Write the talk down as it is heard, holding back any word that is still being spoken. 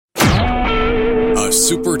A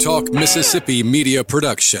Super Talk Mississippi media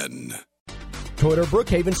production. Toyota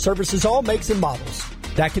Brookhaven services all makes and models.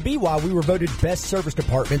 That could be why we were voted best service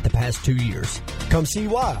department the past 2 years. Come see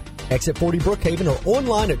why. Exit 40 Brookhaven or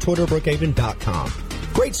online at ToyotaBrookhaven.com.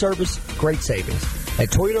 Great service, great savings. At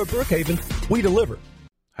Toyota Brookhaven, we deliver.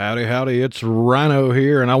 Howdy, howdy, it's Rhino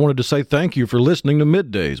here, and I wanted to say thank you for listening to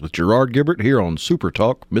Middays with Gerard Gibert here on Super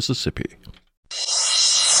Talk Mississippi.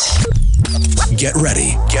 Get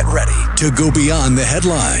ready to go beyond the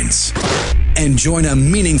headlines and join a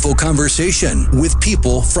meaningful conversation with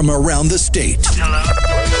people from around the state. Hello.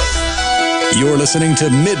 You're listening to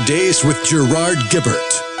Middays with Gerard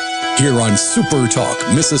Gibert here on Super Talk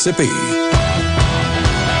Mississippi.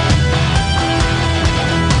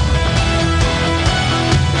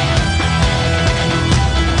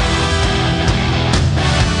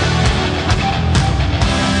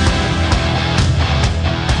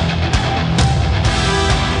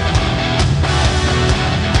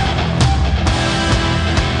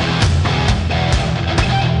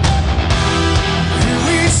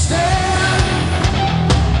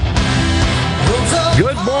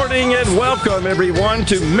 And welcome, everyone,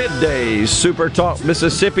 to Middays Super Talk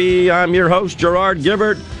Mississippi. I'm your host, Gerard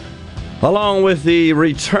Gibert, along with the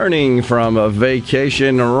returning from a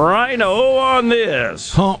vacation Rhino on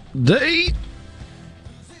this Hump Day.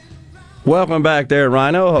 Welcome back there,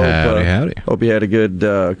 Rhino. Howdy. Hope you had a good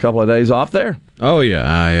couple of days off there. Oh, yeah.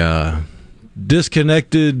 I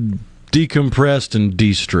disconnected, decompressed, and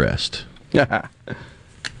de-stressed.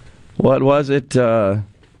 What was it?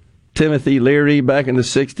 Timothy Leary back in the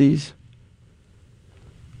 60s?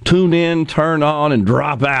 Tune in, turn on, and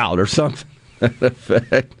drop out, or something.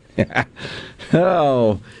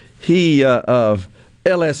 Oh, he of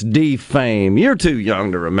LSD fame. You're too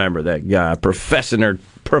young to remember that guy, Professor,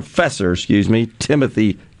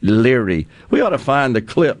 Timothy Leary. We ought to find the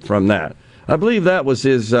clip from that. I believe that was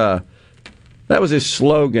his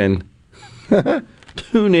slogan.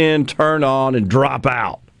 Tune in, turn on, and drop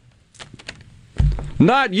out.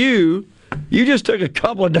 Not you. You just took a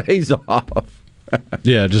couple of days off.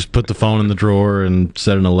 Yeah, just put the phone in the drawer and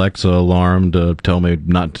set an Alexa alarm to tell me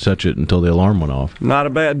not to touch it until the alarm went off. Not a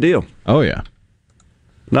bad deal. Oh, yeah.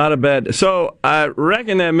 Not a bad. So I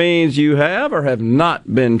reckon that means you have or have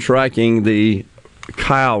not been tracking the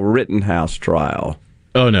Kyle Rittenhouse trial.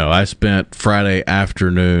 Oh, no. I spent Friday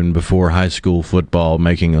afternoon before high school football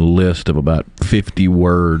making a list of about 50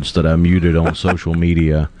 words that I muted on social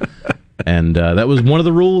media. And that was one of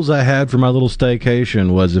the rules I had for my little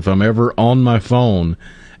staycation was if I'm ever on my phone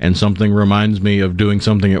and something reminds me of doing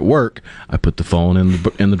something at work, I put the phone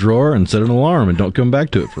in the drawer and set an alarm and don't come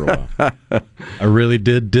back to it for a while. I really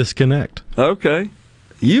did disconnect. Okay.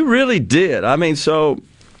 You really did. I mean, so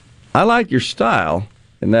I like your style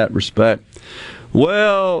in that respect.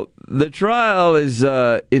 Well, the trial is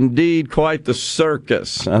indeed quite the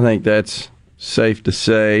circus. I think that's safe to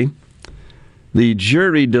say. The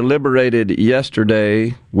jury deliberated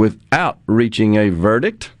yesterday without reaching a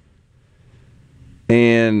verdict.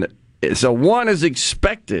 And so one is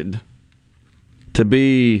expected to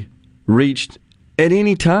be reached at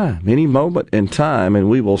any time, any moment in time, and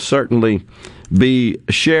we will certainly be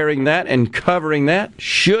sharing that and covering that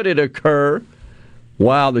should it occur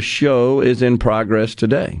while the show is in progress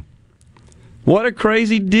today. What a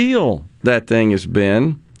crazy deal that thing has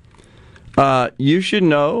been. You should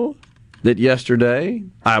know that yesterday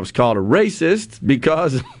I was called a racist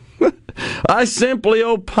because I simply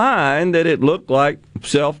opined that it looked like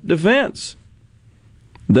self-defense.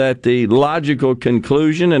 That the logical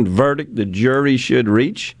conclusion and verdict the jury should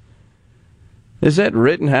reach is that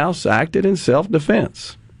Rittenhouse acted in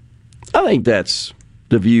self-defense. I think that's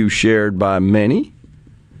the view shared by many.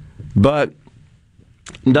 But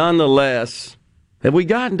nonetheless, have we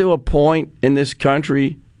gotten to a point in this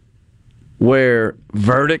country where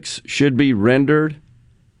verdicts should be rendered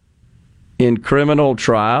in criminal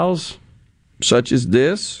trials such as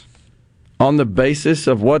this on the basis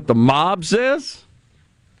of what the mob says?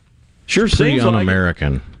 Sure seems like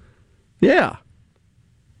un-American. Yeah.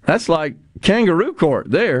 That's like kangaroo court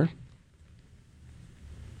there.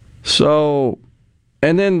 So,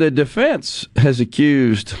 and then the defense has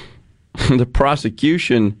accused the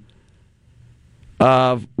prosecution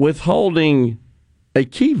of withholding a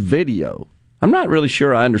key video. I'm not really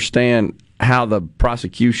sure I understand how the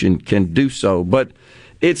prosecution can do so, but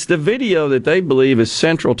it's the video that they believe is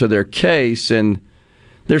central to their case, and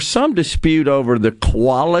there's some dispute over the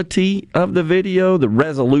quality of the video, the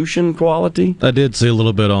resolution quality. I did see a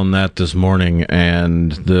little bit on that this morning,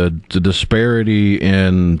 and the disparity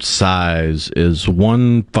in size is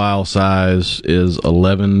one file size is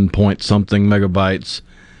 11 point something megabytes,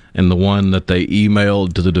 and the one that they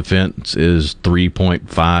emailed to the defense is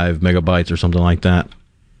 3.5 megabytes or something like that.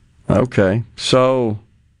 Okay, so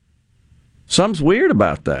something's weird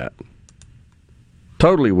about that.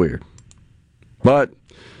 Totally weird. But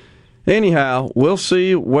anyhow, we'll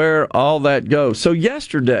see where all that goes. So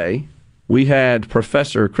yesterday, we had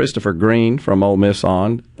Professor Christopher Green from Ole Miss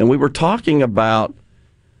on, and we were talking about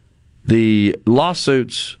the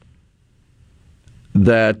lawsuits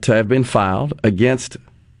that have been filed against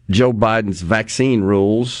Joe Biden's vaccine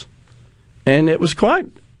rules, and it was quite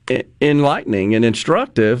enlightening and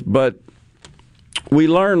instructive, but we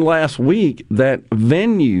learned last week that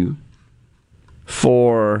venue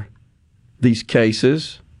for these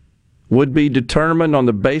cases would be determined on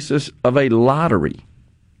the basis of a lottery.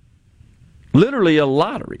 Literally a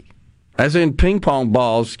lottery, as in ping pong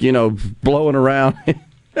balls, blowing around.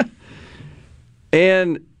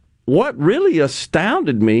 And what really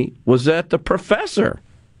astounded me was that the professor,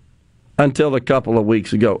 until a couple of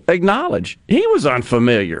weeks ago, acknowledged he was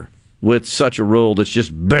unfamiliar with such a rule that's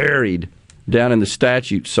just buried down in the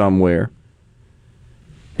statute somewhere.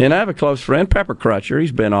 And I have a close friend, Pepper Crutcher.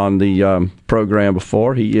 He's been on the program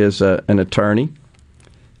before. He is an attorney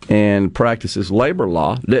and practices labor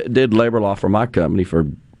law. Did labor law for my company for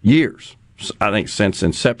years, I think since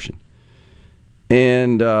inception.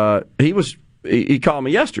 And he called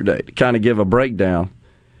me yesterday to kind of give a breakdown.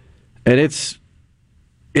 And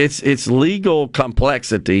it's legal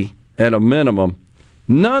complexity at a minimum.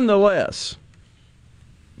 Nonetheless,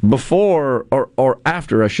 before or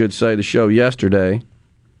after, I should say, the show yesterday,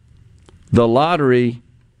 the lottery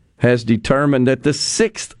has determined that the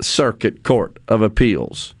Sixth Circuit Court of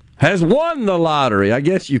Appeals has won the lottery, I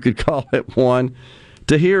guess you could call it one,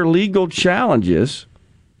 to hear legal challenges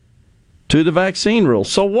to the vaccine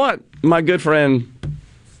rules. So what my good friend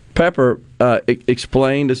Pepper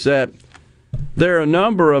explained is that there are a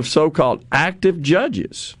number of so-called active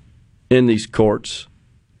judges in these courts,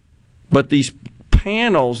 but these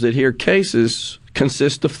panels that hear cases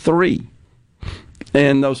consist of 3.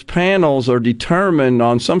 And those panels are determined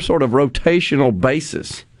on some sort of rotational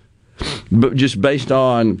basis, but just based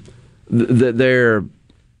on they're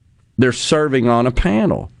serving on a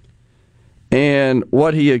panel. And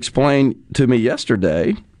what he explained to me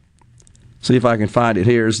yesterday, see if I can find it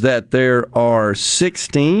here, is that there are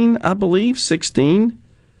 16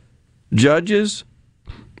 judges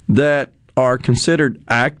that are considered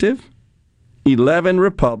active, 11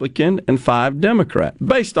 Republican, and 5 Democrat,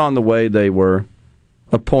 based on the way they were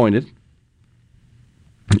appointed.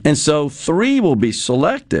 And so 3 will be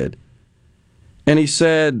selected. And he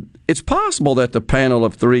said it's possible that the panel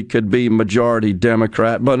of 3 could be majority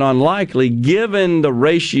Democrat, but unlikely given the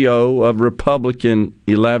ratio of Republican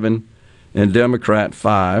 11 and Democrat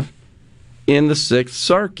 5 in the Sixth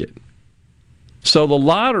Circuit. So the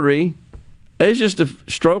lottery is just a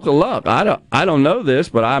stroke of luck. I don't know this,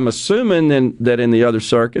 but I'm assuming that in the other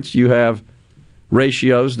circuits you have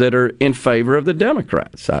ratios that are in favor of the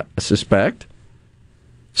Democrats, I suspect.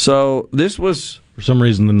 So this was... For some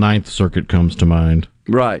reason, the Ninth Circuit comes to mind.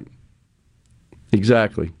 Right.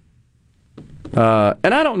 Exactly.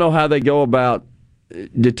 And I don't know how they go about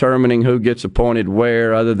determining who gets appointed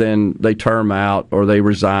where, other than they term out or they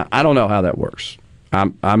resign. I don't know how that works.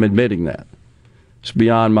 I'm admitting that. It's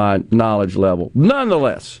beyond my knowledge level.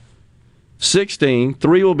 Nonetheless, 16,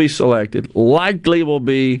 3 will be selected. Likely will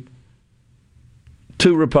be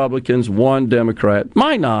 2 Republicans, 1 Democrat.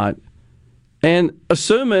 Might not. And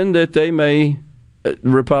assuming that they may,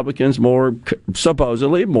 Republicans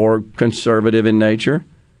supposedly more conservative in nature,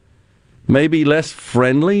 may be less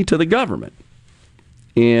friendly to the government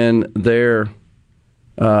in their,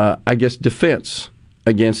 defense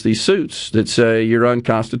against these suits that say you're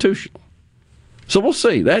unconstitutional. So we'll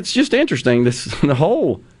see. That's just interesting. The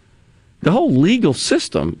whole legal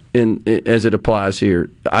system, as it applies here,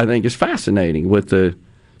 I think is fascinating, with the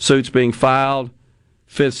suits being filed,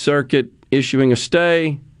 Fifth Circuit issuing a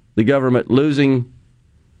stay, the government losing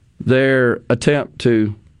their attempt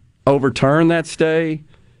to overturn that stay,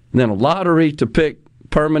 and then a lottery to pick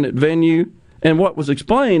permanent venue. And what was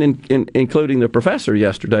explained, including the professor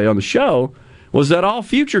yesterday on the show, was that all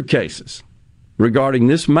future cases regarding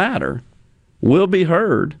this matter will be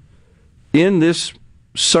heard in this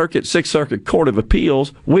Sixth Circuit Court of Appeals,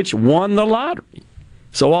 which won the lottery.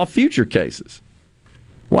 So all future cases.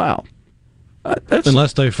 Wow.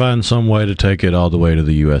 Unless they find some way to take it all the way to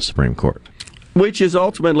the U.S. Supreme Court. Which is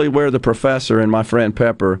ultimately where the professor and my friend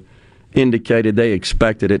Pepper indicated they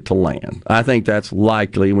expected it to land. I think that's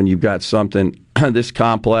likely when you've got something this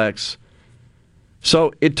complex.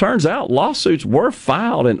 So it turns out lawsuits were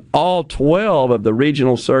filed in all 12 of the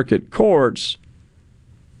regional circuit courts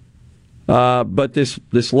But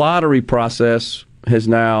this lottery process has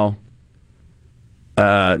now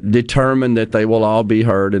determined that they will all be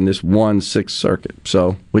heard in this one Sixth Circuit,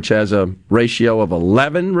 which has a ratio of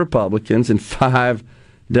 11 Republicans and 5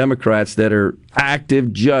 Democrats that are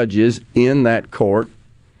active judges in that court,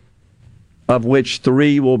 of which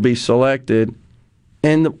 3 will be selected.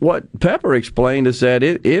 And what Pepper explained is that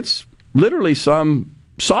it's literally some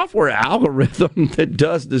software algorithm that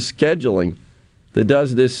does the scheduling, that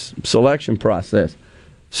does this selection process.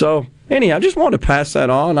 So, anyhow, I just wanted to pass that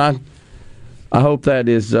on. I hope that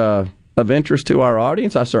is of interest to our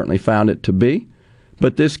audience. I certainly found it to be.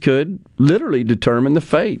 But this could literally determine the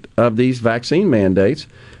fate of these vaccine mandates.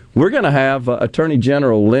 We're going to have Attorney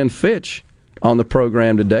General Lynn Fitch on the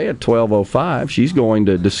program today at 12:05. She's going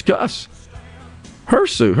to discuss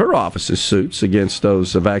her office's suits against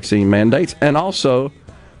those vaccine mandates, and also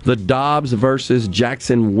the Dobbs versus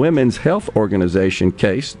Jackson Women's Health Organization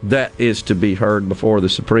case that is to be heard before the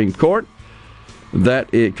Supreme Court.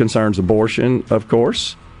 That it concerns abortion, of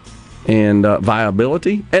course, and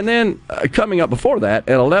viability. And then coming up before that,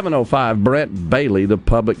 at 11:05, Brent Bailey, the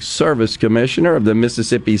Public Service Commissioner of the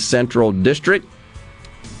Mississippi Central District.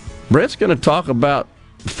 Brent's going to talk about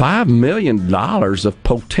 $5 million of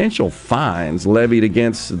potential fines levied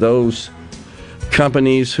against those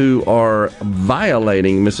companies who are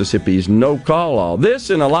violating Mississippi's no-call law. This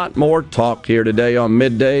and a lot more talk here today on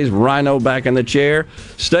Middays. Rhino back in the chair.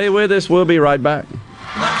 Stay with us. We'll be right back.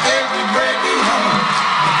 My achy, breaky heart,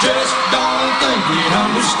 just don't think you'd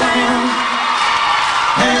understand.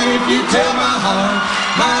 And if you tell my heart,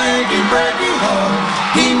 my achy, breaky heart,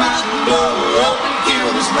 he might blow up and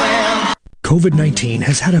kill this man. COVID-19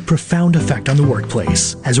 has had a profound effect on the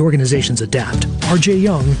workplace. As organizations adapt, RJ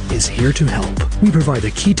Young is here to help. We provide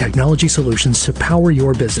the key technology solutions to power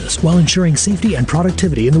your business while ensuring safety and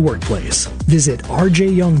productivity in the workplace. Visit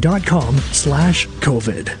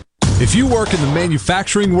rjyoung.com/COVID. If you work in the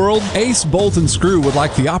manufacturing world, Ace Bolt & Screw would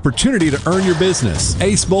like the opportunity to earn your business.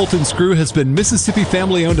 Ace Bolt & Screw has been Mississippi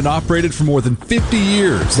family owned and operated for more than 50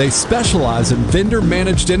 years. They specialize in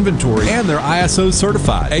vendor-managed inventory and they're ISO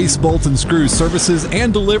certified. Ace Bolt & Screw services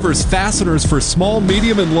and delivers fasteners for small,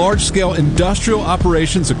 medium, and large-scale industrial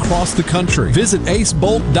operations across the country. Visit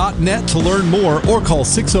acebolt.net to learn more or call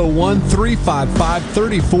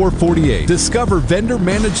 601-355-3448. Discover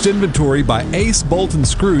vendor-managed inventory by Ace Bolt &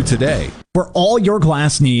 Screw today. For all your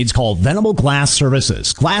glass needs, call Venable Glass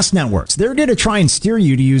Services. Glass Networks, they're going to try and steer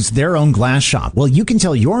you to use their own glass shop. Well, you can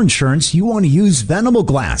tell your insurance you want to use Venable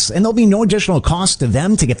Glass, and there'll be no additional cost to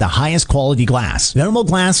them to get the highest quality glass. Venable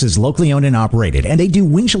Glass is locally owned and operated, and they do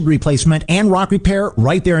windshield replacement and rock repair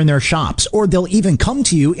right there in their shops, or they'll even come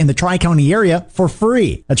to you in the Tri-County area for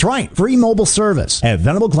free. That's right, free mobile service. At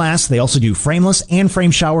Venable Glass, they also do frameless and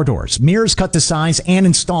frame shower doors, mirrors cut to size and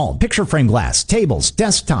installed, picture frame glass, tables,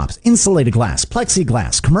 desktops, insulated glass,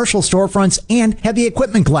 plexiglass, commercial storefronts, and heavy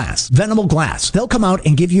equipment glass. Venable Glass. They'll come out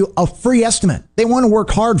and give you a free estimate. They want to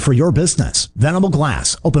work hard for your business. Venable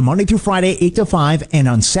Glass. Open Monday through Friday, 8 to 5, and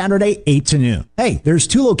on Saturday, 8 to noon. Hey, there's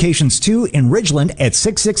 2 locations too in Ridgeland at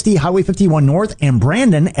 660 Highway 51 North and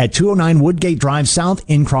Brandon at 209 Woodgate Drive South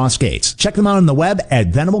in Cross Gates. Check them out on the web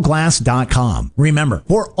at venableglass.com. Remember,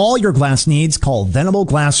 for all your glass needs, call Venable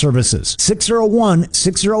Glass Services.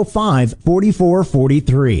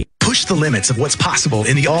 601-605-4443. Push the limits of what's possible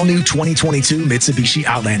in the all-new 2022 Mitsubishi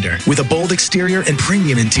Outlander. With a bold exterior and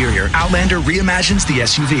premium interior, Outlander reimagines the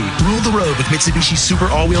SUV. Rule the road with Mitsubishi Super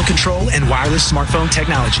all-wheel control and wireless smartphone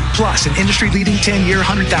technology. Plus, an industry-leading 10-year,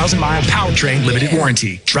 100,000-mile powertrain limited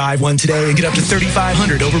warranty. Drive one today and get up to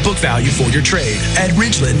 $3,500 over book value for your trade. At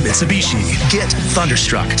Ridgeland Mitsubishi, get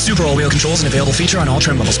thunderstruck. Super all-wheel controls and available feature on all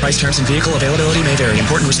trim levels. Price, terms, and vehicle availability may vary.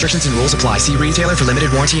 Important restrictions and rules apply. See retailer for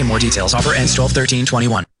limited warranty and more details. Offer ends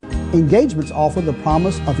 12/13/21. Engagements offer the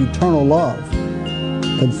promise of eternal love.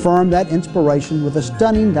 Confirm that inspiration with a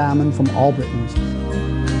stunning diamond from Albritton's.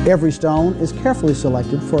 Every stone is carefully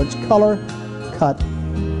selected for its color, cut,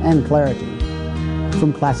 and clarity.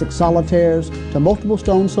 From classic solitaires to multiple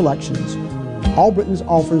stone selections, Albritton's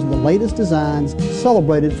offers the latest designs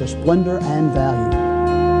celebrated for splendor and value.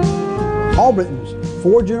 Albritton's,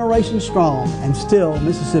 4 generations strong and still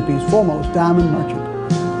Mississippi's foremost diamond merchant.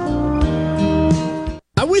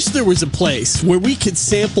 I wish there was a place where we could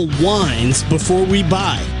sample wines before we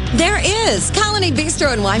buy. There is. Colony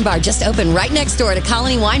Bistro and Wine Bar just opened right next door to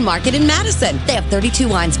Colony Wine Market in Madison. They have 32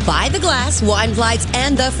 wines by the glass, wine flights,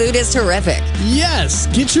 and the food is terrific. Yes,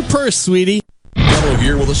 get your purse, sweetie. Gallo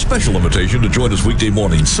here with a special invitation to join us weekday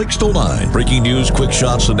morning, 6 to 9. Breaking news, quick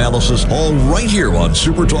shots, analysis, all right here on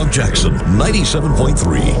Super Talk Jackson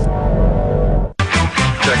 97.3.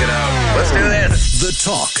 Check it out. Let's do this. The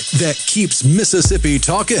talk that keeps Mississippi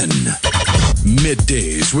talking.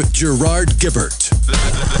 Middays with Gerard Gibert.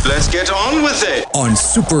 Let's get on with it. On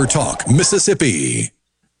Super Talk, Mississippi.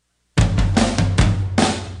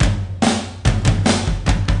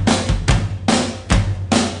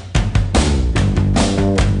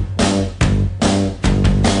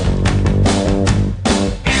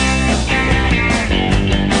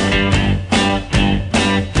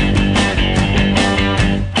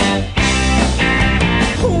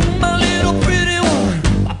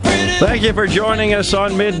 Thank you for joining us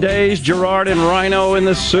on Middays. Gerard and Rhino in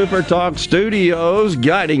the Super Talk studios,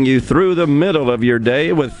 guiding you through the middle of your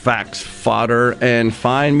day with facts, fodder, and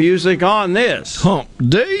fine music on this Hump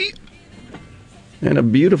Day. And a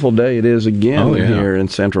beautiful day it is again here in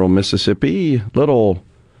central Mississippi. I think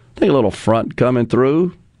a little front coming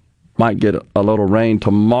through. Might get a little rain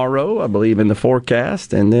tomorrow, I believe, in the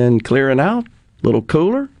forecast, and then clearing out, a little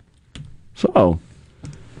cooler. So,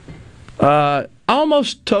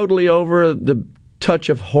 almost totally over the touch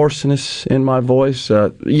of hoarseness in my voice.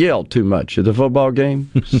 Yelled too much at the football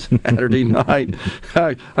game Saturday night.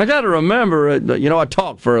 I got to remember, I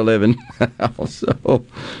talk for a living, so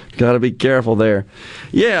got to be careful there.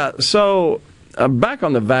 Yeah, so back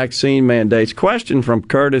on the vaccine mandates. Question from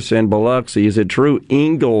Curtis in Biloxi. Is it true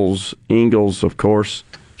Ingalls, of course,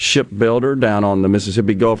 shipbuilder down on the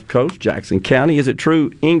Mississippi Gulf Coast, Jackson County, is it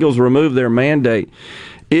true Ingalls removed their mandate?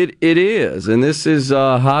 It is, and this is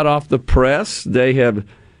hot off the press.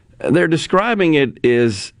 They're describing it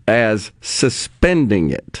as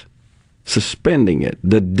suspending it,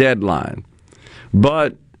 the deadline.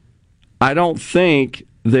 But I don't think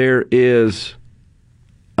there is,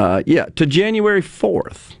 to January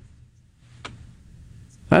 4th.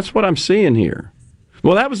 That's what I'm seeing here.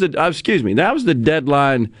 Well, that was the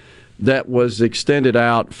deadline that was extended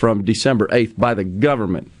out from December 8th by the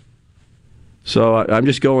government. So I'm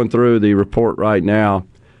just going through the report right now.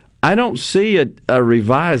 I don't see a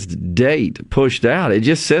revised date pushed out. It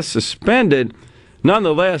just says suspended.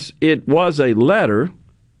 Nonetheless, it was a letter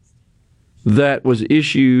that was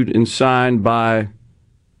issued and signed by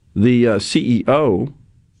the CEO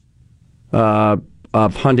of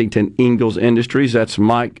Huntington Ingalls Industries. That's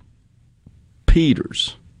Mike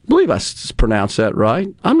Peters. I believe I pronounced that right.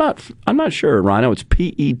 I'm not sure, Rhino. It's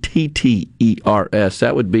Petters.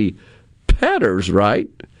 That would be Petters, right?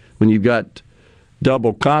 When you've got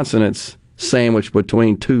double consonants sandwiched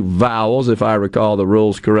between two vowels, if I recall the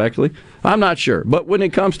rules correctly. I'm not sure. But when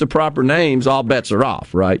it comes to proper names, all bets are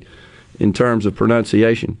off, right? In terms of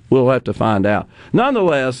pronunciation. We'll have to find out.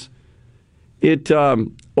 Nonetheless, what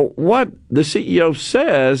the CEO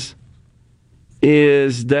says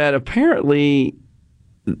is that apparently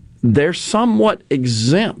they're somewhat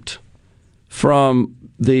exempt from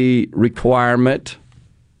the requirement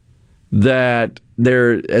that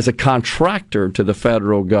they're, as a contractor to the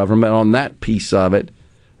federal government on that piece of it,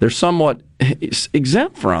 they're somewhat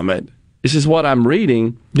exempt from it. This is what I'm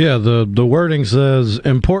reading. Yeah, the wording says,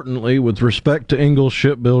 importantly, with respect to Ingalls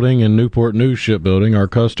Shipbuilding and Newport News Shipbuilding, our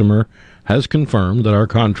customer has confirmed that our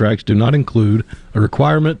contracts do not include a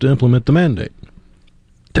requirement to implement the mandate.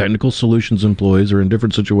 Technical Solutions employees are in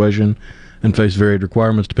different situation and face varied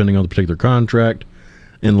requirements depending on the particular contract.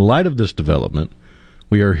 In light of this development,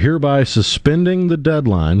 we are hereby suspending the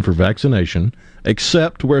deadline for vaccination,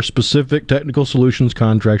 except where specific Technical Solutions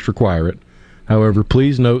contracts require it. However,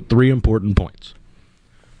 please note 3 important points.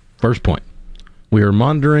 First point, we are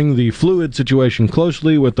monitoring the fluid situation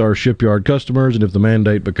closely with our shipyard customers, and if the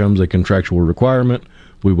mandate becomes a contractual requirement,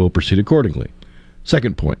 we will proceed accordingly.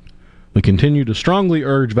 Second point, we continue to strongly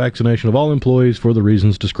urge vaccination of all employees for the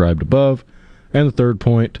reasons described above. And the third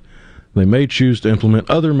point, they may choose to implement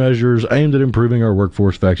other measures aimed at improving our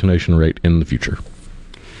workforce vaccination rate in the future.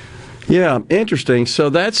 Yeah, interesting. So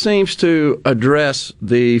that seems to address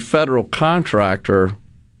the federal contractor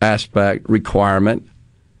aspect requirement,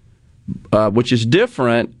 which is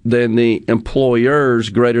different than the employer's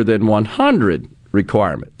greater than 100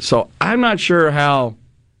 requirement. So I'm not sure how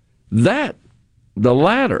the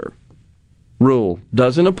latter rule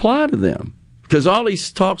doesn't apply to them. Because all he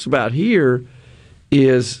talks about here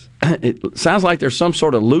is, it sounds like there's some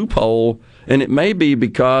sort of loophole, and it may be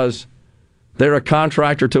because they're a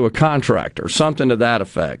contractor to a contractor, something to that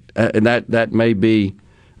effect. And that may be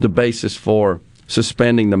the basis for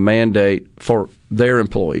suspending the mandate for their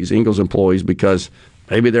employees, Ingalls employees, because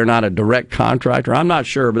maybe they're not a direct contractor. I'm not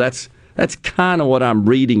sure, but that's kind of what I'm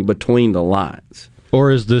reading between the lines.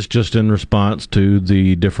 Or is this just in response to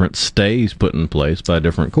the different stays put in place by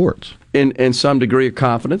different courts? In some degree of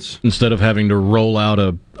confidence. Instead of having to roll out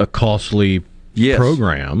a costly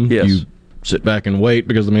program, you sit back and wait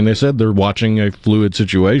because, I mean, they said they're watching a fluid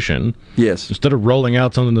situation. Yes. Instead of rolling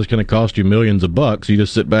out something that's going to cost you millions of bucks, you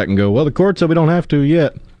just sit back and go, well, the court said we don't have to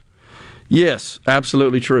yet. Yes,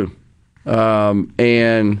 absolutely true.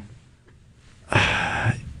 And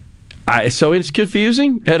so it's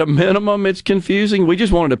confusing. At a minimum, it's confusing. We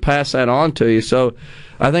just wanted to pass that on to you. So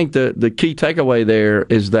I think the key takeaway there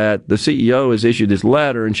is that the CEO has issued this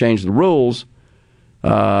letter and changed the rules,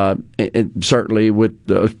 certainly with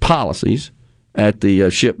the policies at the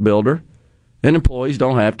shipbuilder, and employees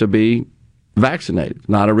don't have to be vaccinated.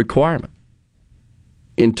 Not a requirement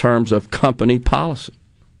in terms of company policy.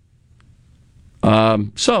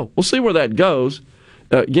 So we'll see where that goes.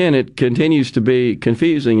 Again, it continues to be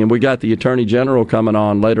confusing, and we got the Attorney General coming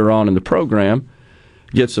on later on in the program,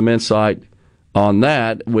 get some insight on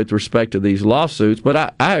that with respect to these lawsuits.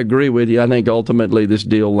 But I agree with you. I think ultimately this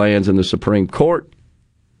deal lands in the Supreme Court,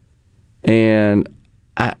 and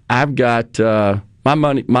I've got my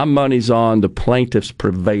money's on the plaintiffs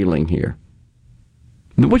prevailing here,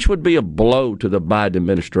 which would be a blow to the Biden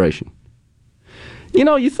administration. You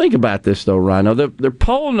know, you think about this, though, Rhino. Their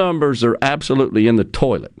poll numbers are absolutely in the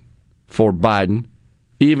toilet for Biden.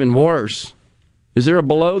 Even worse, is there a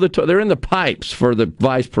below the toilet? They're in the pipes for the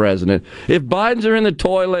vice president. If Biden's are in the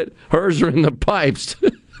toilet, hers are in the pipes.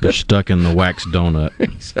 They're stuck in the wax donut.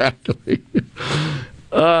 Exactly.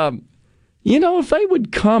 You know, if they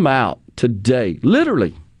would come out today,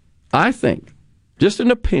 literally, I think, just an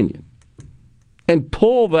opinion, and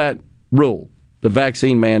pull that rule, the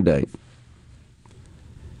vaccine mandate,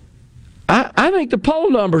 I think the poll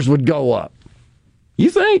numbers would go up. You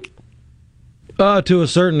think? To a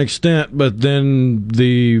certain extent, but then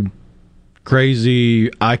the crazy,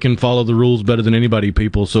 I can follow the rules better than anybody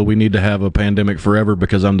people, so we need to have a pandemic forever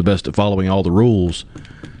because I'm the best at following all the rules,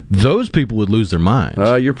 those people would lose their minds.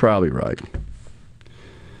 You're probably right.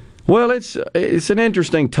 Well, it's an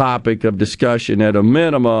interesting topic of discussion at a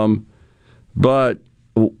minimum, but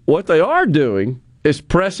what they are doing is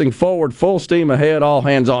pressing forward full steam ahead, all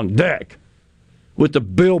hands on deck, with the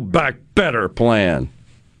Build Back Better plan.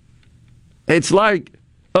 It's like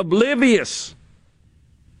oblivious.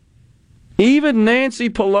 Even Nancy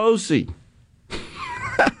Pelosi.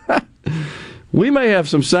 We may have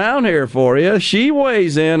some sound here for you. She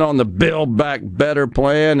weighs in on the Build Back Better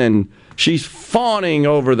plan, and she's fawning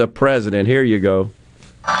over the president. Here you go.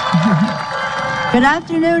 Good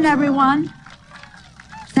afternoon, everyone.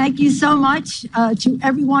 Thank you so much to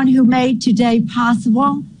everyone who made today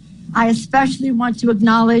possible. I especially want to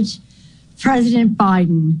acknowledge President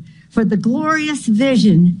Biden for the glorious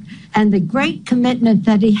vision and the great commitment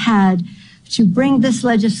that he had to bring this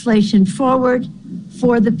legislation forward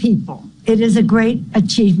for the people. It is a great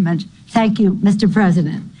achievement. Thank you, Mr.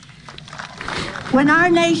 President. When our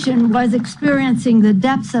nation was experiencing the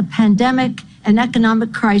depths of pandemic and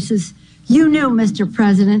economic crisis, you knew, Mr.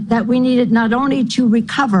 President, that we needed not only to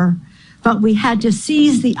recover, but we had to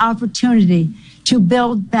seize the opportunity to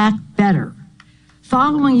build back better.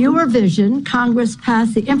 Following your vision, Congress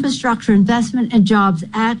passed the Infrastructure Investment and Jobs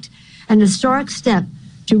Act, an historic step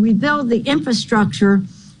to rebuild the infrastructure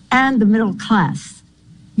and the middle class.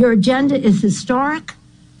 Your agenda is historic,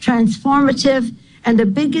 transformative, and the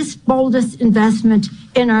biggest, boldest investment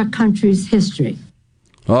in our country's history.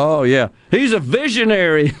 Oh, yeah. He's a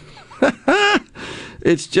visionary.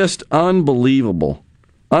 It's just unbelievable.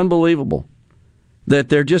 Unbelievable that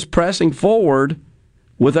they're just pressing forward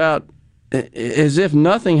without, as if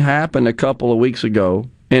nothing happened a couple of weeks ago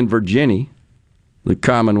in Virginia, the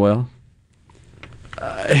Commonwealth.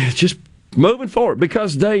 Just moving forward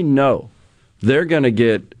because they know they're going to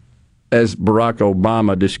get, as Barack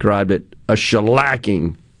Obama described it, a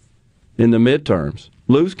shellacking in the midterms.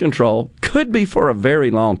 Lose control. Could be for a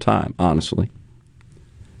very long time, honestly.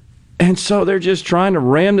 And so they're just trying to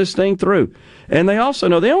ram this thing through. And they also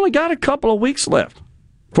know they only got a couple of weeks left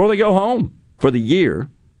before they go home for the year,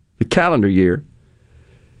 the calendar year.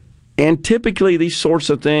 And typically these sorts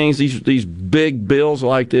of things, these big bills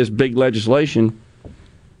like this, big legislation,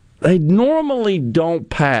 they normally don't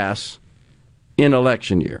pass in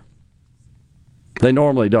election year. They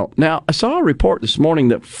normally don't. Now, I saw a report this morning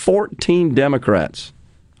that 14 Democrats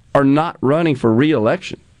are not running for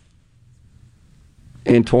re-election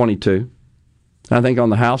in 22. I think on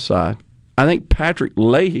the House side. I think Patrick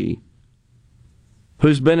Leahy,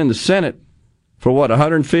 who's been in the Senate for,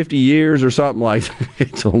 150 years or something like that.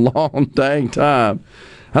 It's a long dang time.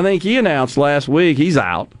 I think he announced last week he's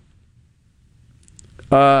out.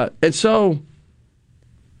 And so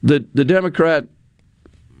the Democrat,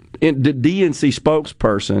 the DNC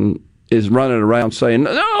spokesperson is running around saying,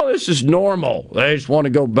 no, this is normal. They just want to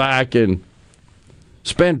go back and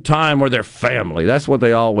spend time with their family. That's what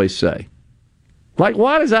they always say. Like,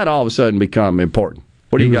 why does that all of a sudden become important?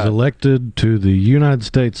 What do you got? He was elected to the United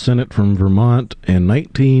States Senate from Vermont in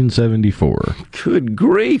 1974. Good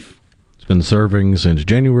grief. He's been serving since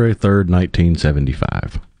January 3rd,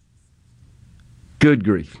 1975. Good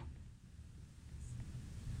grief.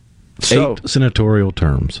 So, 8 senatorial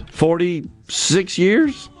terms. 46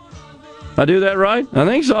 years? I do that right? I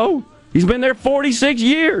think so. He's been there 46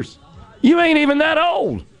 years. You ain't even that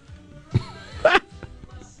old.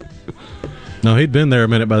 No, he'd been there a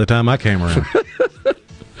minute by the time I came around.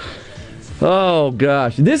 Oh,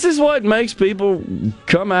 gosh. This is what makes people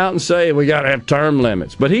come out and say we got to have term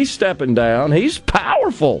limits. But he's stepping down. He's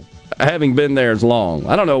powerful, having been there as long.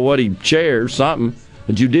 I don't know what he chairs, something.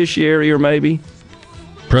 A judiciary or maybe?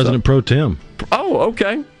 President Pro Tem. Oh,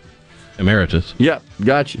 okay. Emeritus. Yep,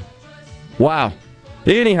 got you. Wow.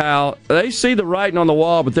 Anyhow, they see the writing on the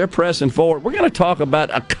wall, but they're pressing forward. We're going to talk about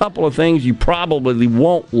a couple of things you probably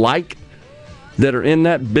won't like that are in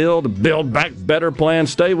that bill, the Build Back Better plan.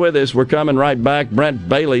 Stay with us. We're coming right back. Brent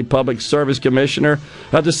Bailey, Public Service Commissioner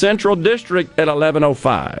of the Central District at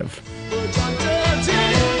 11:05.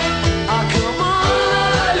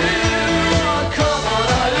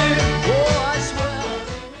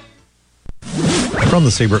 From the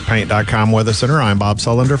SeabrookPaint.com Weather Center, I'm Bob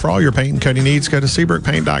Sullender. For all your paint and coating needs, go to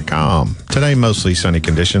SeabrookPaint.com. Today, mostly sunny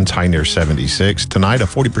conditions, high near 76. Tonight, a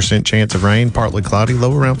 40% chance of rain, partly cloudy,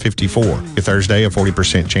 low around 54. Your Thursday, a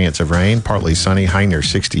 40% chance of rain, partly sunny, high near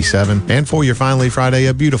 67. And for your finally Friday,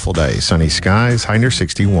 a beautiful day, sunny skies, high near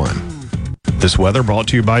 61. This weather brought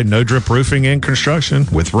to you by No Drip Roofing and Construction.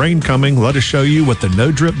 With rain coming, let us show you what the No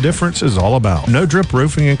Drip difference is all about. No Drip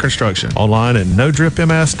Roofing and Construction. Online at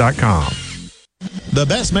NoDripMS.com. The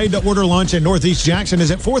best made-to-order lunch in Northeast Jackson is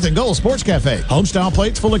at 4th and Goal Sports Cafe. Homestyle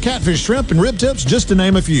plates full of catfish, shrimp, and rib tips, just to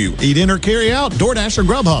name a few. Eat in or carry out, DoorDash or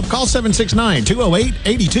Grubhub. Call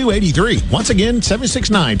 769-208-8283. Once again,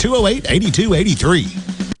 769-208-8283.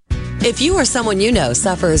 If you or someone you know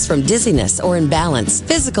suffers from dizziness or imbalance,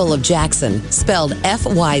 Physical of Jackson, spelled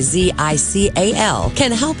F-Y-Z-I-C-A-L,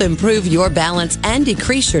 can help improve your balance and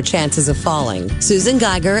decrease your chances of falling. Susan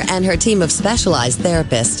Geiger and her team of specialized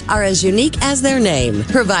therapists are as unique as their name,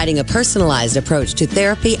 providing a personalized approach to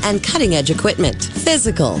therapy and cutting-edge equipment.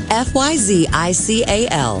 Physical,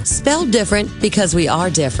 F-Y-Z-I-C-A-L, spelled different because we are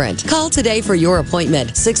different. Call today for your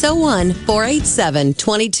appointment,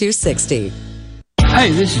 601-487-2260.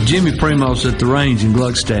 Hey, this is Jimmy Primos at the Range in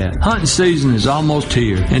Gluckstadt. Hunting season is almost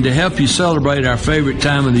here, and to help you celebrate our favorite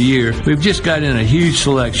time of the year, we've just got in a huge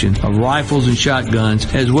selection of rifles and shotguns,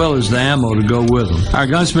 as well as the ammo to go with them. Our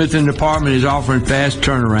gunsmithing department is offering fast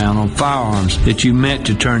turnaround on firearms that you meant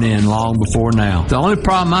to turn in long before now. The only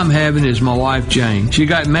problem I'm having is my wife, Jane. She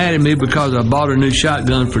got mad at me because I bought a new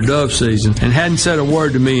shotgun for dove season and hadn't said a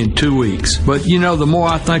word to me in 2 weeks. But, you know, the more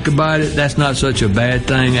I think about it, that's not such a bad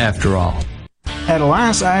thing after all. At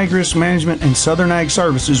Alliance Ag Risk Management and Southern Ag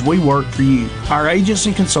Services, we work for you. Our agents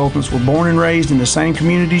and consultants were born and raised in the same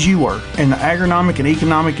communities you were, and the agronomic and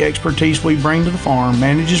economic expertise we bring to the farm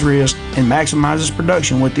manages risk and maximizes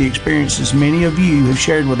production with the experiences many of you have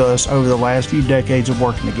shared with us over the last few decades of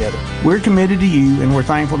working together. We're committed to you, and we're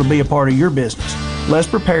thankful to be a part of your business. Let's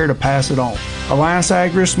prepare to pass it on. Alliance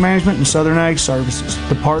Ag Risk Management and Southern Ag Services,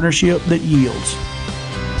 the partnership that yields.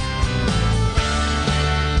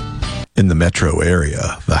 In the metro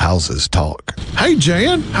area, the houses talk. Hey,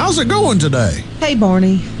 Jan, how's it going today? Hey,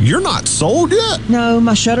 Barney. You're not sold yet? No,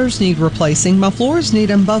 my shutters need replacing, my floors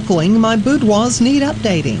need unbuckling, my boudoirs need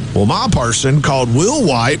updating. Well, my person called Will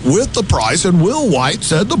White with the price, and Will White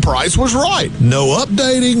said the price was right. No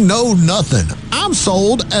updating, no nothing. I'm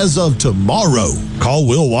sold as of tomorrow. Call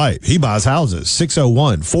Will White. He buys houses.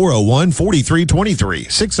 601-401-4323.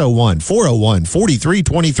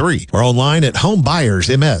 601-401-4323. Or online at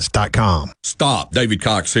homebuyersms.com. Stop. David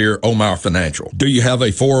Cox here, Omar Financial. Do you have a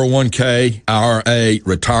 401k, IRA,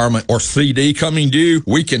 retirement, or CD coming due?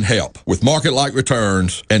 We can help with market-like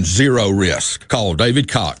returns and zero risk. Call David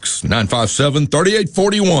Cox,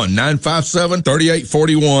 957-3841,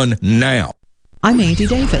 957-3841 now. I'm Andy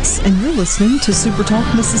Davis, and you're listening to Super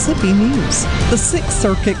Talk Mississippi News. The Sixth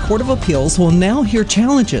Circuit Court of Appeals will now hear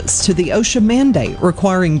challenges to the OSHA mandate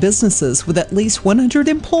requiring businesses with at least 100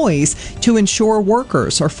 employees to ensure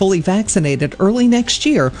workers are fully vaccinated early next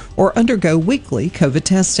year or undergo weekly COVID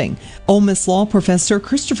testing. Ole Miss law professor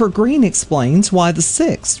Christopher Green explains why the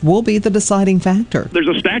Sixth will be the deciding factor. There's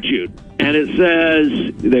a statute, and it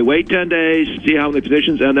says they wait 10 days, see how many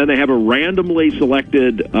physicians, and then they have a randomly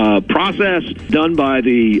selected process. done by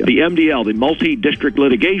the MDL, the Multi-District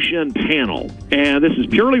Litigation Panel. And this is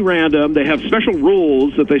purely random. They have special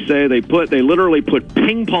rules that they say they literally put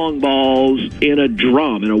ping pong balls in a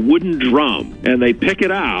wooden drum, and they pick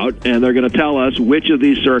it out, and they're going to tell us which of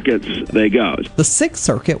these circuits they go. The Sixth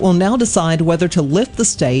Circuit will now decide whether to lift the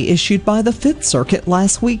stay issued by the Fifth Circuit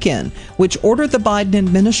last weekend, which ordered the Biden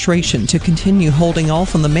administration to continue holding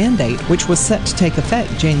off on the mandate, which was set to take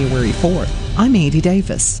effect January 4th. I'm Andy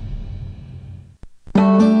Davis.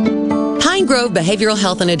 Pine Grove Behavioral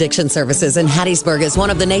Health and Addiction Services in Hattiesburg is one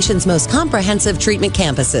of the nation's most comprehensive treatment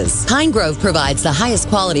campuses. Pine Grove provides the highest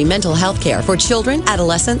quality mental health care for children,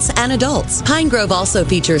 adolescents, and adults. Pine Grove also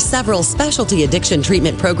features several specialty addiction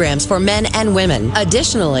treatment programs for men and women.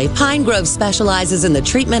 Additionally, Pine Grove specializes in the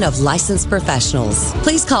treatment of licensed professionals.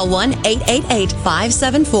 Please call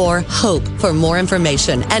 1-888-574-HOPE for more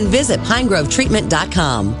information and visit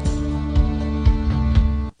pinegrovetreatment.com.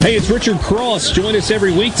 Hey, it's Richard Cross. Join us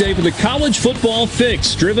every weekday for the College Football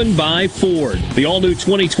Fix, driven by Ford. The all-new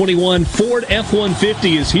 2021 Ford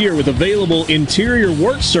F-150 is here with available interior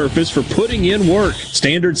work surface for putting in work.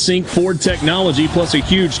 Standard sync Ford technology plus a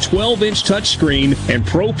huge 12-inch touchscreen and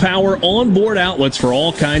Pro Power onboard outlets for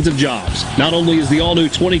all kinds of jobs. Not only is the all-new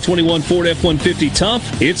 2021 Ford F-150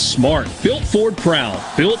 tough, it's smart. Built Ford proud.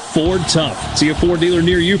 Built Ford tough. See a Ford dealer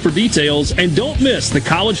near you for details, and don't miss the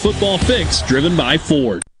College Football Fix, driven by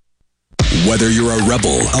Ford. Whether you're a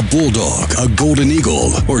Rebel, a Bulldog, a Golden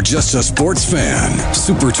Eagle, or just a sports fan,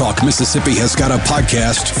 Super Talk Mississippi has got a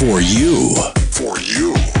podcast for you. For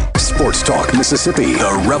you. Sports Talk Mississippi,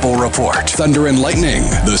 the Rebel Report, Thunder and Lightning,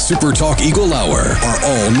 the Super Talk Eagle Hour are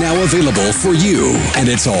all now available for you. And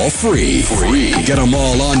it's all free. Get them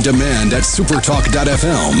all on demand at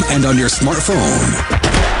supertalk.fm and on your smartphone.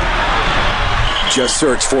 Just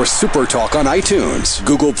search for Super Talk on iTunes,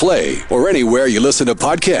 Google Play, or anywhere you listen to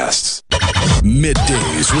podcasts.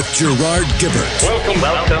 Middays with Gerard Gibert. Welcome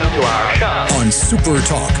to our shop. On Super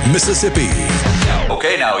Talk, Mississippi.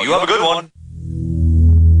 Okay, now you have a good one.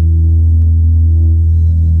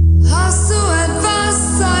 Hast du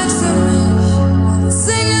etwas Zeit für mich?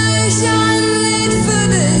 Singe ich ein Lied für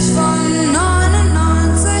dich von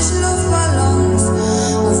 99 Luftballons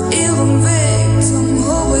auf ihrem Weg zum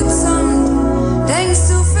Horizont. Denkst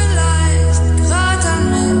du vielleicht grad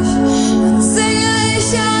an mich? Dann singe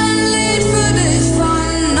ich ein Lied für dich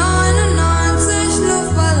von 99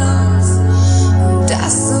 Luftballons und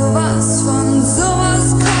dass sowas von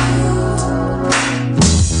sowas kommt.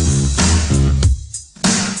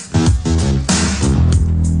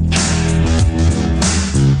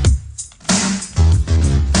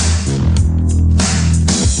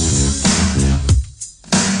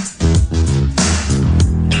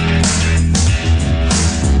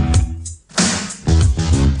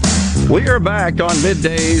 We are back on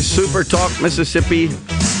Middays, Super Talk Mississippi.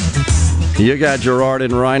 You got Gerard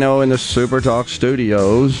and Rhino in the Super Talk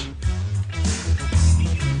studios.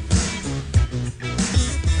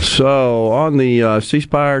 So, on the C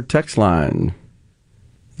Spire text line,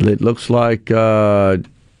 it looks like our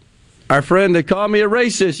friend that called me a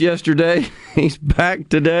racist yesterday, he's back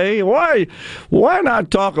today. Why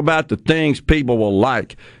not talk about the things people will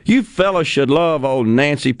like? You fellas should love old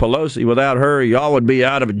Nancy Pelosi. Without her, y'all would be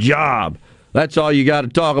out of a job. That's all you got to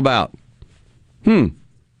talk about. Do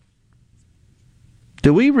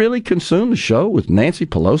we really consume the show with Nancy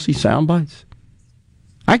Pelosi sound bites?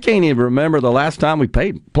 I can't even remember the last time we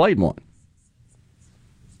played one.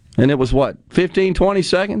 And it was, 15, 20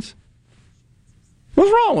 seconds?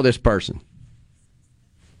 What's wrong with this person?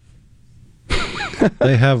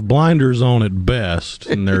 They have blinders on at best,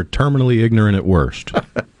 and they're terminally ignorant at worst.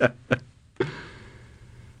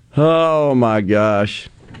 Oh, my gosh.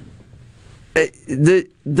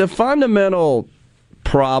 The fundamental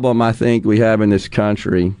problem I think we have in this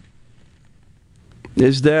country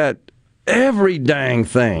is that every dang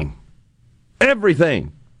thing,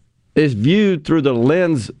 everything, is viewed through the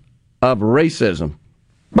lens of racism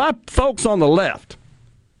by folks on the left.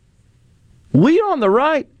 We on the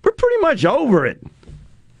right, we're pretty much over it.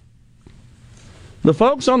 The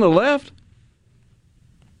folks on the left,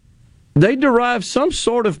 they derive some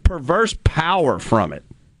sort of perverse power from it.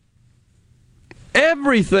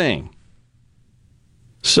 Everything.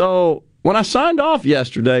 So when I signed off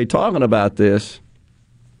yesterday talking about this,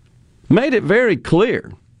 made it very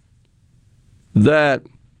clear that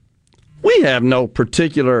we have no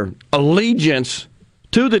particular allegiance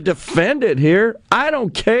to the defendant here. I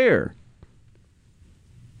don't care.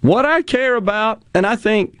 What I care about, and I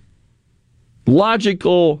think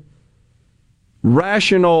logical,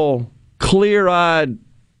 rational, clear-eyed,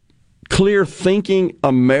 clear-thinking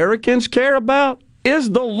Americans care about,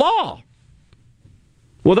 is the law.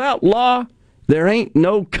 Without law, there ain't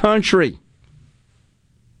no country.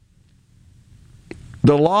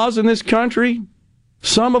 The laws in this country,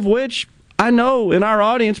 some of which I know in our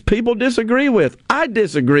audience people disagree with. I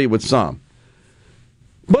disagree with some.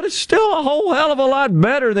 But it's still a whole hell of a lot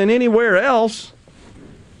better than anywhere else.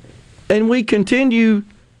 And we continue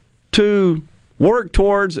to work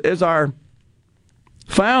towards, as our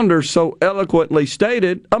founders so eloquently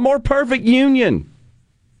stated, a more perfect union.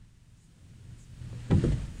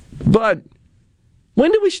 But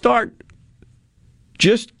when do we start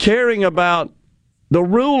just caring about the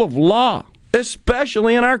rule of law,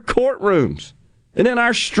 especially in our courtrooms and in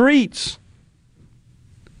our streets?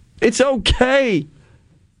 It's okay,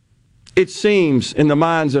 it seems, in the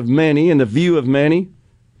minds of many, in the view of many,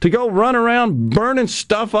 to go run around burning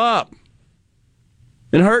stuff up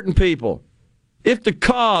and hurting people if the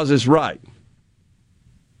cause is right.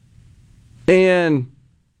 And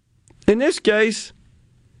in this case,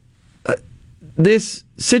 this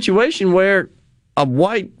situation where a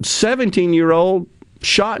white 17-year-old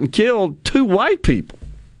shot and killed 2 white people.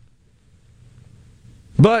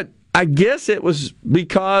 But I guess it was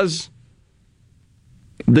because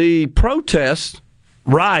the protests,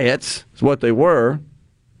 riots is what they were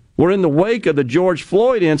in the wake of the George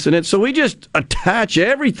Floyd incident, so we just attach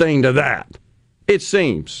everything to that, it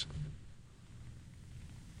seems.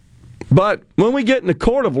 But when we get in the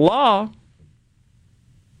court of law,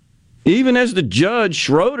 even as the judge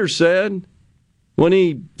Schroeder said when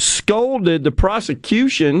he scolded the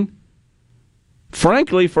prosecution,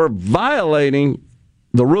 frankly, for violating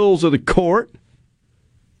the rules of the court,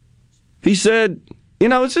 he said,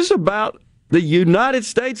 this is about the United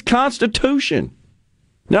States Constitution.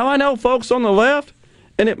 Now, I know folks on the left,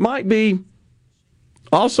 and it might be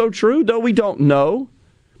also true, though we don't know,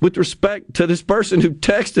 with respect to this person who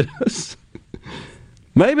texted us,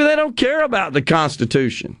 maybe they don't care about the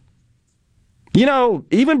Constitution.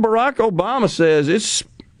 Even Barack Obama says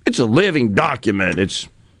it's a living document. It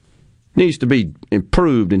needs to be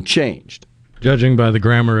improved and changed. Judging by the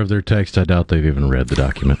grammar of their text, I doubt they've even read the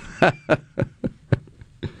document.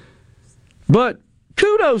 But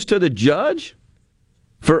kudos to the judge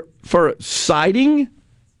for citing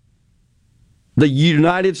the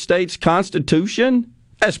United States Constitution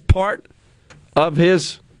as part of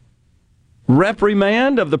his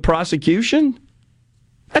reprimand of the prosecution.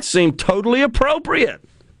 That seemed totally appropriate.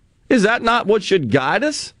 Is that not what should guide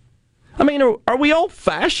us? I mean, are we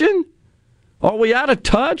old-fashioned? Are we out of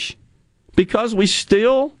touch because we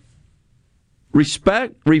still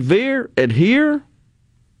respect, revere, adhere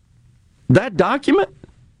that document?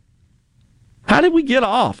 How did we get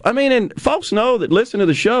off? I mean, and folks know that listen to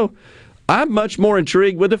the show, I'm much more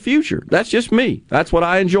intrigued with the future. That's just me. That's what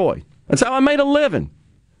I enjoy. That's how I made a living.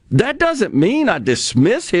 That doesn't mean I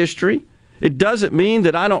dismiss history. It doesn't mean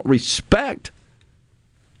that I don't respect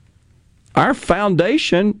our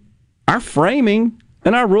foundation, our framing,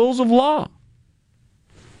 and our rules of law.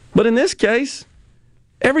 But in this case,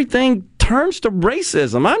 everything turns to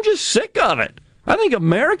racism. I'm just sick of it. I think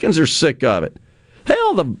Americans are sick of it.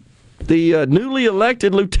 Hell, the newly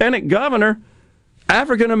elected lieutenant governor,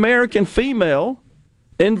 African-American female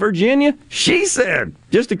in Virginia, she said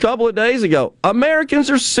just a couple of days ago, Americans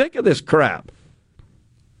are sick of this crap.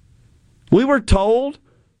 We were told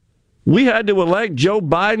we had to elect Joe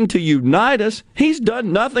Biden to unite us. He's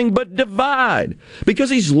done nothing but divide because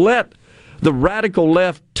he's let the radical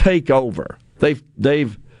left take over.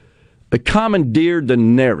 They've commandeered the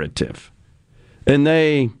narrative, and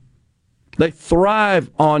they thrive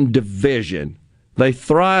on division. They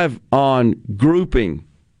thrive on grouping,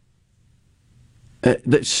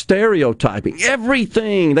 the stereotyping.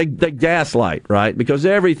 Everything they gaslight, right? Because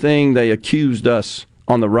everything they accused us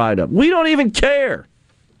on the right of, we don't even care.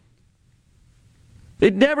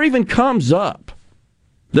 It never even comes up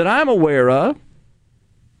that I'm aware of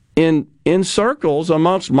in circles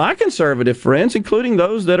amongst my conservative friends, including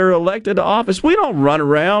those that are elected to office. We don't run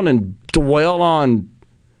around and dwell on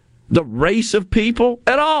the race of people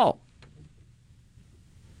at all.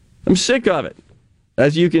 I'm sick of it,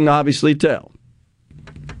 as you can obviously tell.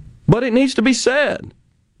 But it needs to be said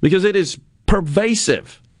because it is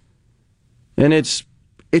pervasive, and it's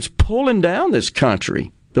pulling down this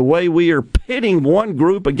country, the way we are pitting one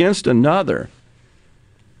group against another.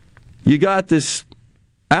 You got this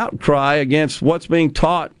outcry against what's being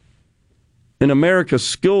taught in America's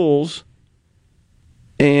schools,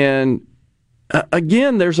 and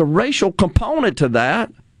again, there's a racial component to that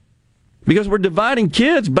because we're dividing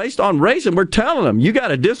kids based on race, and we're telling them, you got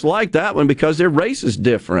to dislike that one because their race is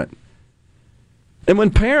different. And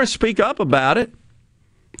when parents speak up about it,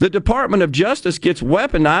 The Department of Justice gets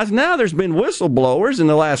weaponized. Now there's been whistleblowers in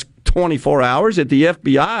the last 24 hours at the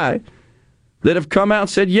FBI that have come out and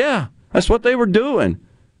said, yeah, that's what they were doing.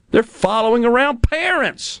 They're following around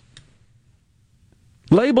parents,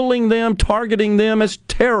 labeling them, targeting them as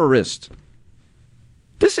terrorists.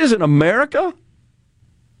 This isn't America.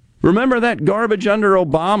 Remember that garbage under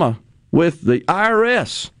Obama with the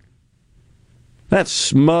IRS? That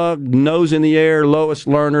smug, nose in the air, Lois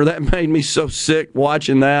Lerner, that made me so sick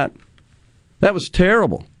watching that. That was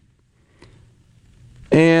terrible.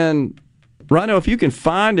 And, Rhino, if you can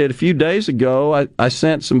find it, a few days ago, I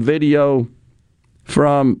sent some video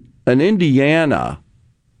from an Indiana.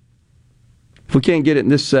 If we can't get it in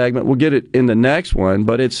this segment, we'll get it in the next one,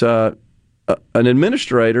 but it's an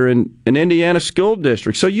administrator in an Indiana school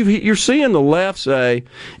district. So you're seeing the left say,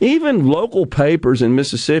 even local papers in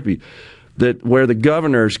Mississippi, that where the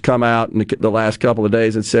governor's come out in the last couple of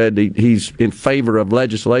days and said he's in favor of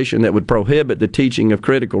legislation that would prohibit the teaching of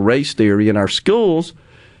critical race theory in our schools.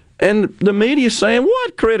 And the media's saying,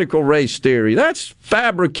 what critical race theory? That's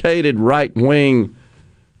fabricated right-wing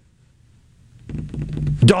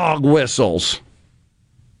dog whistles.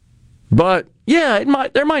 But, yeah,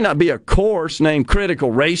 there might not be a course named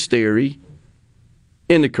critical race theory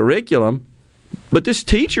in the curriculum, but this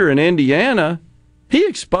teacher in Indiana, he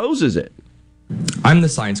exposes it. I'm the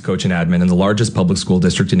science coach and admin in the largest public school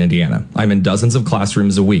district in Indiana. I'm in dozens of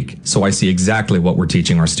classrooms a week, so I see exactly what we're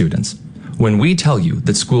teaching our students. When we tell you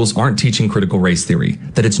that schools aren't teaching critical race theory,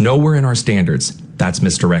 that it's nowhere in our standards, that's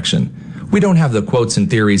misdirection. We don't have the quotes and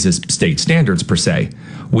theories as state standards per se.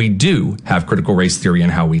 We do have critical race theory in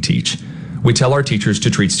how we teach. We tell our teachers to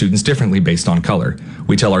treat students differently based on color.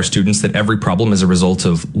 We tell our students that every problem is a result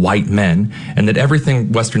of white men and that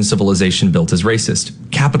everything Western civilization built is racist.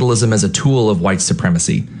 Capitalism as a tool of white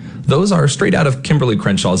supremacy. Those are straight out of Kimberly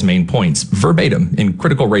Crenshaw's main points, verbatim in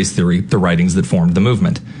Critical Race Theory, the writings that formed the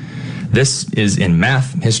movement. This is in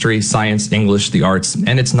math, history, science, English, the arts,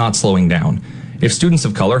 and it's not slowing down. If students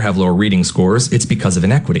of color have lower reading scores, it's because of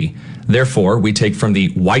inequity. Therefore, we take from the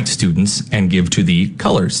white students and give to the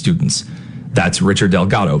color students. That's Richard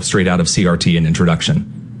Delgado, straight out of CRT and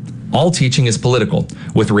Introduction. All teaching is political,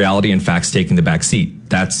 with reality and facts taking the back seat.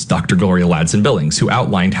 That's Dr. Gloria Ladson-Billings, who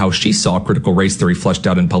outlined how she saw critical race theory fleshed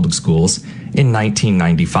out in public schools in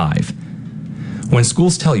 1995. When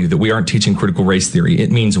schools tell you that we aren't teaching critical race theory,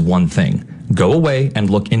 it means one thing. Go away and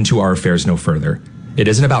look into our affairs no further. It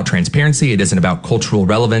isn't about transparency. It isn't about cultural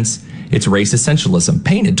relevance. It's race essentialism,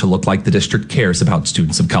 painted to look like the district cares about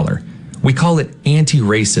students of color. We call it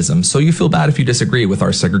anti-racism, so you feel bad if you disagree with our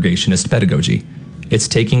segregationist pedagogy. It's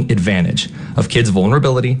taking advantage of kids'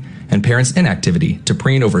 vulnerability and parents' inactivity to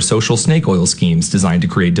preen over social snake oil schemes designed to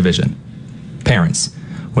create division. Parents,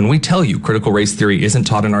 when we tell you critical race theory isn't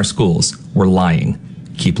taught in our schools, we're lying.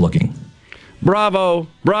 Keep looking. Bravo,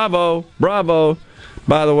 bravo, bravo.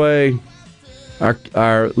 By the way,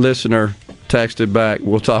 our listener texted back.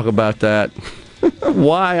 We'll talk about that.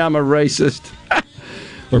 Why I'm a racist.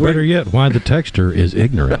 Or better yet, why the texter is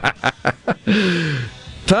ignorant.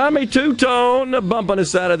 Tommy Two-Tone bumping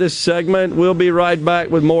us out of this segment. We'll be right back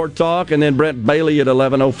with more talk, and then Brent Bailey at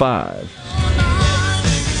 11:05.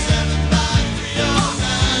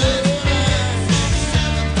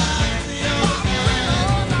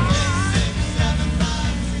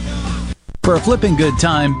 For a flipping good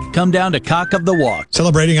time, come down to Cock of the Walk.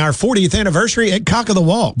 Celebrating our 40th anniversary at Cock of the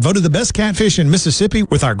Walk. Voted the best catfish in Mississippi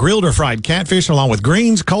with our grilled or fried catfish along with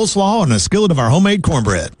greens, coleslaw, and a skillet of our homemade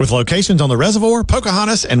cornbread. With locations on the Reservoir,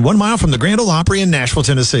 Pocahontas, and 1 mile from the Grand Ole Opry in Nashville,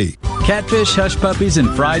 Tennessee. Catfish, hush puppies, and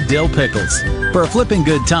fried dill pickles. For a flipping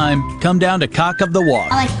good time, come down to Cock of the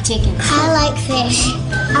Walk. I like chicken. I like fish.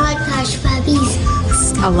 I like hush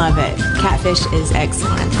puppies. I love it. Catfish is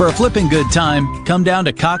excellent. For a flipping good time, come down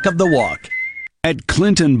to Cock of the Walk. At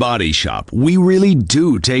Clinton Body Shop, we really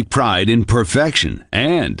do take pride in perfection,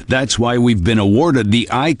 and that's why we've been awarded the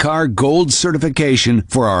ICAR Gold certification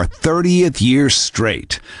for our 30th year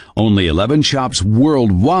straight. Only 11 shops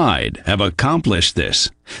worldwide have accomplished this.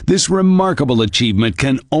 This remarkable achievement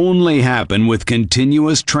can only happen with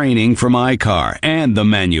continuous training from ICAR and the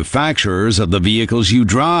manufacturers of the vehicles you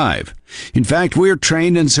drive. In fact, we're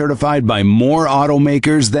trained and certified by more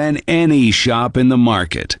automakers than any shop in the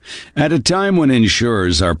market. At a time when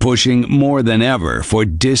insurers are pushing more than ever for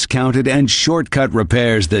discounted and shortcut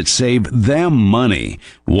repairs that save them money,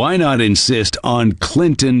 why not insist on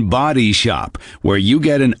Clinton Body Shop, where you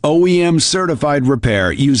get an OEM certified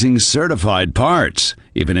repair using certified parts?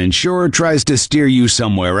 If an insurer tries to steer you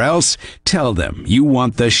somewhere else, tell them you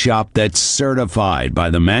want the shop that's certified by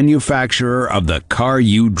the manufacturer of the car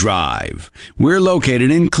you drive. We're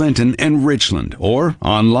located in Clinton and Richland, or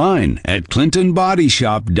online at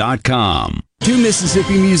ClintonBodyShop.com. Two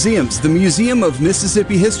Mississippi museums, the Museum of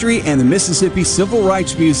Mississippi History and the Mississippi Civil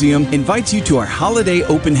Rights Museum, invites you to our holiday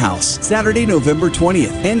open house, Saturday, November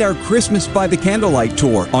 20th, and our Christmas by the Candlelight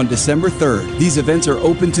Tour on December 3rd. These events are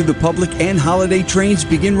open to the public, and holiday trains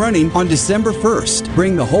begin running on December 1st.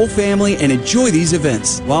 Bring the whole family and enjoy these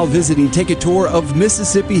events. While visiting, take a tour of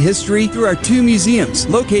Mississippi history through our two museums,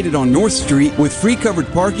 located on North Street with free covered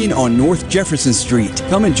parking on North Jefferson Street.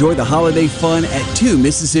 Come enjoy the holiday fun at two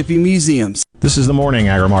Mississippi museums. This is the morning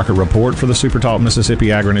agri-market report for the Super Talk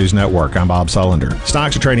Mississippi Agri-News Network. I'm Bob Sullender.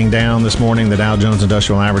 Stocks are trading down this morning. The Dow Jones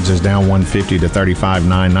Industrial Average is down 150 to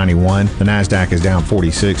 35,991. The NASDAQ is down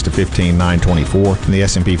 46 to 15,924. And the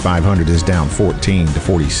S&P 500 is down 14 to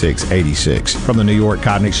 46,86. From the New York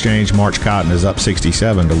Cotton Exchange, March cotton is up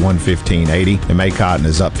 67 to 115.80. And May cotton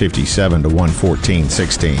is up 57 to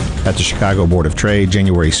 114.16. At the Chicago Board of Trade,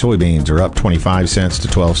 January soybeans are up 25 cents to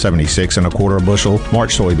 12.76 and a quarter a bushel.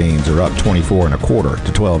 March soybeans are up 24 and a quarter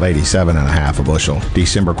to 12.87 and a half a bushel.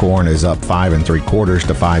 December corn is up 5 3/4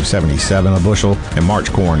 to 5.77 a bushel, and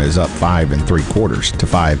March corn is up 5 3/4 to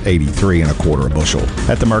 5.83 and a quarter a bushel.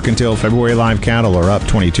 At the Mercantile, February live cattle are up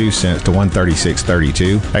 22 cents to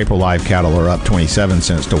 136.32. April live cattle are up 27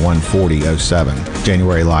 cents to 140.07.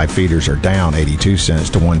 January live feeders are down 82 cents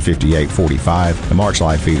to 158.45. The March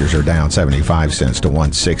live feeders are down 75 cents to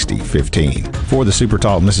 160.15. For the Super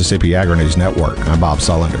Talk Mississippi Agri-News Network, I'm Bob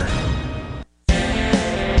Sullender.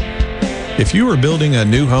 If you are building a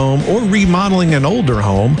new home or remodeling an older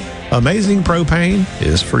home, Amazing Propane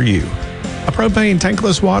is for you. A propane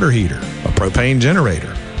tankless water heater, a propane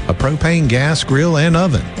generator, a propane gas grill and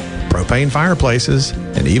oven, propane fireplaces,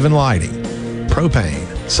 and even lighting. Propane,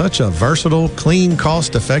 such a versatile, clean,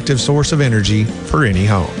 cost-effective source of energy for any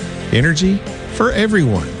home. Energy for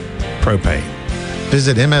everyone. Propane.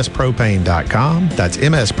 Visit mspropane.com. That's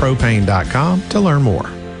mspropane.com to learn more.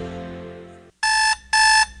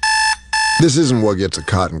 This isn't what gets a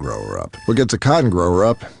cotton grower up. What gets a cotton grower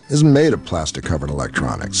up isn't made of plastic-covered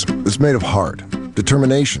electronics. It's made of heart,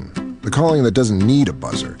 determination, the calling that doesn't need a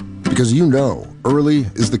buzzer. Because you know, early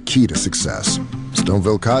is the key to success.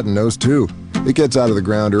 Stoneville Cotton knows too. It gets out of the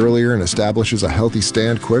ground earlier and establishes a healthy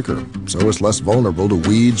stand quicker, so it's less vulnerable to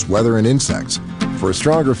weeds, weather, and insects. For a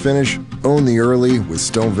stronger finish, own the early with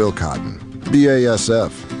Stoneville Cotton.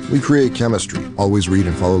 BASF. We create chemistry. Always read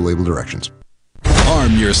and follow label directions.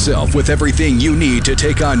 Arm yourself with everything you need to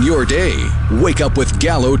take on your day. Wake up with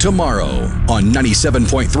Gallo tomorrow on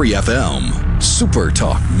 97.3 FM. Super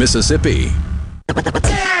Talk, Mississippi.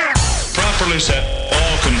 Properly set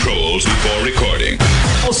all controls before recording.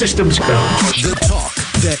 All systems go. The talk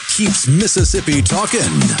that keeps Mississippi talking.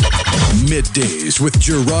 Middays with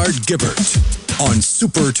Gerard Gibert on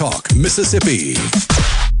Super Talk, Mississippi.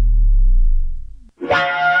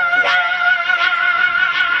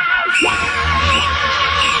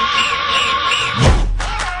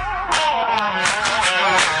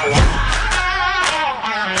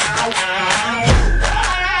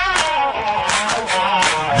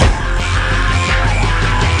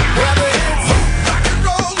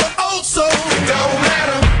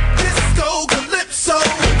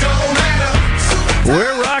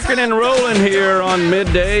 And rolling here on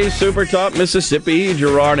Midday Super Talk Mississippi.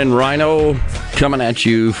 Gerard and Rhino coming at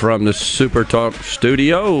you from the Super Talk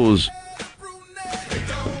studios.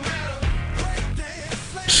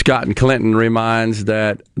 Scott and Clinton reminds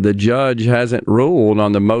that the judge hasn't ruled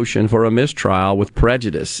on the motion for a mistrial with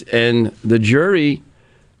prejudice, and the jury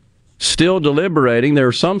still deliberating. There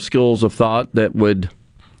are some schools of thought that would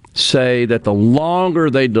say that the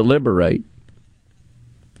longer they deliberate,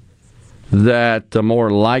 that the more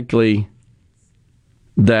likely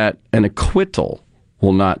that an acquittal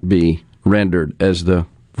will not be rendered as the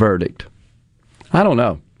verdict. I don't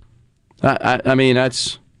know. I mean,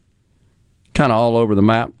 that's kind of all over the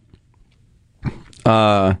map.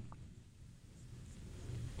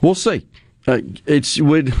 We'll see. But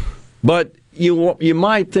you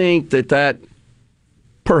might think that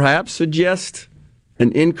perhaps suggests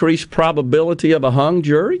an increased probability of a hung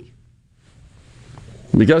jury.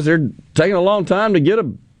 Because they're taking a long time to get a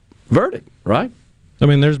verdict, right? I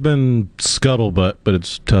mean, there's been scuttlebutt, but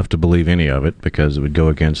it's tough to believe any of it because it would go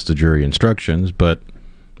against the jury instructions. But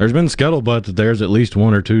there's been scuttlebutt that there's at least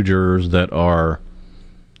one or two jurors that are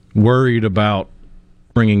worried about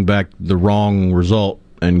bringing back the wrong result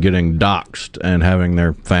and getting doxxed and having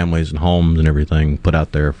their families and homes and everything put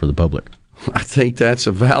out there for the public. I think that's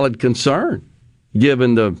a valid concern.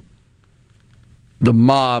 given the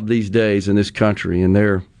mob these days in this country, and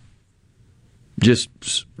they're just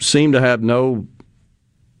seem to have no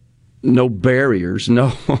barriers,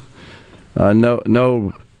 no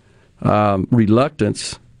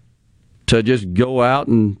reluctance to just go out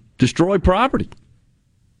and destroy property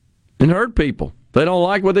and hurt people. They don't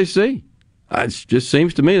like what they see. It just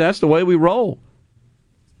seems to me that's the way we roll.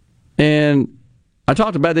 And I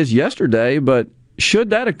talked about this yesterday, but should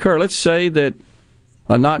that occur, let's say that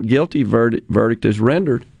a not guilty verdict is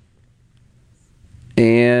rendered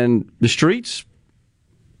and the streets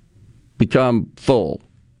become full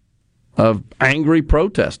of angry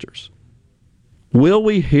protesters. Will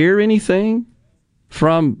we hear anything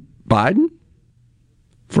from Biden?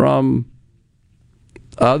 From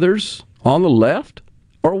others on the left?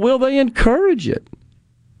 Or will they encourage it?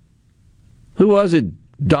 Who was it?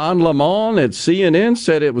 Don Lemon at CNN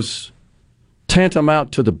said it was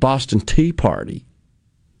tantamount to the Boston Tea Party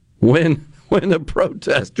when the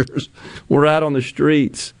protesters were out on the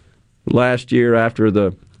streets last year after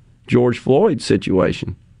the George Floyd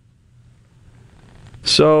situation.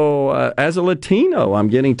 So, as a Latino, I'm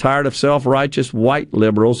getting tired of self-righteous white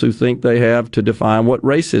liberals who think they have to define what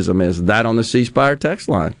racism is. That on the C Spire text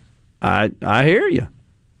line. I hear you.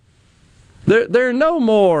 They're no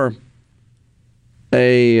more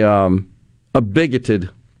a bigoted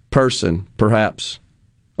person, perhaps,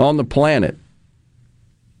 on the planet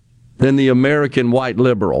than the American white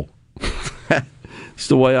liberal. That's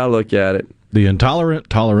the way I look at it. The intolerant,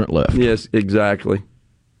 tolerant left. Yes, exactly.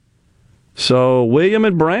 So, William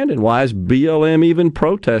and Brandon, why is BLM even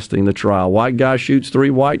protesting the trial? White guy shoots 3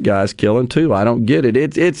 white guys, killing 2. I don't get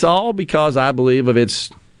it. It's all because I believe of its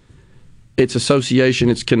association,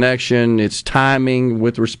 its connection, its timing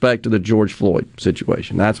with respect to the George Floyd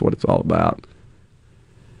situation. That's what it's all about.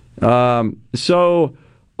 So,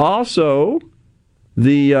 also,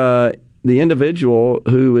 the individual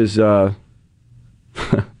who is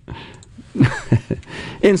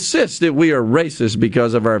insists that we are racist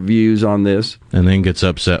because of our views on this. And then gets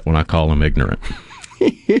upset when I call him ignorant.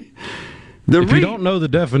 If you don't know the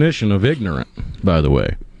definition of ignorant, by the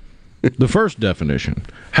way, the first definition,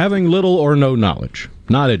 having little or no knowledge,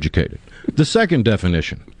 not educated. The second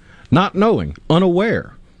definition, not knowing,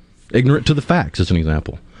 unaware, ignorant to the facts, as an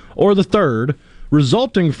example. Or the third,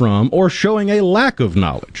 resulting from or showing a lack of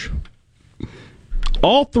knowledge.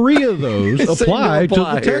 All 3 of those apply to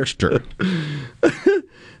the texter.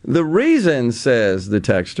 The reason, says the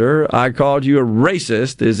texter, I called you a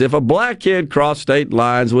racist is if a black kid crossed state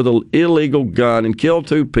lines with an illegal gun and killed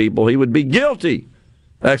 2 people, he would be guilty! !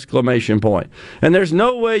 And there's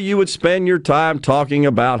no way you would spend your time talking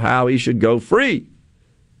about how he should go free.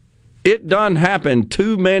 It done happened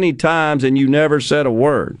too many times and you never said a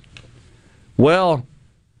word. Well,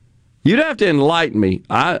 you'd have to enlighten me.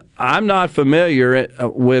 I'm not familiar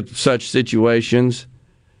with such situations.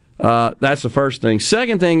 That's the first thing.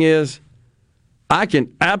 Second thing is, I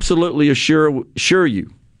can absolutely assure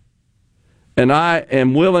you, and I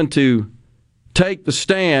am willing to take the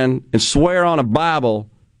stand and swear on a Bible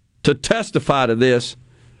to testify to this,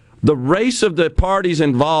 the race of the parties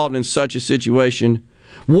involved in such a situation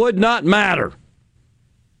would not matter.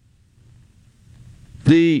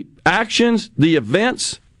 The actions, the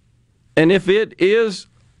events, and if it is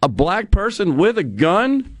a black person with a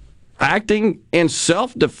gun acting in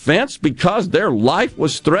self-defense because their life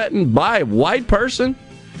was threatened by a white person,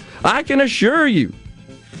 I can assure you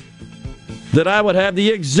that I would have the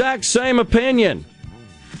exact same opinion,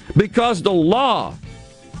 because the law,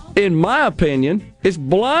 in my opinion, is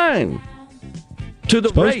blind to the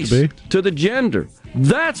race, to the gender.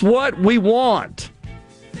 That's what we want.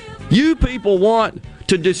 You people want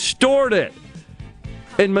to distort it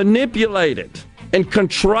and manipulate it and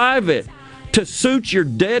contrive it to suit your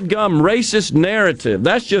deadgum racist narrative.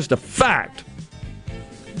 That's just a fact.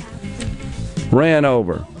 Ran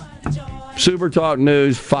over. Super Talk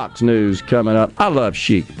News, Fox News coming up. I love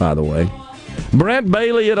Chic, by the way. Brent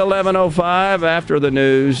Bailey at 11:05 after the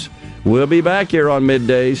news. We'll be back here on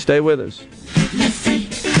Middays. Stay with us.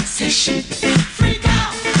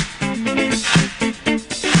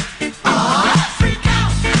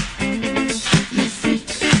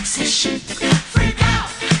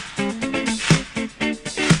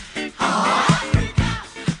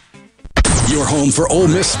 Your home for Ole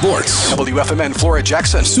Miss sports. WFMN Flora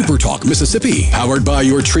Jackson. Super Talk Mississippi. Powered by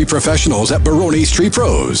your tree professionals at Baroni's Tree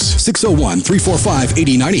Pros.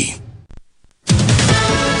 601-345-8090.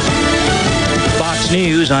 Fox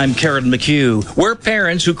News, I'm Karen McHugh. We're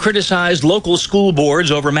parents who criticized local school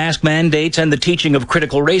boards over mask mandates and the teaching of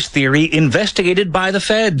critical race theory investigated by the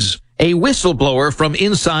feds. A whistleblower from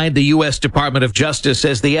inside the U.S. Department of Justice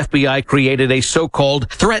says the FBI created a so-called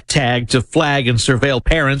threat tag to flag and surveil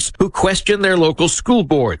parents who question their local school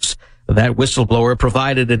boards. That whistleblower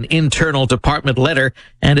provided an internal department letter,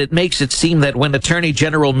 and it makes it seem that when Attorney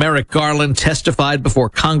General Merrick Garland testified before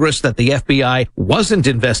Congress that the FBI wasn't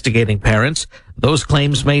investigating parents, those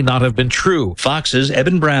claims may not have been true. Fox's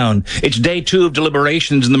Eben Brown. It's day 2 of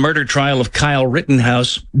deliberations in the murder trial of Kyle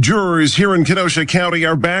Rittenhouse. Jurors here in Kenosha County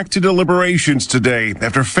are back to deliberations today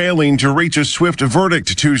after failing to reach a swift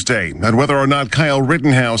verdict Tuesday on whether or not Kyle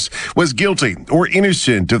Rittenhouse was guilty or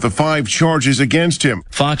innocent of the 5 charges against him.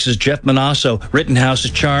 Fox's Jeff Manasso. Rittenhouse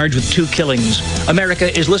is charged with 2 killings.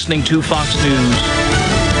 America is listening to Fox News.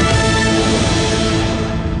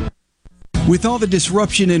 With all the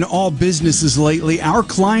disruption in all businesses lately, our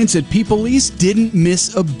clients at People East didn't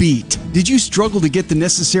miss a beat. Did you struggle to get the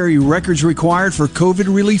necessary records required for COVID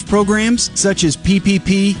relief programs such as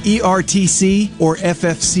PPP, ERTC, or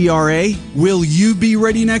FFCRA? Will you be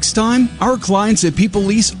ready next time? Our clients at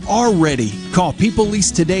People East are ready. Call People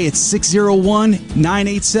East today at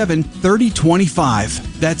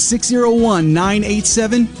 601-987-3025. That's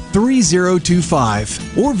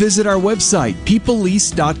 601-987-3025. Or visit our website,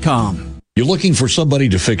 peopleeast.com. You're looking for somebody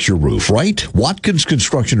to fix your roof, right? Watkins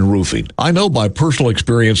Construction and Roofing. I know by personal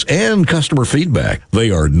experience and customer feedback,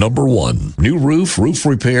 they are number one. New roof, roof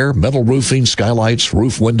repair, metal roofing, skylights,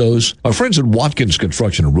 roof windows. Our friends at Watkins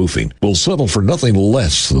Construction and Roofing will settle for nothing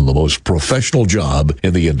less than the most professional job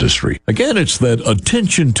in the industry. Again, it's that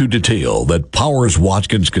attention to detail that powers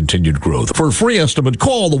Watkins' continued growth. For a free estimate,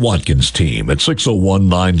 call the Watkins team at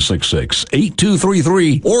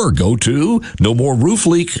 601-966-8233 or go to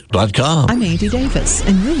nomoreroofleak.com. I'm Andy Davis,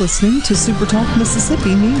 and you're listening to Super Talk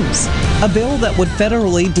Mississippi News. A bill that would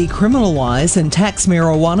federally decriminalize and tax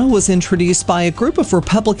marijuana was introduced by a group of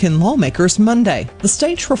Republican lawmakers Monday. The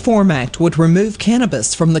States Reform Act would remove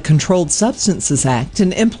cannabis from the Controlled Substances Act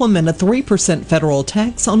and implement a 3% federal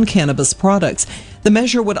tax on cannabis products. The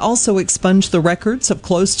measure would also expunge the records of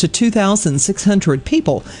close to 2,600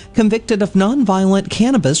 people convicted of nonviolent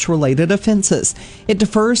cannabis-related offenses. It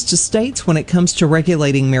defers to states when it comes to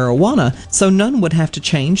regulating marijuana, so none would have to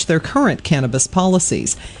change their current cannabis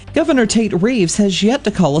policies. Governor Tate Reeves has yet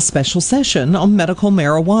to call a special session on medical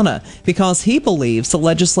marijuana because he believes the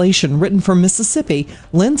legislation written for Mississippi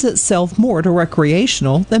lends itself more to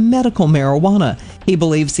recreational than medical marijuana. He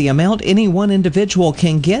believes the amount any one individual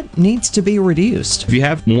can get needs to be reduced. If you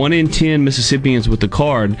have 1 in 10 Mississippians with the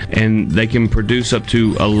card and they can produce up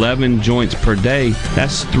to 11 joints per day,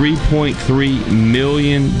 that's 3.3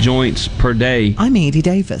 million joints per day. I'm Andy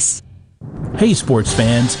Davis. Hey sports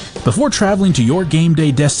fans, before traveling to your game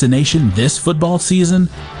day destination this football season,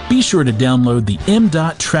 be sure to download the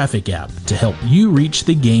M.Dot Traffic app to help you reach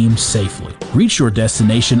the game safely. Reach your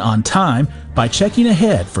destination on time by checking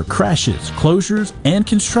ahead for crashes, closures, and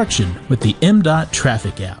construction with the M.Dot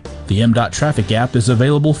Traffic app. The M.Dot Traffic app is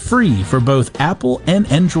available free for both Apple and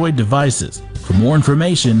Android devices. For more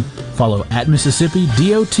information, follow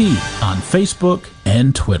 @MississippiDOT on Facebook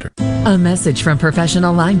and Twitter. A message from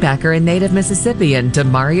professional linebacker and native Mississippian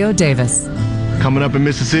Demario Davis. Coming up in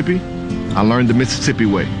Mississippi, I learned the Mississippi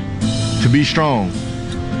way, to be strong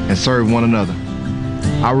and serve one another.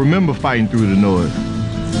 I remember fighting through the noise.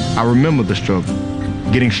 I remember the struggle,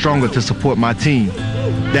 getting stronger to support my team.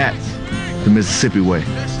 That's the Mississippi way.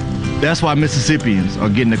 That's why Mississippians are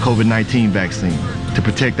getting the COVID-19 vaccine, to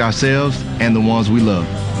protect ourselves and the ones we love.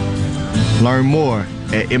 Learn more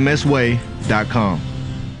at msway.com.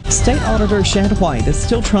 State Auditor Shad White is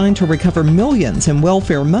still trying to recover millions in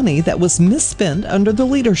welfare money that was misspent under the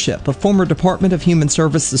leadership of former Department of Human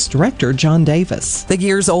Services Director John Davis. The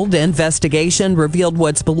years-old investigation revealed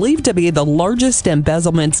what's believed to be the largest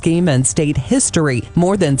embezzlement scheme in state history.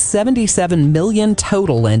 More than $77 million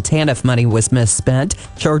total in TANF money was misspent.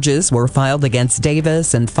 Charges were filed against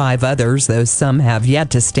Davis and 5 others, though some have yet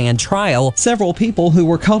to stand trial. Several people who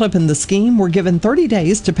were caught up in the scheme were given 30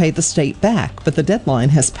 days to pay the state back, but the deadline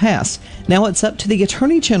has passed. Now it's up to the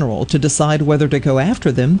Attorney General to decide whether to go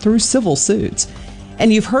after them through civil suits.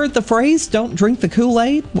 And you've heard the phrase, don't drink the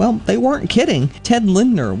Kool-Aid? Well, they weren't kidding. Ted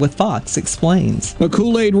Lindner with Fox explains. A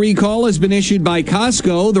Kool-Aid recall has been issued by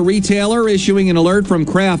Costco, the retailer issuing an alert from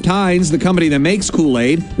Kraft Heinz, the company that makes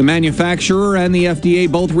Kool-Aid. The manufacturer and the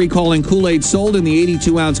FDA both recalling Kool-Aid sold in the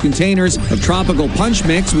 82-ounce containers of tropical punch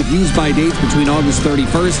mix with use-by dates between August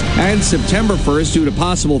 31st and September 1st due to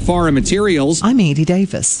possible foreign materials. I'm Andy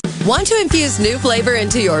Davis. Want to infuse new flavor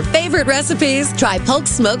into your favorite recipes? Try Polk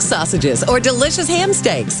smoked sausages or delicious ham ham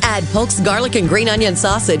steaks. Add Polk's garlic and green onion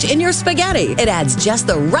sausage in your spaghetti. It adds just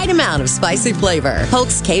the right amount of spicy flavor.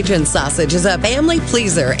 Polk's Cajun sausage is a family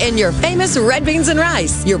pleaser in your famous red beans and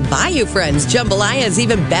rice. Your Bayou Friends jambalaya is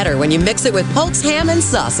even better when you mix it with Polk's ham and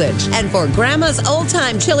sausage. And for Grandma's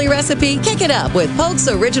old-time chili recipe, kick it up with Polk's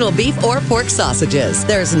original beef or pork sausages.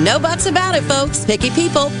 There's no buts about it, folks. Picky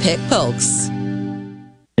people pick Polk's.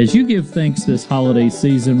 As you give thanks this holiday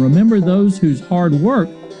season, remember those whose hard work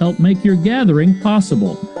helped make your gathering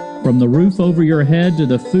possible. From the roof over your head to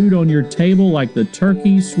the food on your table like the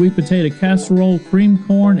turkey, sweet potato casserole, cream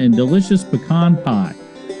corn, and delicious pecan pie.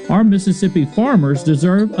 Our Mississippi farmers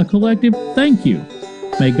deserve a collective thank you.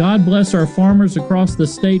 May God bless our farmers across the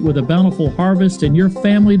state with a bountiful harvest and your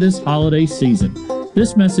family this holiday season.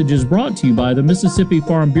 This message is brought to you by the Mississippi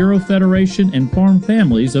Farm Bureau Federation and Farm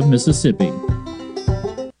Families of Mississippi.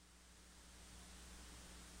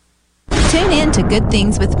 Tune in to Good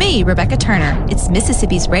Things with me, Rebecca Turner. It's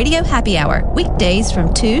Mississippi's Radio Happy Hour, weekdays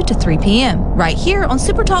from 2 to 3 p.m., right here on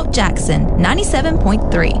Super Talk Jackson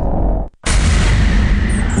 97.3.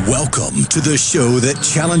 Welcome to the show that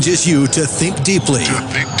challenges you to think deeply,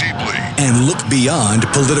 and look beyond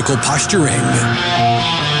political posturing.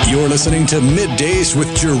 You're listening to Middays with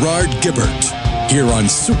Gerard Gibert here on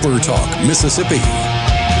Super Talk Mississippi.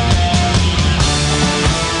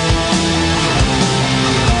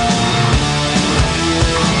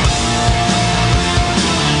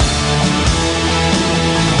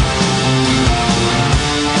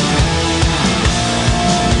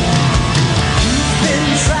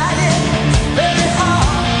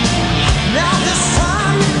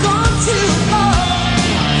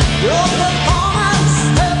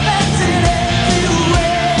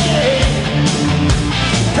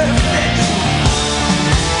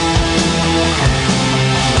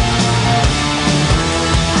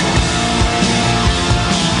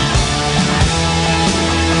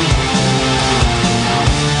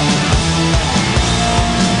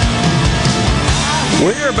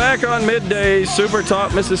 Back on Middays, Super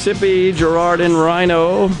Talk Mississippi. Gerard and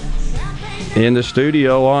Rhino in the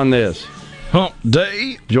studio on this Hump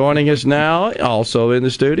Day. Joining us now, also in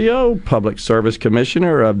the studio, Public Service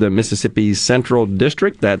Commissioner of the Mississippi Central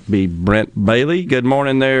District. That'd be Brent Bailey. Good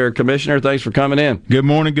morning there, Commissioner. Thanks for coming in. Good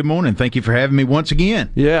morning. Good morning. Thank you for having me once again.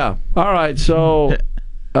 Yeah. All right. So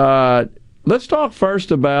let's talk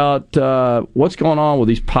first about what's going on with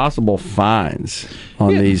these possible fines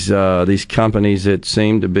on these companies that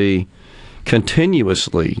seem to be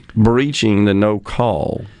continuously breaching the no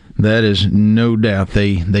call. That is no doubt.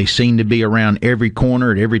 They seem to be around every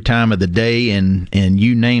corner at every time of the day, and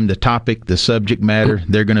you name the topic, the subject matter,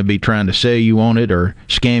 they're going to be trying to sell you on it or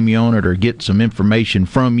scam you on it or get some information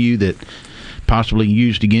from you that possibly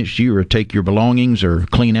used against you or take your belongings or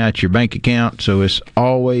clean out your bank account. So it's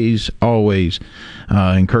always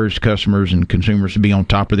encouraged customers and consumers to be on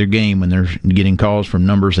top of their game when they're getting calls from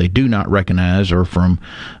numbers they do not recognize or from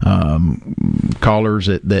callers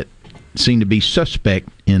that seem to be suspect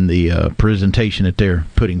in the presentation that they're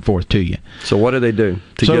putting forth to you. So what do they do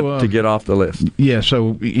to get off the list? Yeah,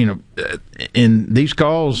 so in these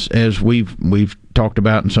calls, as we've talked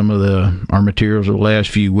about in some of our materials over the last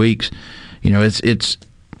few weeks, it's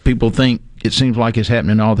people think it seems like it's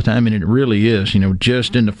happening all the time, and it really is.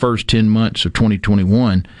 Just in the first 10 months of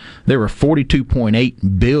 2021, there were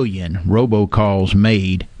 42.8 billion robocalls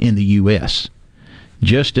made in the U.S.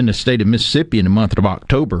 Just in the state of Mississippi in the month of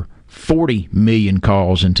October, 40 million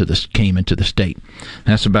calls came into the state.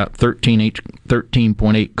 That's about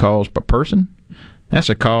 13.8 calls per person. That's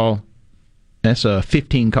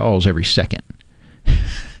 15 calls every second.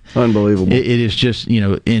 Unbelievable. It is just,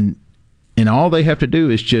 and all they have to do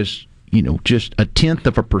is just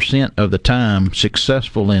 0.1% of the time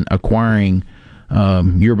successful in acquiring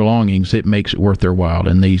your belongings. It makes it worth their while,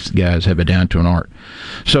 and these guys have it down to an art.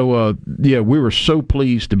 So, we were so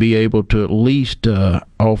pleased to be able to at least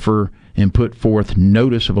offer and put forth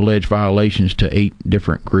notice of alleged violations to 8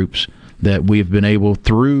 different groups that we have been able,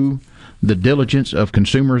 through the diligence of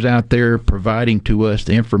consumers out there providing to us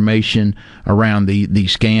the information around the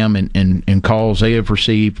scam and calls they have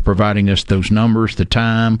received, providing us those numbers, the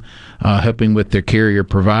time, helping with their carrier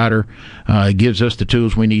provider. It gives us the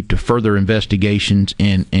tools we need to further investigations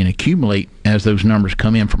and accumulate as those numbers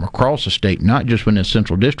come in from across the state, not just within the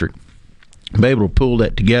Central District, be able to pull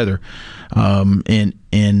that together.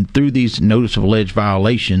 And through these notice of alleged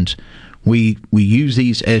violations, we use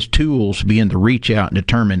these as tools to begin to reach out and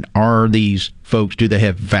determine, are these folks, do they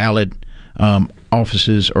have valid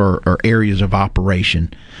offices or areas of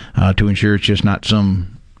operation to ensure it's just not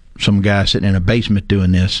some some guy sitting in a basement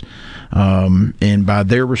doing this, and by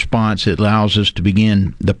their response, it allows us to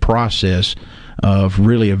begin the process of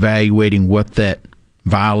really evaluating what that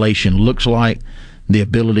violation looks like, the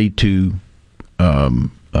ability to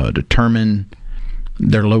determine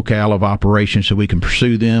their locale of operation so we can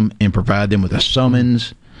pursue them and provide them with a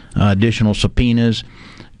summons, additional subpoenas,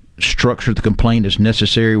 structure the complaint as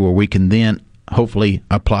necessary where we can then hopefully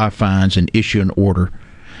apply fines and issue an order.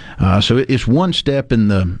 So it's one step in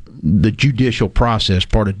the judicial process,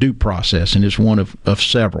 part of due process, and it's one of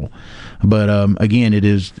several. But again,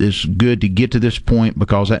 it's good to get to this point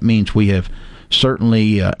because that means we have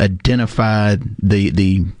certainly identified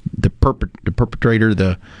the perpetrator,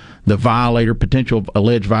 the violator, potential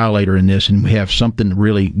alleged violator in this, and we have something to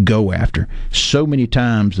really go after. So many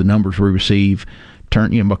times the numbers we receive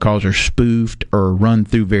because they're spoofed or run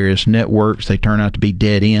through various networks, they turn out to be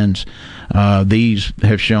dead ends. These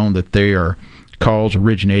have shown that they are calls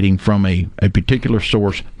originating from a particular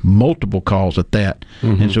source, multiple calls at that.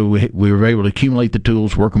 Mm-hmm. And so we were able to accumulate the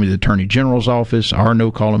tools, working with the Attorney General's office, our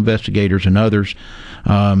no-call investigators, and others,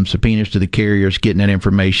 subpoenas to the carriers, getting that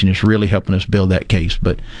information is really helping us build that case.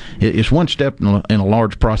 But it's one step in a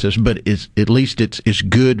large process, but at least it's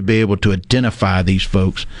good to be able to identify these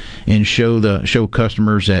folks and show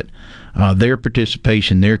customers that their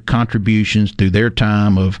participation, their contributions through their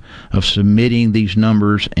time of submitting these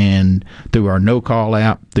numbers, and through our no-call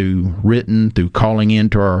app, through written, through calling in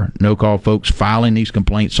to our no-call folks, filing these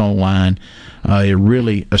complaints online, it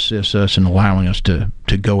really assists us in allowing us to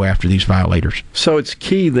go after these violators. So it's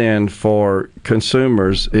key then for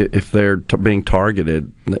consumers, if they're being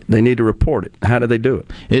targeted, they need to report it. How do they do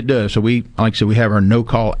it? It does. So we have our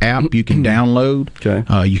no-call app you can download.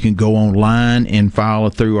 Okay. You can go online and file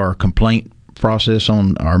it through our complaint process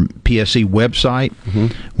on our PSC website. Mm-hmm.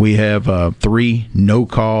 We have 3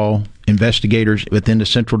 no-call investigators within the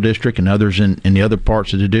Central District and others in the other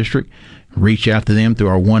parts of the district. Reach out to them through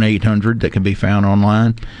our 1-800 that can be found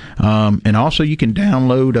online. And also you can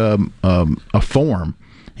download a form,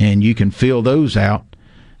 and you can fill those out,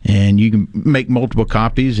 and you can make multiple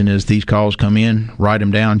copies, and as these calls come in, write them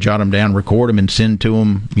down, jot them down, record them, and send to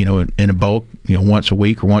them, in a bulk, once a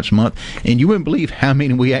week or once a month. And you wouldn't believe how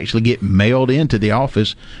many we actually get mailed into the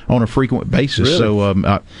office on a frequent basis. Really? So,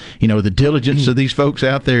 the diligence of these folks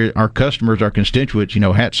out there, our customers, our constituents,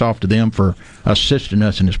 hats off to them for assisting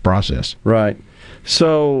us in this process. Right.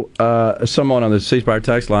 So someone on the C Spire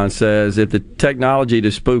text line says, if the technology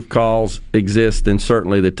to spoof calls exists, then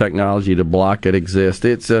certainly the technology to block it exists.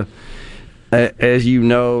 It's as you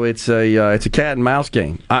know, it's a cat and mouse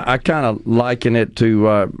game. I kind of liken it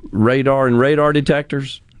to radar and radar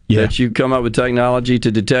detectors. Yeah. That you come up with technology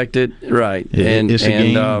to detect it, right? It's a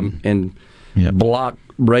game. And block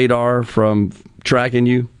radar from tracking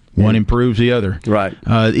you. One improves the other. Right.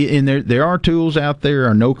 And there are tools out there,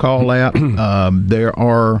 our no-call app. There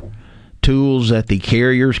are tools that the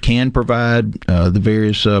carriers can provide, the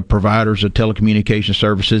various providers of telecommunication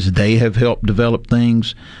services. They have helped develop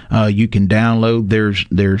things. You can download.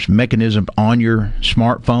 There's mechanisms on your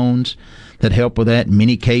smartphones that help with that. In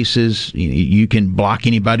many cases, you can block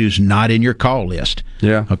anybody who's not in your call list.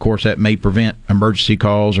 Yeah. Of course, that may prevent emergency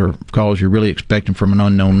calls or calls you're really expecting from an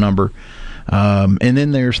unknown number. And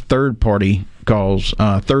then there's third-party calls,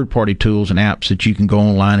 third-party tools and apps that you can go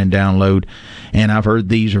online and download, and I've heard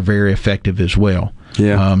these are very effective as well.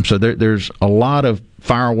 Yeah. So there's a lot of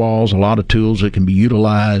firewalls, a lot of tools that can be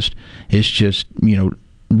utilized. It's just,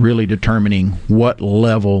 really determining what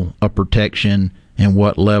level of protection and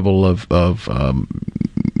what level of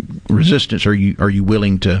resistance are you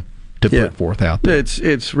willing to put forth out there.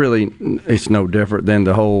 It's really no different than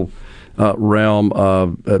the whole realm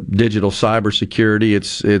of digital cybersecurity.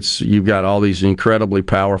 It's you've got all these incredibly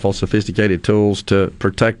powerful, sophisticated tools to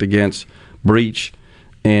protect against breach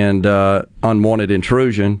and unwanted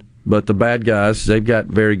intrusion. But the bad guys, they've got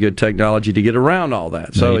very good technology to get around all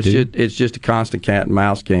that. So it's just a constant cat and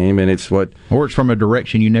mouse game, and it's from a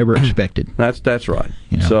direction you never expected. That's right.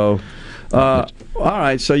 So, all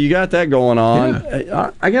right. So you got that going on.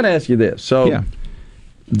 Yeah. I got to ask you this. So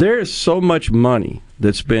there is so much money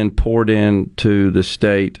that's been poured into the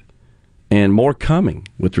state, and more coming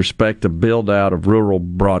with respect to build out of rural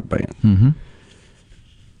broadband. Mm-hmm.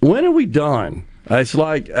 When are we done? It's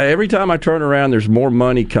like every time I turn around, there's more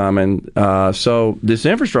money coming. So this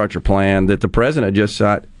infrastructure plan that the president just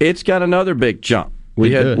signed, it's got another big jump.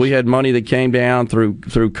 We had money that came down through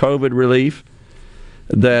COVID relief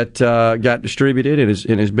that got distributed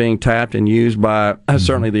and is being tapped and used by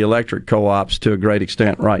certainly the electric co-ops to a great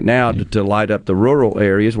extent right now to light up the rural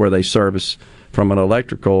areas where they service from an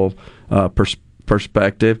electrical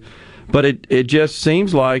perspective. But it just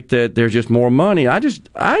seems like that there's just more money.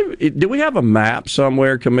 Do we have a map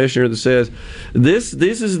somewhere, Commissioner, that says this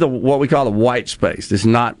is what we call the white space? It's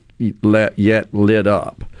not yet lit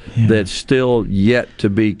up. Yeah. That's still yet to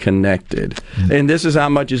be connected. Mm-hmm. And this is how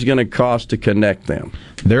much it's going to cost to connect them.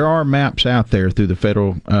 There are maps out there through the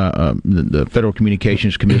Federal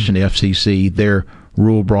Communications Commission, the FCC. They're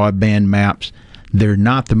rural broadband maps. They're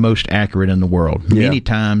not the most accurate in the world. Yeah. Many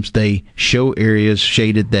times they show areas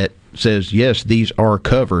shaded that says, yes, these are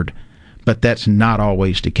covered, but that's not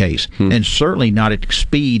always the case. And certainly not at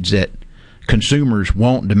speeds that consumers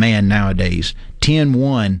won't demand nowadays.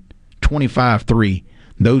 10.1, 25.3.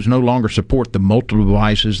 Those no longer support the multiple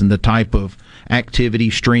devices and the type of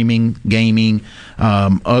activity, streaming, gaming,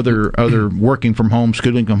 other working from home,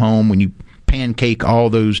 schooling from home. When you pancake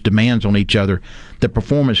all those demands on each other, the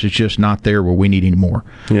performance is just not there where we need anymore.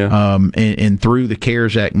 Yeah. And through the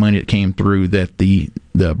CARES Act money that came through, that the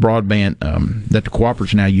broadband that the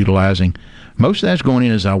cooperatives are now utilizing, most of that's going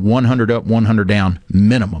in as a 100 up, 100 down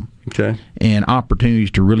minimum. Okay. And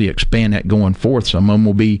opportunities to really expand that going forth. Some of them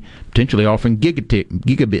will be potentially offering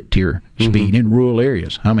gigabit tier speed in rural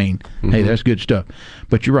areas. I mean, hey, that's good stuff.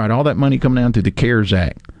 But you're right, all that money coming down through the CARES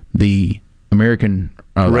Act, the American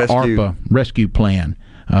the ARPA rescue plan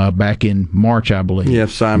back in March, I believe. Yeah,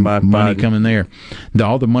 signed by money Biden. Coming there.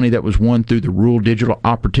 All the money that was won through the Rural Digital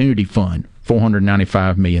Opportunity Fund,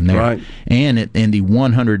 $495 million there. Right. And the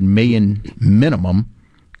 $100 million minimum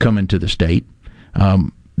coming to the state.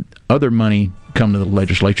 Other money come to the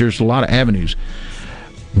legislature. There's a lot of avenues.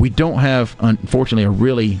 We don't have, unfortunately, a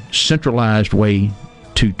really centralized way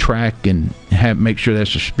to track and make sure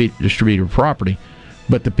that's distributed property.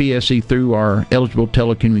 But the PSC, through our eligible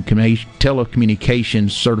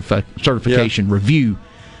telecommunications certification review,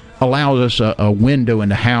 allows us a window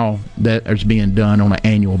into how that is being done on an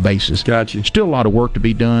annual basis. Gotcha. Still a lot of work to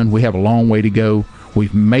be done. We have a long way to go.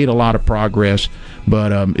 We've made a lot of progress,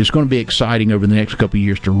 but it's going to be exciting over the next couple of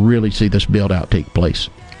years to really see this build-out take place.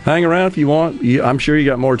 Hang around if you want. I'm sure you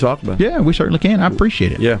got more to talk about. Yeah, we certainly can. I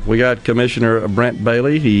appreciate it. Yeah, we got Commissioner Brent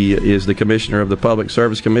Bailey. He is the Commissioner of the Public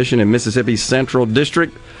Service Commission in Mississippi's Central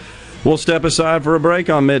District. We'll step aside for a break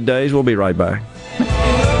on Middays. We'll be right back.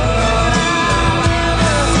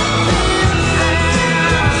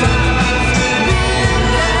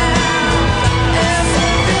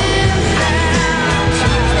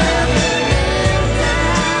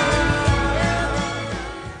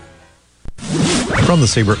 From the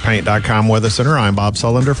SeabrookPaint.com Weather Center, I'm Bob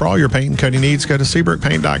Sullender. For all your paint and coating needs, go to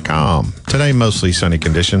SeabrookPaint.com. Today, mostly sunny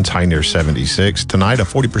conditions, high near 76. Tonight, a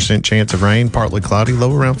 40% chance of rain, partly cloudy,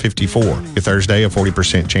 low around 54. Your Thursday, a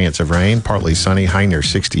 40% chance of rain, partly sunny, high near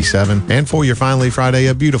 67. And for your finally Friday,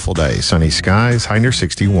 a beautiful day, sunny skies, high near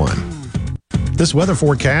 61. This weather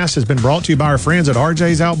forecast has been brought to you by our friends at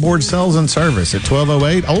RJ's Outboard Sales and Service at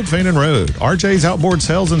 1208 Old Fannin Road. RJ's Outboard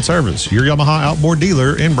Sales and Service, your Yamaha outboard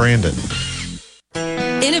dealer in Brandon.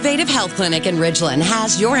 Innovative Health Clinic in Ridgeland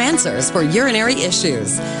has your answers for urinary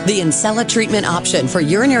issues. The Incella treatment option for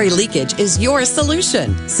urinary leakage is your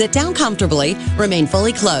solution. Sit down comfortably, remain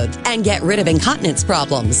fully clothed, and get rid of incontinence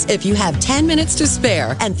problems. If you have 10 minutes to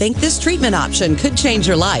spare and think this treatment option could change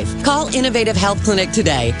your life, call Innovative Health Clinic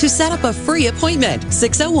today to set up a free appointment.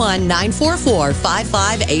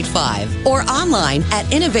 601-944-5585 or online at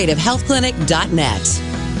innovativehealthclinic.net.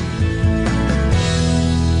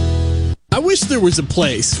 I wish there was a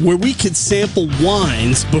place where we could sample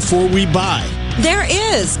wines before we buy. There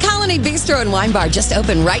is. Colony Bistro and Wine Bar just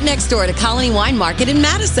opened right next door to Colony Wine Market in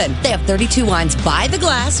Madison. They have 32 wines by the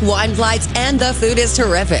glass, wine flights, and the food is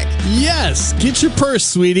terrific. Yes. Get your purse,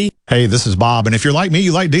 sweetie. Hey, this is Bob, and if you're like me,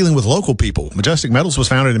 you like dealing with local people. Majestic Metals was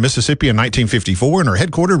founded in Mississippi in 1954 and are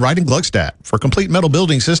headquartered right in Gluckstadt. For complete metal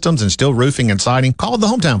building systems and steel roofing and siding, call the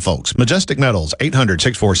hometown folks. Majestic Metals,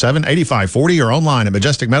 800-647-8540 or online at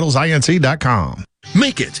majesticmetalsinc.com.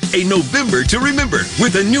 Make it a November to remember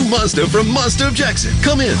with a new Mazda from Mazda of Jackson.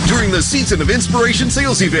 Come in during the Season of Inspiration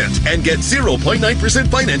sales event and get 0.9%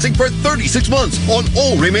 financing for 36 months on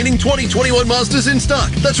all remaining 2021 Mazdas in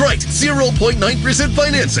stock. That's right, 0.9%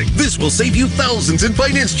 financing. This will save you thousands in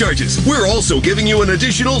finance charges. We're also giving you an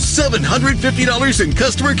additional $750 in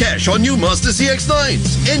customer cash on new Mazda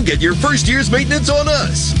CX-9s and get your first year's maintenance on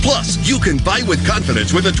us. Plus, you can buy with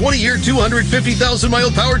confidence with a 20-year,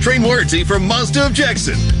 250,000-mile powertrain warranty from Mazda of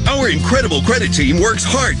Jackson. Our incredible credit team works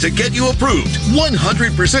hard to get you approved.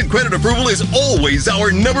 100% credit approval is always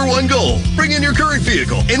our number one goal. Bring in your current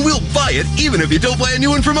vehicle and we'll buy it even if you don't buy a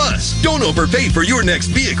new one from us. Don't overpay for your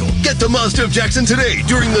next vehicle. Get to Mazda of Jackson today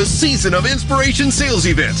during the Season of Inspiration sales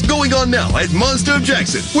event going on now at Mazda of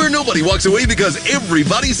Jackson, where nobody walks away because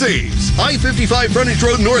everybody saves. I-55 Frontage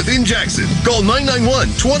Road North in Jackson. Call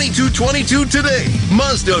 991-2222 today.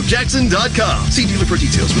 MazdaofJackson.com. See dealer for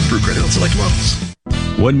details with True Credit on select models.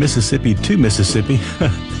 One Mississippi to Mississippi.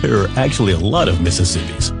 There are actually a lot of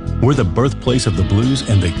Mississippis. We're the birthplace of the blues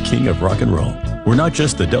and the king of rock and roll. We're not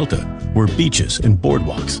just the Delta. We're beaches and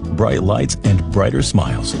boardwalks, bright lights, and brighter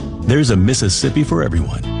smiles. There's a Mississippi for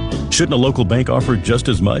everyone. Shouldn't a local bank offer just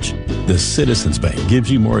as much? The Citizens Bank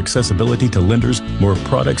gives you more accessibility to lenders, more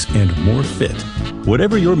products, and more fit.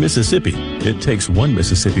 Whatever your Mississippi, it takes one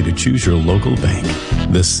Mississippi to choose your local bank.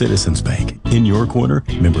 The Citizens Bank. In your corner,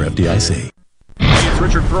 member FDIC. It's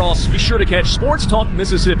Richard Cross. Be sure to catch Sports Talk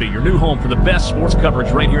Mississippi, your new home for the best sports coverage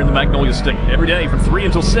right here in the Magnolia State. Every day from 3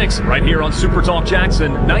 until 6, right here on Super Talk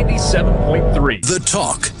Jackson 97.3. The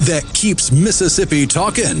talk that keeps Mississippi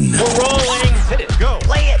talking. We're rolling. Hit it. Go.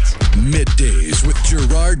 Play it. Middays with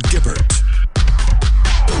Gerard Gibert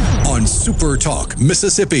on Super Talk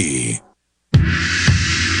Mississippi.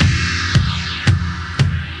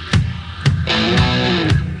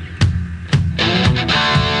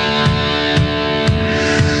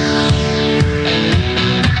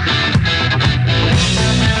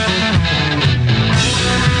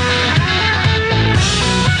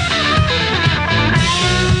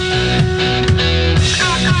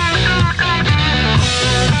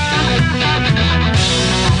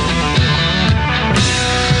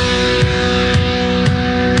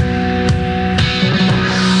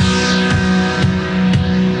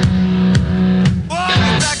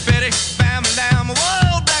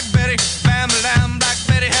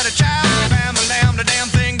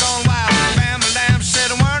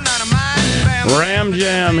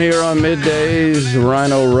 Here on Middays,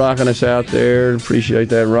 Rhino rocking us out there. Appreciate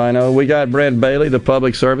that, Rhino. We got Brent Bailey, the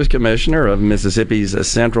Public Service Commissioner of Mississippi's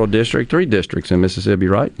Central District. 3 districts in Mississippi,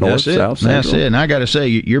 right? North, South, Central. That's it. And I got to say,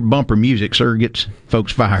 your bumper music, sir, gets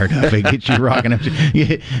folks fired up. It gets you rocking up.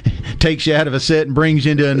 It takes you out of a set and brings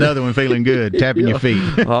you into another one feeling good, tapping your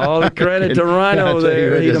feet. All the credit to Rhino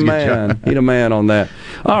there. He's a man. He's a man on that.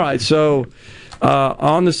 All right, so...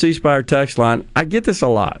 on the C Spire text line, I get this a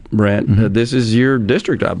lot, Brent. Mm-hmm. This is your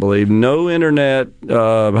district, I believe. No internet,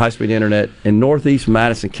 high-speed internet in northeast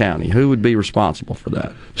Madison County. Who would be responsible for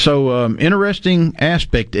that? So, interesting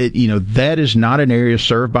aspect. That is not an area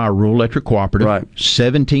served by a rural electric cooperative. Right.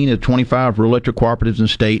 17 of 25 rural electric cooperatives in the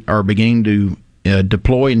state are beginning to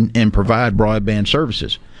deploy and provide broadband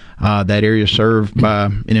services. That area is served by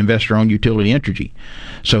an investor-owned utility Entergy.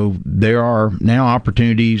 So there are now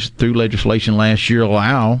opportunities through legislation last year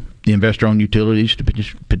allow the investor-owned utilities to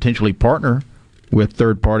potentially partner with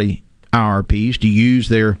third-party IRPs to use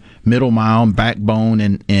their middle mile, backbone,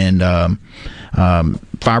 and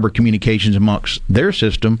fiber communications amongst their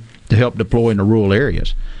system to help deploy in the rural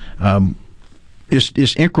areas. It's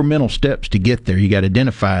incremental steps to get there. You got to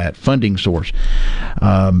identify it, funding source.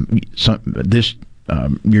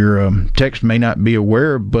 Your text may not be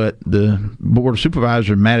aware, but the Board of Supervisors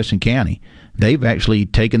in Madison County, they've actually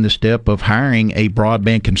taken the step of hiring a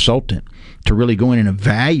broadband consultant to really go in and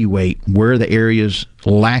evaluate where the areas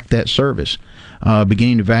lack that service,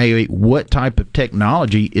 beginning to evaluate what type of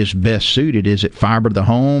technology is best suited. Is it fiber to the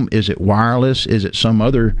home? Is it wireless? Is it some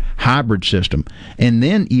other hybrid system? And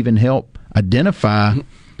then even help identify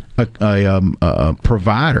a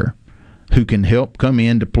provider who can help come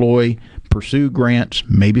in, deploy, pursue grants,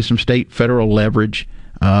 maybe some state, federal leverage,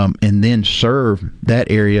 and then serve that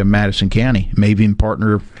area of Madison County, maybe even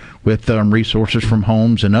partner with resources from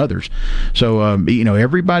homes and others. So,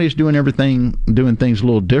 everybody's doing things a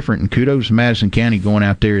little different, and kudos to Madison County going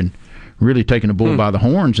out there and really taking the bull by the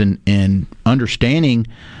horns and understanding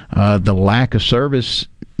the lack of service,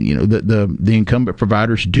 the incumbent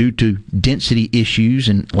providers due to density issues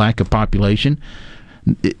and lack of population.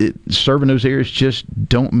 Serving those areas just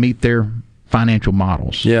don't meet their financial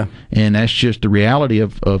models. Yeah. And that's just the reality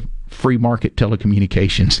of free market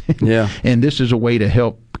telecommunications. Yeah. And this is a way to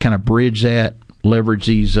help kind of bridge that, leverage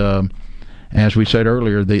these, as we said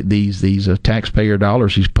earlier, these taxpayer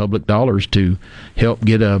dollars, these public dollars to help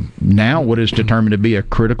get now what is determined to be a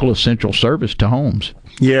critical essential service to homes.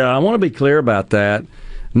 Yeah, I want to be clear about that.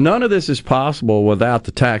 None of this is possible without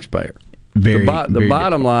the taxpayer. The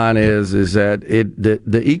bottom line is that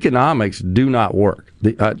the economics do not work.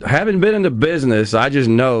 Having been in the business, I just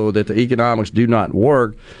know that the economics do not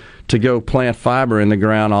work to go plant fiber in the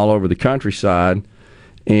ground all over the countryside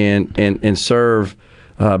and serve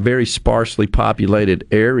very sparsely populated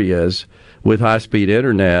areas with high-speed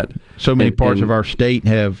internet. So many parts of our state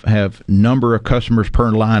have number of customers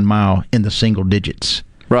per line mile in the single digits.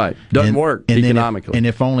 Right. Doesn't work economically. And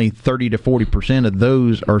if only 30 to 40% of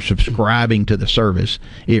those are subscribing to the service,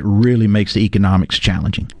 it really makes the economics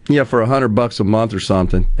challenging. Yeah, for $100 a month or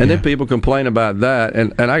something. And then people complain about that.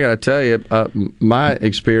 And I got to tell you, my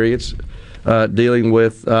experience dealing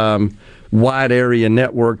with wide area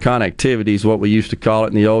network connectivity is what we used to call it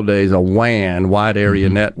in the old days, a WAN, wide area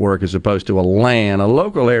network, as opposed to a LAN, a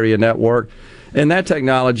local area network. And that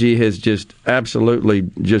technology has just absolutely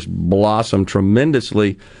just blossomed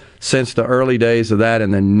tremendously since the early days of that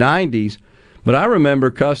in the 90s. But I remember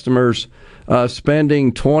customers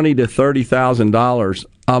spending $20,000 to $30,000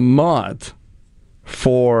 a month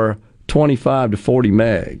for 25 to 40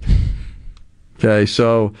 meg. Okay,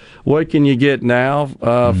 so what can you get now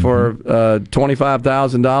for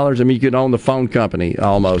 $25,000? I mean, you could own the phone company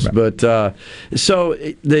almost. Right. But so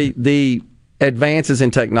the advances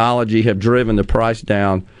in technology have driven the price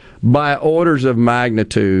down by orders of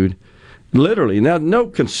magnitude. Literally. Now, no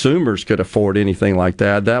consumers could afford anything like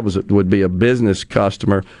that. That would be a business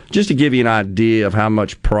customer. Just to give you an idea of how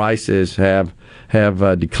much prices have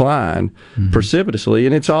declined precipitously,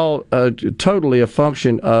 and it's all totally a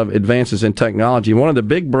function of advances in technology. One of the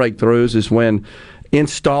big breakthroughs is when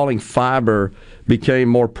installing fiber became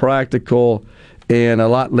more practical and a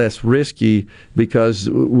lot less risky, because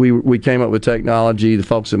we came up with technology, the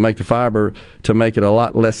folks that make the fiber, to make it a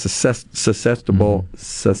lot less susceptible.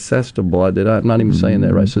 I'm not even saying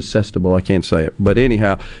that right. Susceptible. I can't say it. But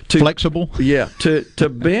anyhow, flexible. Yeah, to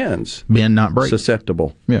bends. Bend, not break.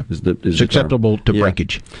 Susceptible. Yeah, is susceptible to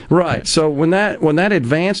breakage. Right. Yeah. So when that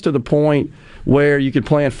advanced to the point where you could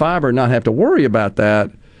plant fiber and not have to worry about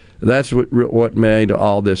that, that's what made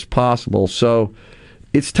all this possible. So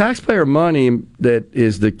it's taxpayer money that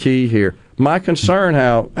is the key here. My concern,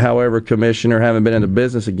 however, Commissioner, having been in the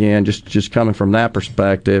business again, just coming from that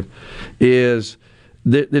perspective, is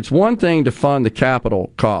that it's one thing to fund the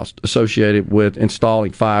capital cost associated with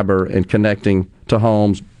installing fiber and connecting to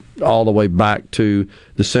homes all the way back to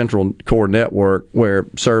the central core network where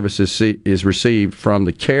services is received from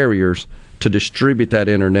the carriers to distribute that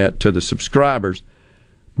internet to the subscribers.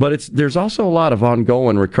 But there's also a lot of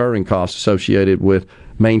ongoing recurring costs associated with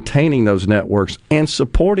maintaining those networks and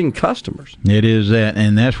supporting customers. It is that,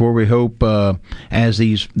 and that's where we hope as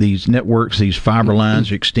these networks, these fiber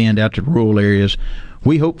lines extend out to rural areas,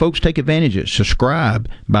 we hope folks take advantage of it. Subscribe.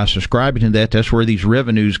 By subscribing to that, that's where these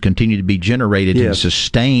revenues continue to be generated and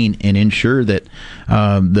sustain and ensure that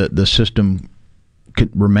the system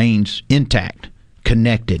remains intact,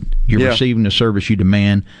 connected. You're receiving the service you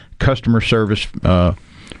demand, customer service,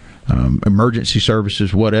 emergency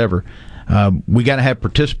services, whatever. We got to have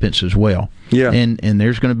participants as well. Yeah. And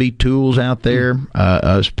there's going to be tools out there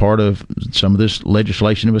as part of some of this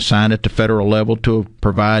legislation that was signed at the federal level to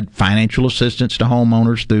provide financial assistance to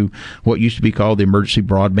homeowners through what used to be called the Emergency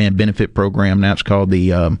Broadband Benefit Program. Now it's called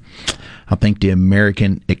the the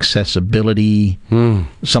American Accessibility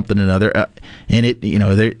something or another. And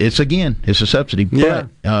it's a subsidy, but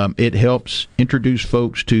it helps introduce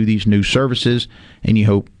folks to these new services, and you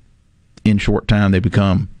hope in short time they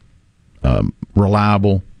become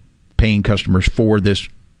reliable paying customers for this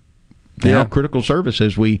critical service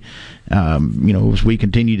as we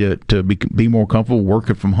continue to be more comfortable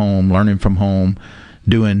working from home, learning from home,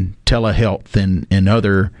 doing telehealth and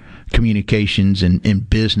other communications and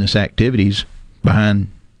business activities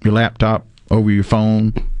behind your laptop, over your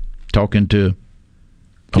phone, talking to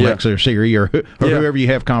Alexa or Siri or whoever you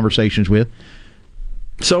have conversations with.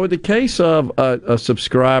 So in the case of a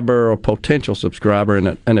subscriber or potential subscriber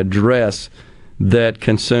and an address that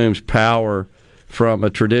consumes power from a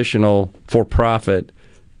traditional for-profit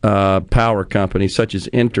power company such as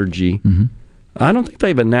Entergy, I don't think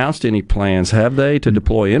they've announced any plans, have they, to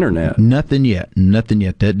deploy internet? Nothing yet.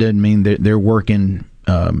 That doesn't mean that they're working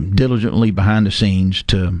diligently behind the scenes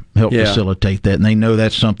to help facilitate that, and they know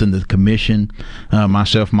that's something that the commission,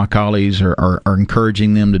 myself, my colleagues are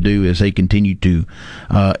encouraging them to do as they continue to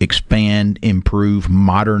expand, improve,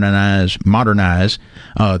 modernize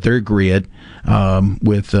their grid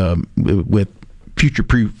with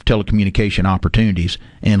future-proof telecommunication opportunities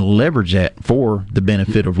and leverage that for the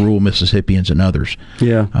benefit of rural Mississippians and others.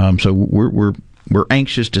 So we're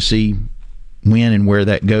anxious to see when and where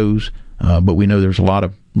that goes. But we know there's a lot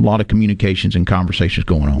of communications and conversations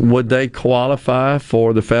going on. Would they qualify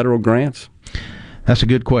for the federal grants? That's a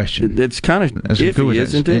good question. It's kind of iffy,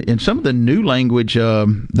 isn't it? And some of the new language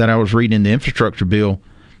that I was reading in the infrastructure bill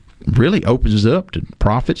really opens it up to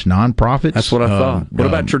profits, non-profits. That's what I thought. What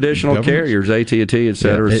about traditional carriers, AT&T, et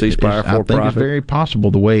cetera, C-Spire, I think it's very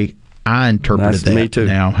possible the way I interpreted that. Me too.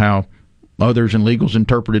 Now, how others and legals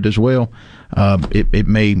interpret it as well, it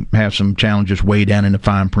may have some challenges way down in the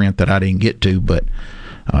fine print that I didn't get to, but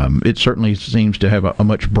it certainly seems to have a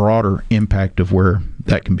much broader impact of where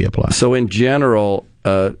that can be applied. So in general,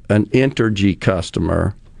 an Entergy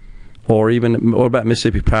customer, or even, what about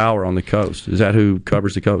Mississippi Power on the coast? Is that who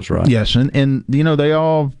covers the coast, right? Yes, and they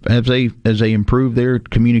all, as they improve their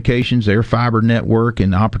communications, their fiber network,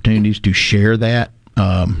 and opportunities to share that,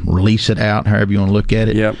 release it out, however you want to look at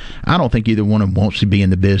it. Yep. I don't think either one of them wants to be in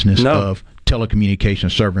the business of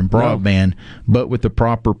telecommunications serving broadband, but with the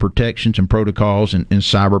proper protections and protocols and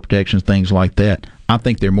cyber protections, things like that, I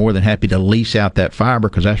think they're more than happy to lease out that fiber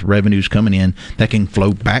because that's revenues coming in that can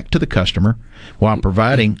flow back to the customer while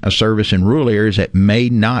providing a service in rural areas that may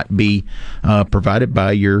not be provided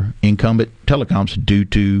by your incumbent telecoms due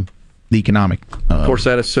to the economic. Of course,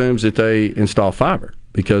 that assumes that they install fiber.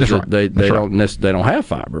 Because they don't have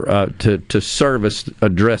fiber to service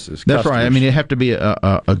addresses. That's customers. right. I mean, it have to be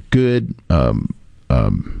a good,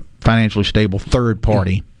 financially stable third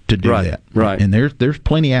party to do that. Right. And there's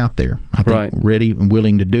plenty out there, I think, ready and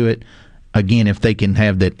willing to do it. Again, if they can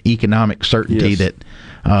have that economic certainty that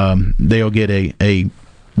they'll get a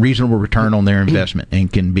reasonable return on their investment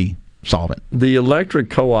and can be solvent. The electric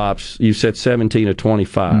co-ops, you said 17 to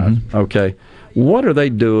 25. Mm-hmm. Okay. What are they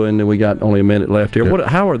doing? And we got only a minute left here.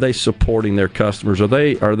 How are they supporting their customers? Are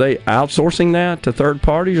they outsourcing that to third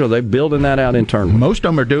parties, or are they building that out internally? Most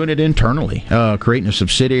of them are doing it internally, creating a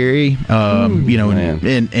subsidiary.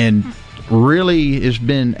 And really has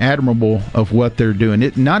been admirable of what they're doing.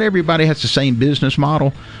 Not everybody has the same business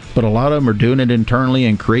model, but a lot of them are doing it internally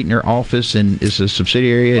and creating their office and it's a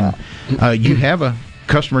subsidiary. And you have a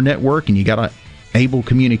customer network, and you got able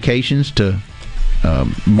communications to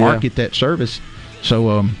market that service.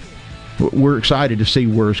 So we're excited to see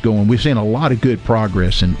where it's going. We've seen a lot of good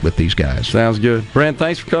progress with these guys. Sounds good. Brent,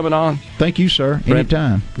 thanks for coming on. Thank you, sir.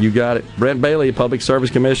 Anytime. You got it. Brent Bailey, Public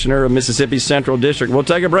Service Commissioner of Mississippi Central District. We'll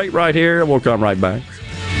take a break right here, and we'll come right back.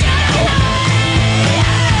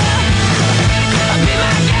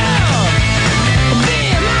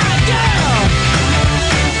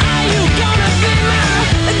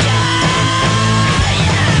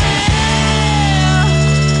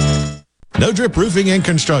 No Drip Roofing and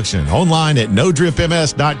Construction. Online at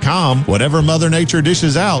NoDripMS.com. Whatever Mother Nature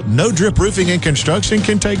dishes out, No Drip Roofing and Construction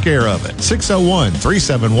can take care of it.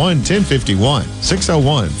 601-371-1051.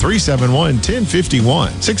 601-371-1051.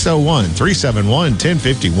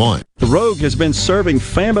 601-371-1051. The Rogue has been serving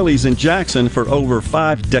families in Jackson for over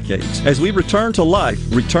 5 decades. As we return to life,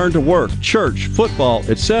 return to work, church, football,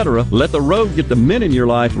 etc., let the Rogue get the men in your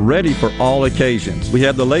life ready for all occasions. We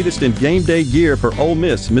have the latest in game day gear for Ole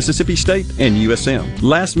Miss, Mississippi State, and USM.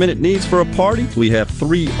 Last minute needs for a party? We have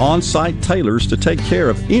 3 on-site tailors to take care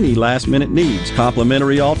of any last minute needs.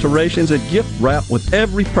 Complimentary alterations and gift wrap with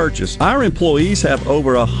every purchase. Our employees have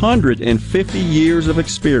over 150 years of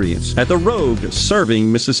experience at the Rogue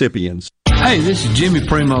serving Mississippians. Hey, this is Jimmy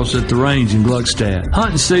Primos at the Range in Gluckstadt.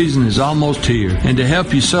 Hunting season is almost here, and to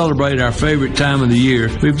help you celebrate our favorite time of the year,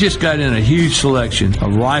 we've just got in a huge selection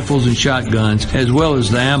of rifles and shotguns, as well as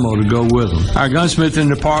the ammo to go with them. Our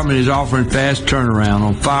gunsmithing department is offering fast turnaround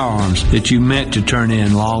on firearms that you meant to turn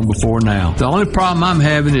in long before now. The only problem I'm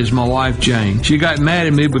having is my wife, Jane. She got mad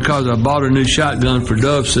at me because I bought a new shotgun for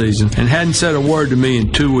dove season and hadn't said a word to me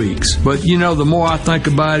in 2 weeks. But the more I think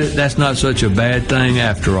about it, that's not such a bad thing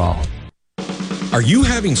after all. Are you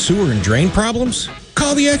having sewer and drain problems?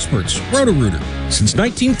 Call the experts, Roto-Rooter. Since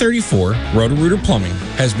 1934, Roto-Rooter Plumbing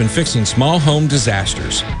has been fixing small home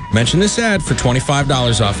disasters. Mention this ad for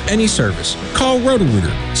 $25 off any service. Call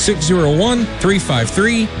Roto-Rooter,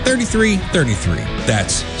 601-353-3333.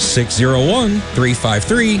 That's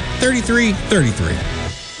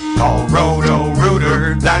 601-353-3333. Call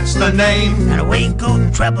Roto-Rooter, that's the name. And away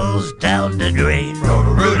go troubles down the drain.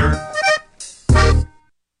 Roto-Rooter.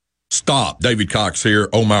 Stop. David Cox here,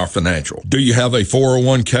 Omar Financial. Do you have a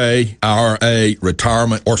 401k, IRA,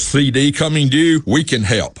 retirement, or CD coming due? We can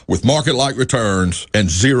help with market-like returns and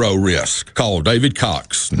zero risk. Call David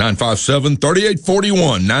Cox,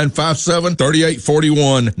 957-3841,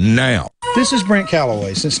 957-3841 now. This is Brent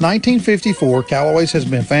Calloway. Since 1954, Calloway's has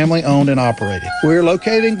been family-owned and operated. We're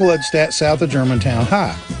located in Gluckstadt, south of Germantown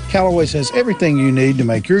High. Calloway's has everything you need to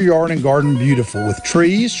make your yard and garden beautiful with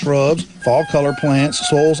trees, shrubs, fall color plants,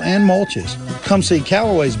 soils, and mulches. Come see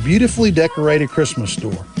Calloway's beautifully decorated Christmas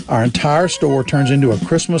store. Our entire store turns into a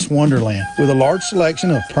Christmas wonderland with a large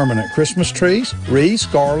selection of permanent Christmas trees, wreaths,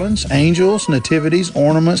 garlands, angels, nativities,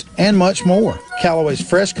 ornaments, and much more. Callaway's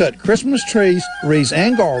fresh-cut Christmas trees, wreaths,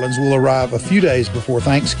 and garlands will arrive a few days before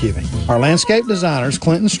Thanksgiving. Our landscape designers,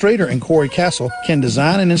 Clinton Streeter and Corey Castle, can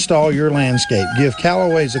design and install your landscape. Give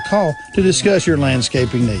Callaway's a call to discuss your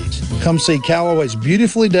landscaping needs. Come see Callaway's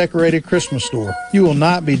beautifully decorated Christmas store. You will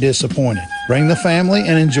not be disappointed. Bring the family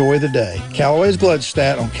and enjoy the day. Callaway's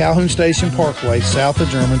Gluckstadt on Calhoun Station Parkway, south of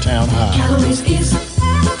Germantown High. Callaway's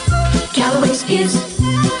is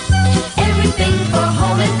everything for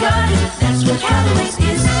home and garden. That's what Callaway's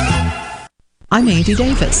is. I'm Andy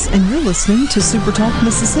Davis, and you're listening to Super Talk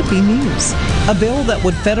Mississippi News. A bill that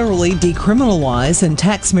would federally decriminalize and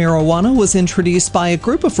tax marijuana was introduced by a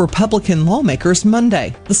group of Republican lawmakers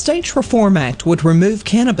Monday. The States Reform Act would remove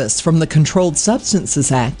cannabis from the Controlled Substances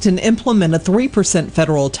Act and implement a 3%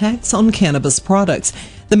 federal tax on cannabis products.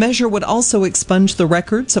 The measure would also expunge the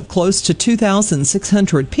records of close to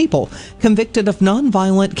 2,600 people convicted of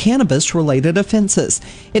nonviolent cannabis-related offenses.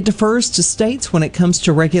 It defers to states when it comes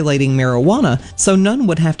to regulating marijuana, so none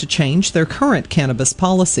would have to change their current cannabis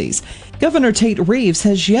policies. Governor Tate Reeves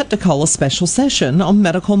has yet to call a special session on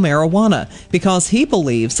medical marijuana because he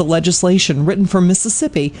believes the legislation written for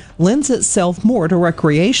Mississippi lends itself more to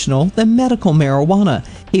recreational than medical marijuana.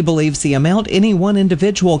 He believes the amount any one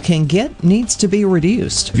individual can get needs to be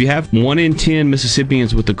reduced. If you have 1 in 10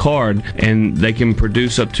 Mississippians with the card and they can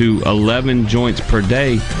produce up to 11 joints per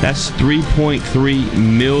day, that's 3.3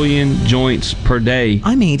 million joints per day.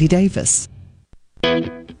 I'm Andy Davis.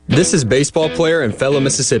 This is baseball player and fellow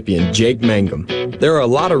Mississippian Jake Mangum. There are a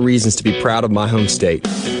lot of reasons to be proud of my home state.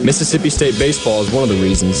 Mississippi State Baseball is one of the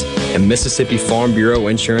reasons, and Mississippi Farm Bureau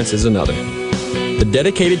Insurance is another. The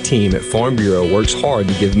dedicated team at Farm Bureau works hard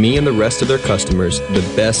to give me and the rest of their customers the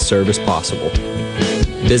best service possible.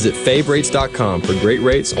 Visit favrates.com for great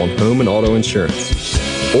rates on home and auto insurance,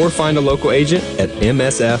 or find a local agent at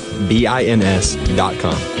msfbins.com.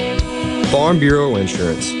 Farm Bureau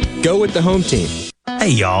Insurance. Go with the home team. Hey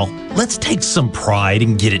y'all, let's take some pride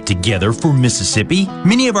and get it together for Mississippi.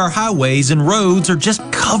 Many of our highways and roads are just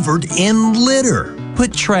covered in litter.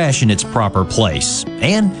 Put trash in its proper place.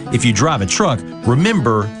 And if you drive a truck,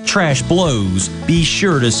 remember, trash blows. Be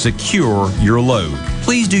sure to secure your load.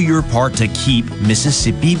 Please do your part to keep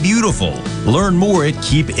Mississippi beautiful. Learn more at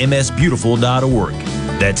keepmsbeautiful.org.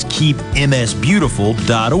 That's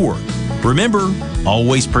keepmsbeautiful.org. Remember,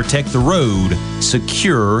 always protect the road,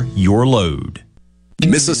 secure your load.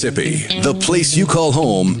 Mississippi, the place you call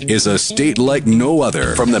home, is a state like no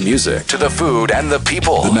other. From the music to the food and the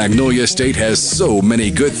people, the Magnolia State has so many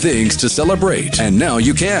good things to celebrate. And now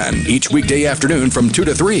you can, each weekday afternoon from 2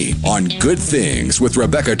 to 3 on Good Things with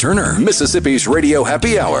Rebecca Turner, Mississippi's Radio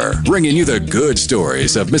Happy Hour, bringing you the good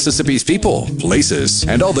stories of Mississippi's people, places,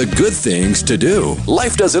 and all the good things to do.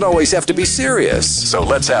 Life doesn't always have to be serious, so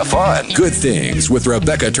let's have fun. Good Things with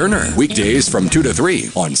Rebecca Turner, weekdays from 2 to 3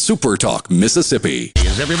 on Super Talk Mississippi.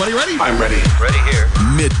 Is everybody ready? I'm ready. Ready here.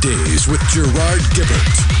 Middays with Gerard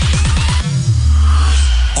Gibert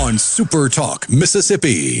on Super Talk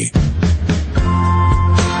Mississippi.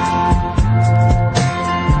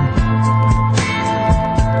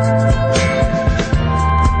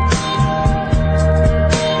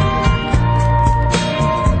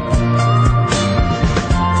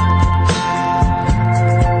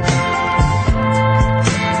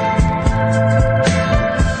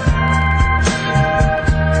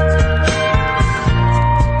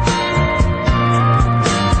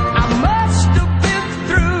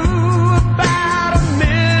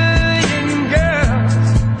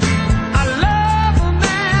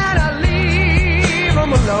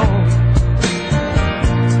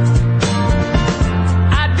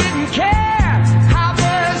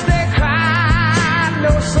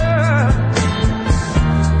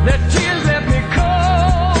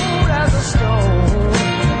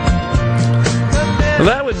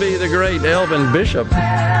 That would be the great Elvin Bishop.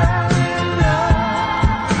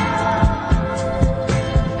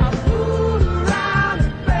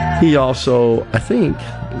 He also, I think,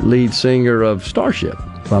 lead singer of Starship,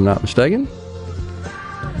 if I'm not mistaken.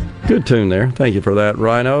 Good tune there. Thank you for that,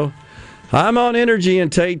 Rhino. I'm on Energy in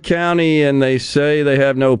Tate County, and they say they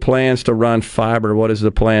have no plans to run fiber. What is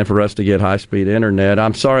the plan for us to get high-speed internet?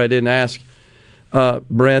 I'm sorry I didn't ask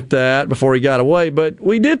Brent that before he got away, but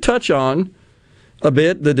we did touch on a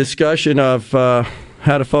bit the discussion of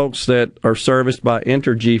how do folks that are serviced by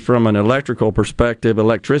Entergy from an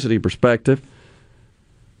electricity perspective,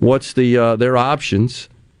 what's their options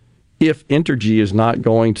if Entergy is not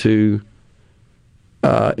going to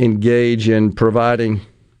engage in providing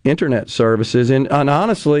internet services. And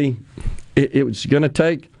honestly, it was going to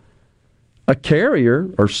take a carrier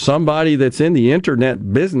or somebody that's in the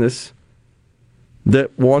internet business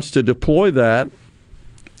that wants to deploy that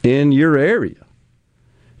in your area.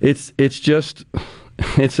 It's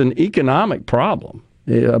an economic problem,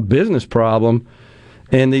 a business problem,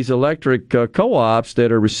 and these electric co-ops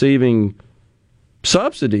that are receiving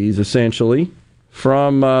subsidies essentially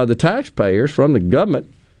from the taxpayers, from the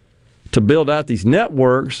government, to build out these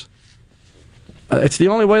networks. It's the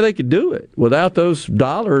only way they could do it. Without those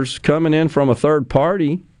dollars coming in from a third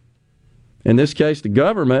party, in this case the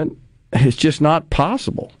government, it's just not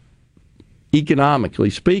possible, economically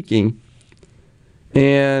speaking.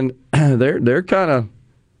 And they're kind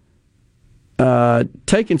of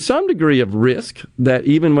taking some degree of risk that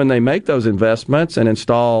even when they make those investments and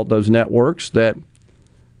install those networks, that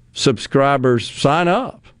subscribers sign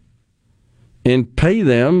up and pay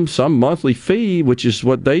them some monthly fee, which is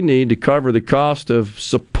what they need to cover the cost of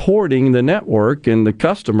supporting the network and the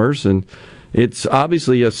customers. And it's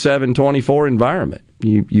obviously a 7/24 environment.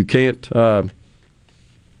 You can't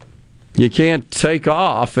take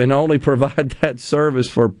off and only provide that service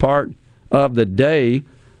for part of the day.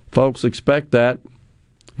 Folks expect that,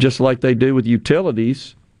 just like they do with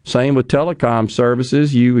utilities. Same with telecom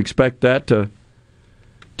services. You expect that to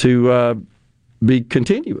be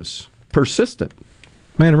continuous, persistent.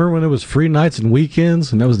 Man, remember when it was free nights and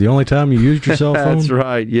weekends, and that was the only time you used your cell phone? That's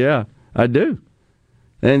right, yeah, I do.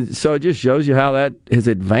 And so it just shows you how that has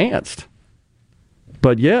advanced.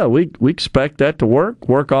 But yeah, we expect that to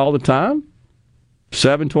work all the time,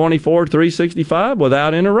 7/24, 365,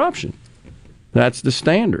 without interruption. That's the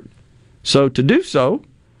standard. So to do so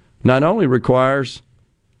not only requires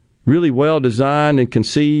really well-designed and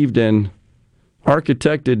conceived and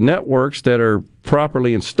architected networks that are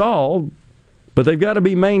properly installed, but they've got to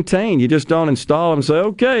be maintained. You just don't install them and say,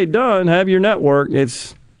 okay, done, have your network.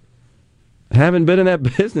 Haven't been in that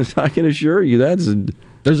business, I can assure you. There's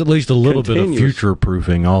at least a little bit of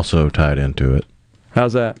future-proofing also tied into it.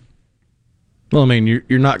 How's that? Well, I mean,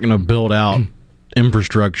 you're not going to build out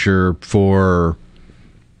infrastructure for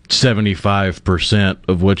 75%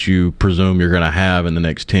 of what you presume you're going to have in the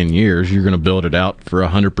next 10 years. You're going to build it out for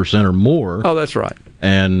 100% or more. Oh, that's right.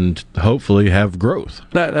 And hopefully have growth.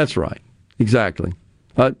 That's right. Exactly.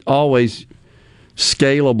 Always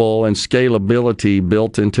scalable and scalability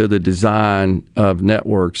built into the design of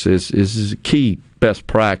networks is a key best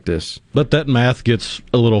practice. But that math gets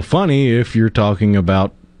a little funny if you're talking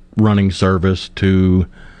about running service to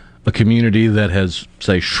a community that has,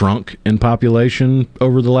 say, shrunk in population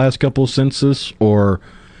over the last couple of census, or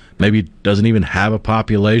maybe doesn't even have a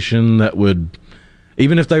population that would,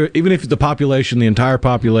 even if the entire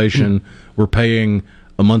population were paying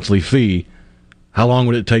a monthly fee, how long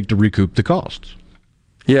would it take to recoup the costs?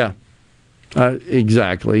 Yeah,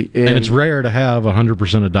 exactly. And it's rare to have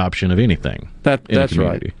 100% adoption of anything. That's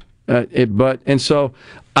right. And so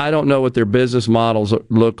I don't know what their business models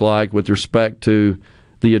look like with respect to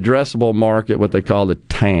the addressable market, what they call the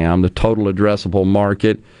TAM, the total addressable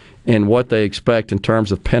market, and what they expect in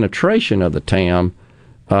terms of penetration of the TAM.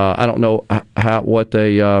 I don't know what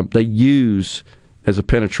they use as a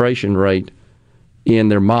penetration rate in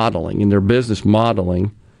their modeling, in their business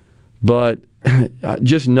modeling, but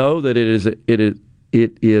just know that it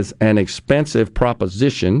is an expensive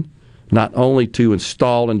proposition, not only to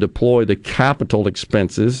install and deploy the capital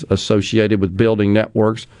expenses associated with building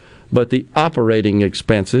networks, but the operating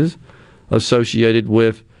expenses associated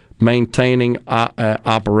with maintaining,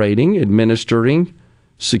 operating, administering,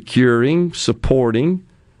 securing, supporting.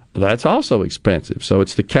 That's also expensive. So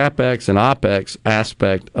it's the CapEx and OpEx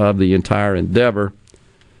aspect of the entire endeavor.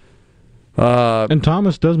 And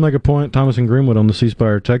Thomas does make a point, Thomas in Greenwood on the C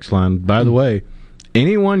Spire text line. By the way,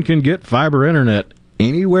 anyone can get fiber internet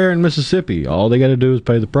anywhere in Mississippi. All they got to do is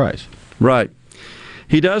pay the price. Right.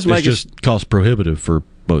 He does make it just cost prohibitive for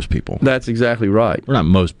most people. That's exactly right. Or not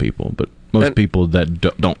most people, but most people that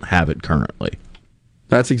don't have it currently.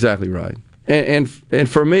 That's exactly right. And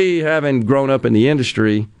for me, having grown up in the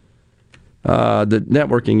industry, the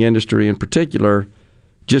networking industry in particular,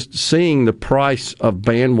 just seeing the price of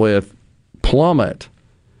bandwidth plummet.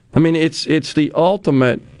 I mean, it's the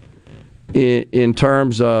ultimate in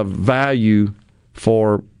terms of value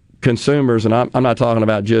for consumers, and I'm not talking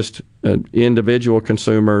about just individual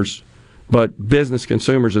consumers, but business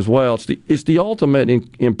consumers as well. It's the ultimate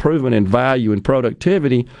improvement in value and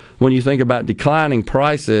productivity when you think about declining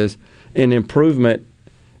prices and improvement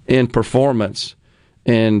in performance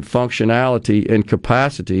and functionality and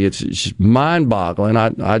capacity. It's just mind-boggling.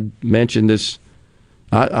 I mentioned this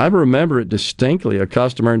I remember it distinctly, a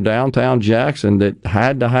customer in downtown Jackson that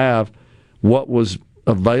had to have what was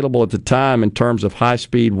available at the time in terms of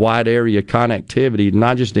high-speed, wide-area connectivity,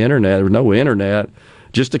 not just internet. There was no internet,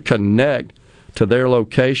 just to connect to their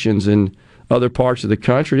locations in other parts of the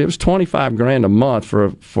country. It was $25,000 a month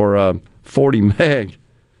for 40 meg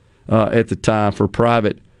at the time for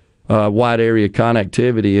private wide-area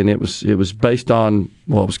connectivity, and it was based on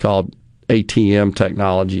what was called ATM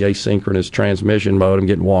technology, asynchronous transmission modem,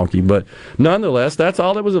 getting wonky. But nonetheless, that's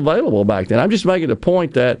all that was available back then. I'm just making the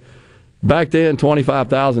point that back then,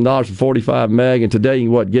 $25,000 for 45 meg, and today you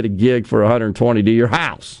can get a gig for $120 to your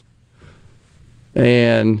house.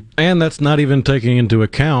 And that's not even taking into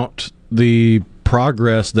account the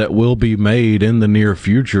progress that will be made in the near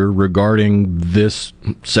future regarding this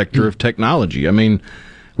sector of technology. I mean,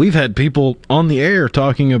 we've had people on the air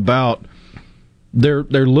talking about they're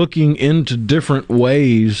looking into different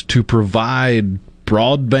ways to provide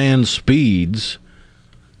broadband speeds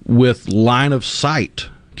with line of sight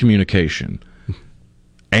communication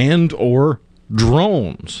and or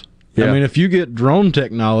drones. Yeah. I mean, if you get drone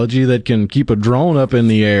technology that can keep a drone up in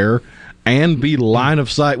the air and be line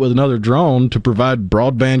of sight with another drone to provide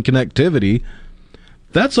broadband connectivity,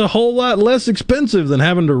 that's a whole lot less expensive than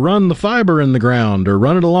having to run the fiber in the ground or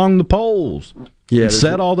run it along the poles. Yeah,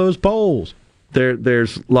 set all those poles.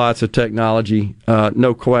 There's lots of technology,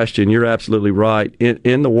 no question. You're absolutely right,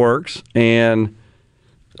 in the works, and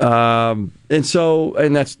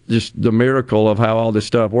that's just the miracle of how all this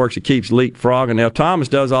stuff works. It keeps leapfrogging. Now, Thomas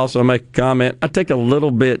does also make a comment. I take a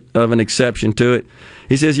little bit of an exception to it.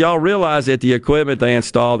 He says, y'all realize that the equipment they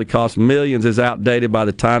install that costs millions is outdated by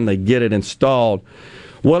the time they get it installed.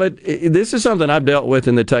 Well, this is something I've dealt with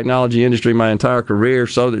in the technology industry my entire career,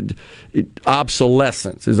 so that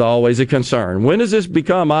obsolescence is always a concern. When does this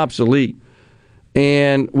become obsolete?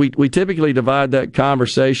 And we typically divide that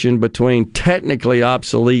conversation between technically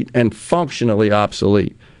obsolete and functionally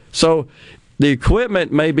obsolete. So the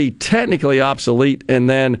equipment may be technically obsolete, and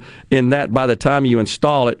then by the time you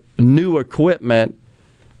install it, new equipment,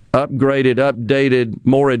 upgraded, updated,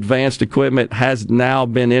 more advanced equipment has now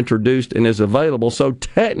been introduced and is available. So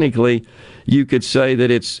technically, you could say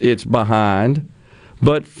that it's behind.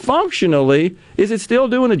 But functionally, is it still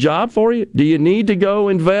doing the job for you? Do you need to go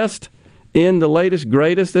invest in the latest,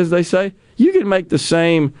 greatest, as they say? You can make the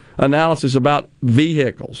same analysis about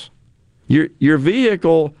vehicles. Your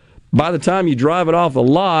vehicle, by the time you drive it off the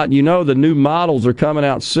lot, you know the new models are coming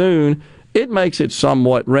out soon. It renders it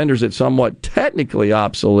somewhat technically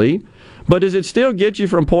obsolete, but does it still get you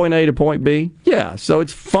from point A to point B? Yeah, so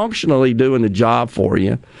it's functionally doing the job for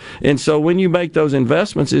you. And so when you make those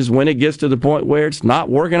investments is when it gets to the point where it's not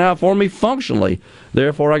working out for me functionally.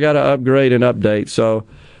 Therefore, I got to upgrade and update. So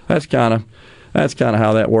that's kind of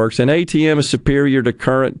how that works. And ATM is superior to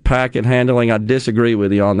current packet handling. I disagree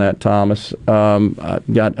with you on that, Thomas. I've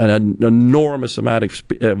got an enormous amount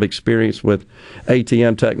of experience with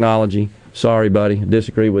ATM technology. Sorry, buddy, I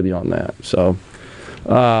disagree with you on that. So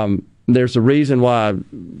there's a reason why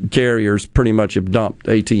carriers pretty much have dumped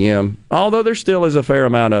ATM, although there still is a fair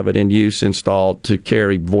amount of it in use installed to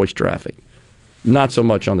carry voice traffic. Not so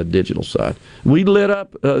much on the digital side. We lit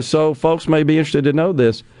up, so folks may be interested to know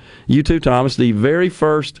this. You too, Thomas, the very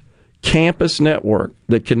first campus network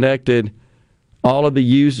that connected all of the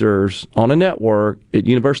users on a network at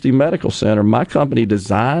University Medical Center, my company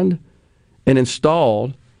designed and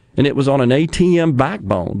installed, and it was on an ATM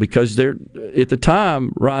backbone because at the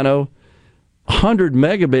time, Rhino, 100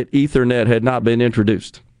 megabit Ethernet had not been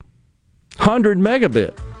introduced. 100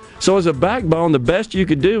 megabit. So as a backbone, the best you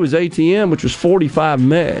could do was ATM, which was 45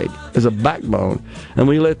 meg as a backbone. And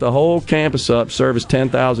we lit the whole campus up, service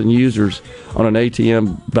 10,000 users on an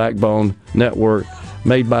ATM backbone network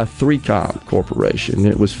made by 3Com Corporation.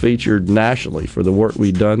 It was featured nationally for the work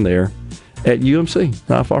we'd done there at UMC,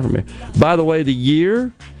 not far from here. By the way, the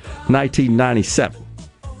year, 1997.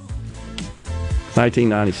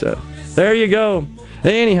 1997. There you go.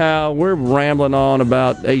 Anyhow, we're rambling on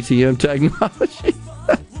about ATM technology.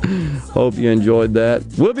 Hope you enjoyed that.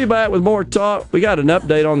 We'll be back with more talk. We got an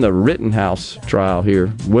update on the Rittenhouse trial here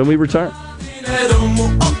when we return.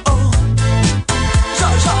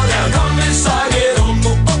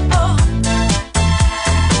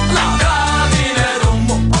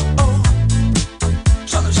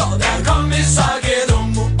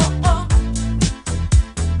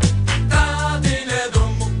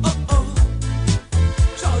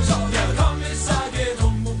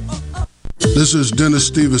 This is Dennis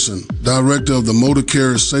Stevenson. Director of the Motor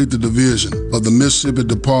Carrier Safety Division of the Mississippi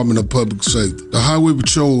Department of Public Safety. The Highway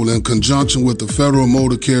Patrol, in conjunction with the Federal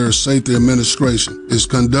Motor Carrier Safety Administration, is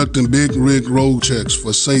conducting big rig road checks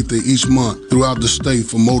for safety each month throughout the state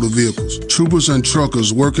for motor vehicles. Troopers and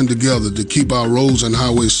truckers working together to keep our roads and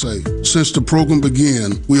highways safe. Since the program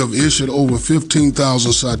began, we have issued over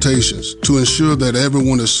 15,000 citations to ensure that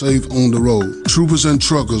everyone is safe on the road. Troopers and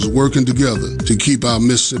truckers working together to keep our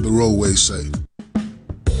Mississippi roadways safe.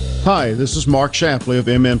 Hi, this is Mark Shapley of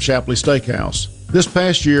M.M. Shapley Steakhouse. This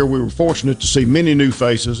past year, we were fortunate to see many new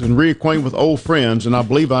faces and reacquaint with old friends, and I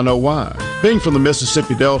believe I know why. Being from the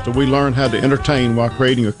Mississippi Delta, we learned how to entertain while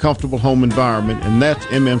creating a comfortable home environment, and that's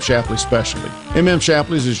M.M. Shapley's specialty. M.M.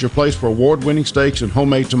 Shapley's is your place for award-winning steaks and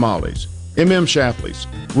homemade tamales. M.M. Shapley's,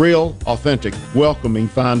 real, authentic, welcoming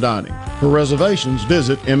fine dining. For reservations,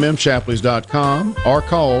 visit mmshapleys.com or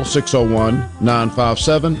call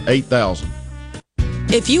 601-957-8000.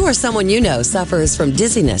 If you or someone you know suffers from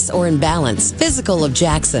dizziness or imbalance, Physical of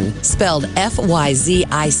Jackson, spelled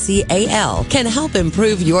F-Y-Z-I-C-A-L, can help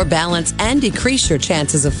improve your balance and decrease your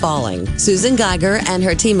chances of falling. Susan Geiger and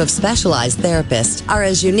her team of specialized therapists are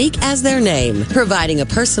as unique as their name, providing a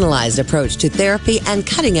personalized approach to therapy and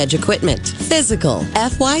cutting-edge equipment. Physical,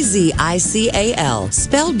 F-Y-Z-I-C-A-L,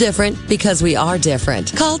 spelled different because we are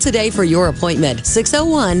different. Call today for your appointment,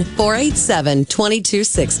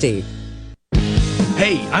 601-487-2260.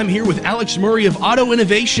 Hey, I'm here with Alex Murray of Auto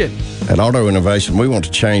Innovation. At Auto Innovation, we want to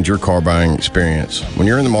change your car buying experience. When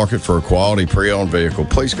you're in the market for a quality pre-owned vehicle,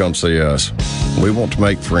 please come see us. We want to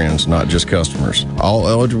make friends, not just customers. All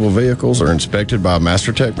eligible vehicles are inspected by a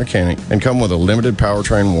MasterTech mechanic and come with a limited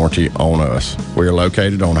powertrain warranty on us. We are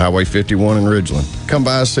located on Highway 51 in Ridgeland. Come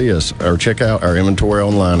by and see us or check out our inventory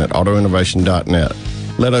online at autoinnovation.net.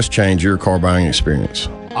 Let us change your car buying experience.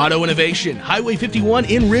 Auto Innovation, Highway 51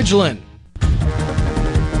 in Ridgeland.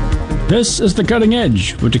 This is The Cutting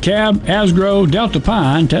Edge with DeKalb, Asgrow, Delta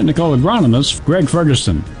Pine technical agronomist Greg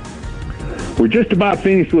Ferguson. We're just about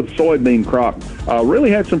finished with the soybean crop.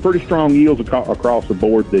 Really had some pretty strong yields across the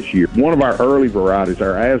board this year. One of our early varieties,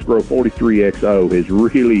 our Asgrow 43XO, has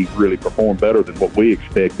really performed better than what we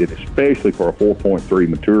expected, especially for a 4.3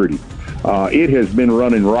 maturity. It has been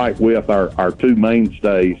running right with our two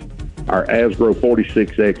mainstays, our Asgrow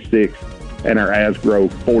 46X6 and our Asgrow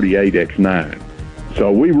 48X9. So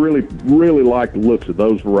we really like the looks of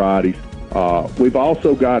those varieties. We've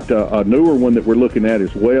also got a newer one that we're looking at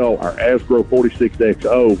as well, our Asgrow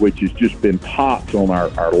 46XO, which has just been tops on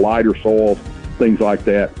our lighter soils, things like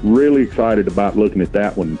that. Really excited about looking at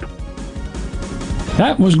that one.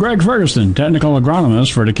 That was Greg Ferguson, technical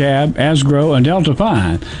agronomist for DeKalb, Asgrow, and Delta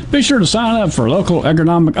Pine. Be sure to sign up for local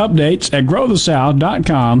agronomic updates at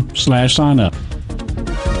growthesouth.com/sign up.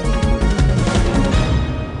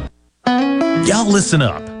 Y'all listen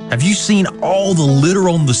up. Have you seen all the litter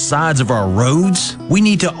on the sides of our roads? We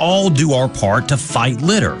need to all do our part to fight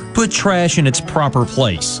litter. Put trash in its proper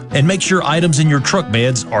place and make sure items in your truck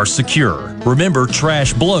beds are secure. Remember,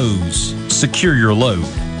 trash blows. Secure your load.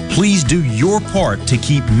 Please do your part to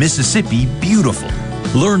keep Mississippi beautiful.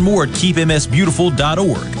 Learn more at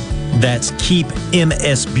keepmsbeautiful.org. That's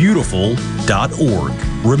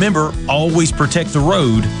keepmsbeautiful.org. Remember, always protect the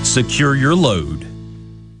road, secure your load.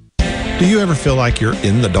 Do you ever feel like you're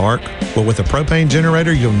in the dark? Well, with a propane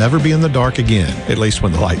generator, you'll never be in the dark again, at least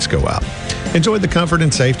when the lights go out. Enjoy the comfort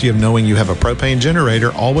and safety of knowing you have a propane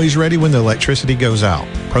generator always ready when the electricity goes out.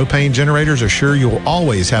 Propane generators assure you'll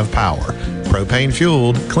always have power. Propane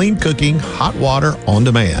fueled, clean cooking, hot water on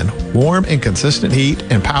demand, warm and consistent heat,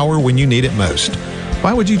 and power when you need it most.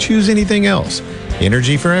 Why would you choose anything else?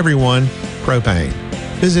 Energy for everyone. Propane.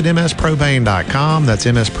 Visit mspropane.com. That's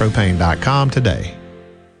mspropane.com today.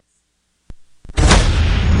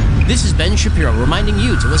 This is Ben Shapiro reminding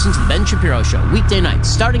you to listen to The Ben Shapiro Show weekday nights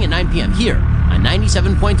starting at 9 p.m. here on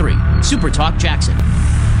 97.3 Super Talk Jackson.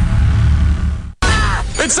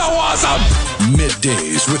 It's so awesome!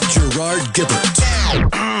 Middays with Gerard Gibert.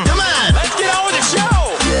 Come on, let's get on with the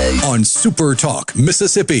show! On Super Talk,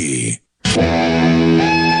 Mississippi.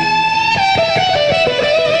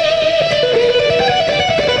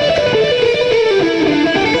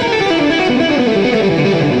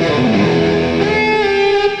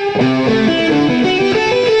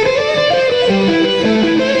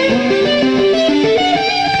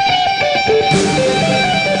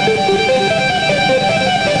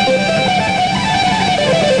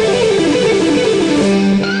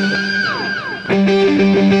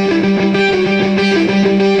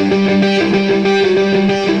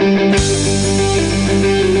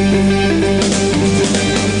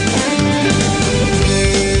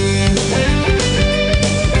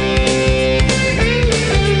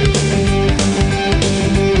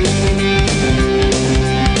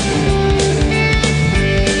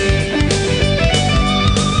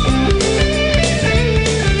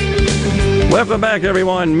 Welcome back,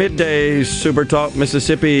 everyone. Middays, Super Talk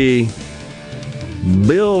Mississippi.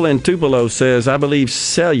 Bill in Tupelo says, I believe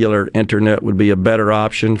cellular internet would be a better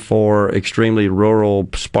option for extremely rural,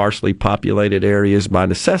 sparsely populated areas. By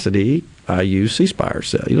necessity, I use C Spire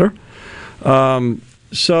Cellular.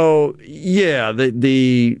 So, yeah,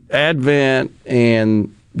 the advent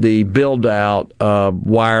and the build-out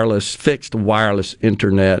of fixed wireless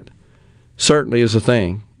internet certainly is a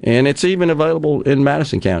thing. And it's even available in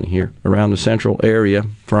Madison County here, around the central area,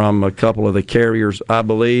 from a couple of the carriers, I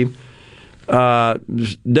believe.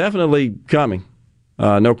 Definitely coming,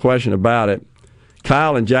 no question about it.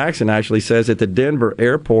 Kyle in Jackson actually says at the Denver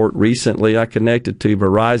airport recently, I connected to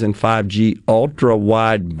Verizon 5G ultra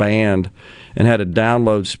wide band and had a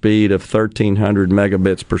download speed of 1,300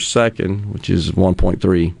 megabits per second, which is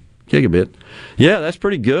 1.3 gigabit. Yeah, that's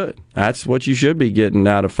pretty good. That's what you should be getting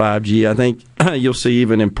out of 5G. I think you'll see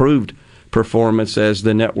even improved performance as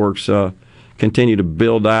the networks continue to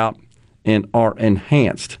build out and are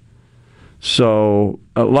enhanced. So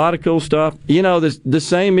a lot of cool stuff. You know, the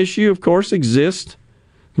same issue, of course, exists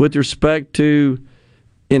with respect to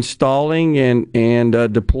installing and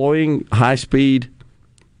deploying high-speed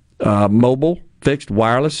mobile fixed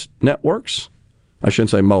wireless networks. I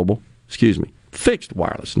shouldn't say mobile, excuse me. Fixed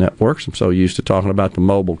wireless networks. I'm so used to talking about the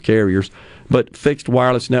mobile carriers. But fixed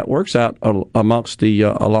wireless networks out amongst the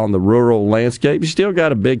along the rural landscape. You still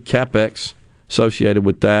got a big CapEx associated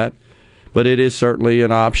with that, but it is certainly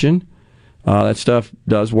an option. That stuff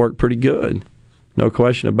does work pretty good. No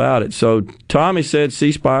question about it. So Tommy said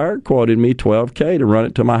C Spire quoted me $12K to run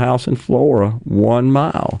it to my house in Flora, 1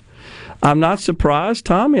 mile. I'm not surprised,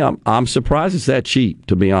 Tommy. I'm surprised it's that cheap,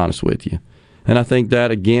 to be honest with you. And I think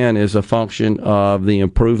that, again, is a function of the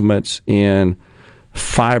improvements in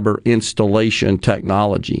fiber installation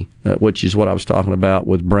technology, which is what I was talking about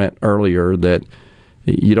with Brent earlier, that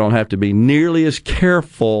you don't have to be nearly as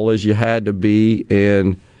careful as you had to be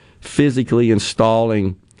in physically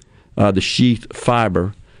installing the sheath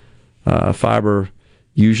fiber. Fiber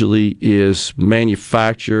usually is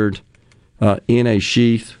manufactured in a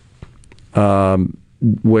sheath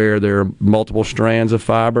where there are multiple strands of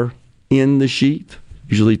fiber in the sheath,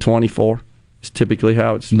 usually 24. It's typically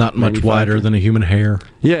how it's not much wider than a human hair.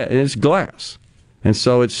 Yeah, and it's glass. And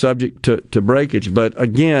so it's subject to breakage. But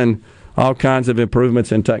again, all kinds of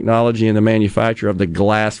improvements in technology in the manufacture of the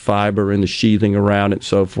glass fiber and the sheathing around it and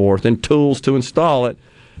so forth, and tools to install it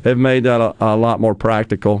have made that a lot more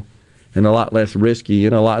practical and a lot less risky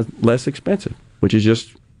and a lot less expensive, which is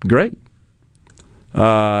just great.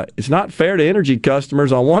 It's not fair to energy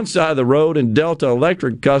customers on one side of the road, and Delta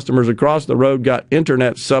Electric customers across the road got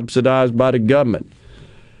internet subsidized by the government.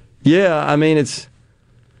 Yeah, I mean,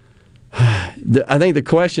 I think the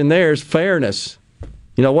question there is fairness.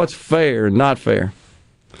 You know, what's fair and not fair?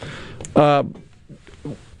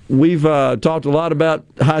 We've talked a lot about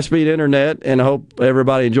high-speed internet, and I hope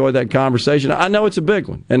everybody enjoyed that conversation. I know it's a big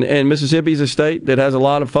one, and Mississippi is a state that has a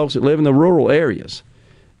lot of folks that live in the rural areas,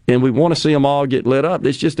 and we want to see them all get lit up.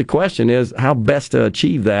 It's just the question is how best to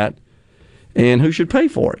achieve that, and who should pay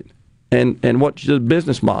for it, and what the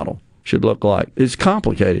business model should look like. It's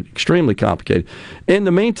complicated, extremely complicated. In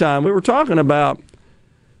the meantime, we were talking about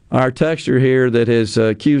our texter here that has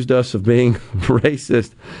accused us of being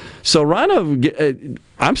racist. So Rhino,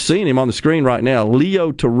 I'm seeing him on the screen right now.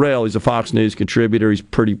 Leo Terrell, he's a Fox News contributor. He's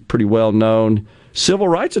pretty well known civil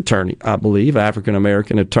rights attorney, I believe,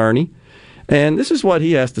 African-American attorney. And this is what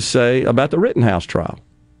he has to say about the Rittenhouse trial.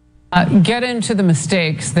 Get into the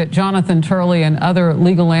mistakes that Jonathan Turley and other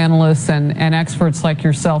legal analysts and experts like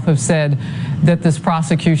yourself have said that this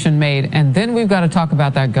prosecution made. And then we've got to talk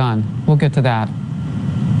about that gun. We'll get to that.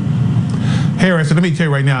 Harris, let me tell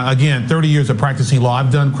you right now, again, 30 years of practicing law,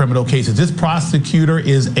 I've done criminal cases. This prosecutor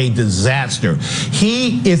is a disaster.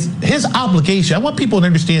 His obligation, I want people to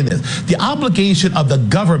understand this, the obligation of the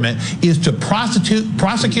government is to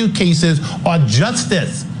prosecute cases on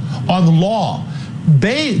justice, on law.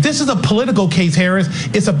 This is a political case, Harris.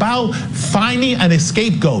 It's about finding an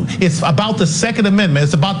scapegoat. It's about the Second Amendment.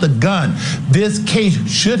 It's about the gun. This case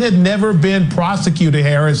should have never been prosecuted,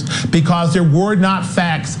 Harris, because there were not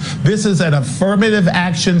facts. This is an affirmative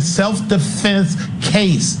action, self-defense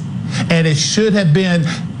case, and it should have been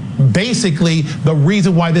basically the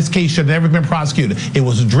reason why this case should have never been prosecuted. It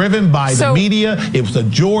was driven by the media. It was the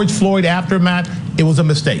George Floyd aftermath. It was a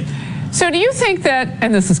mistake. So do you think that,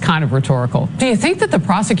 and this is kind of rhetorical, do you think that the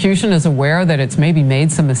prosecution is aware that it's maybe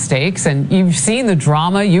made some mistakes? And you've seen the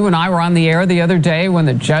drama. You and I were on the air the other day when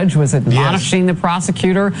the judge was admonishing the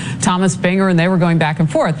prosecutor, Thomas Binger, and they were going back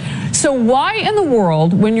and forth. So why in the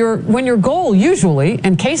world, when your goal usually,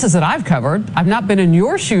 in cases that I've covered, I've not been in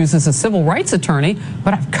your shoes as a civil rights attorney,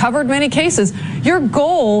 but I've covered many cases, your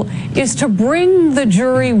goal is to bring the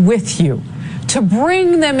jury with you, to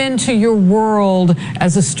bring them into your world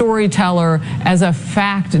as a storyteller, as a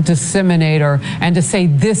fact disseminator, and to say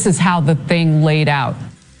this is how the thing laid out.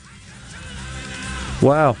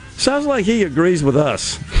 Wow. Sounds like he agrees with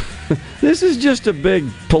us. This is just a big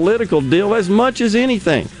political deal as much as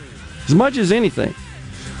anything. As much as anything.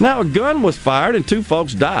 Now, a gun was fired and 2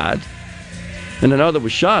 folks died, and another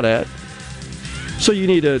was shot at. So you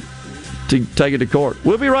need to take it to court.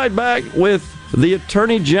 We'll be right back with the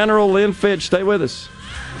Attorney General, Lynn Fitch. Stay with us.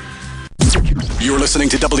 You're listening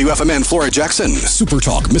to WFMN Flora Jackson, Super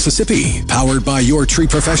Talk, Mississippi. Powered by your tree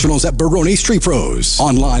professionals at Barone's Tree Pros.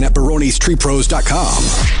 Online at baronestreepros.com.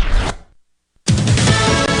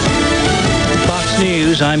 Fox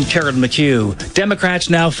News, I'm Karen McHugh. Democrats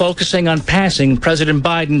now focusing on passing President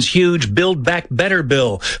Biden's huge Build Back Better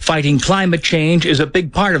bill. Fighting climate change is a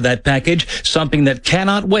big part of that package, something that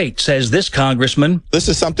cannot wait, says this congressman. This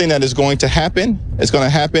is something that is going to happen. It's going to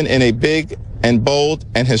happen in a big and bold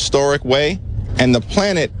and historic way, and the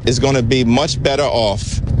planet is going to be much better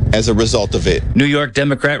off as a result of it. New York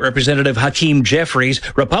Democrat Representative Hakeem Jeffries.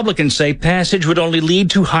 Republicans say passage would only lead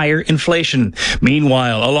to higher inflation.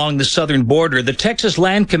 Meanwhile, along the southern border, the Texas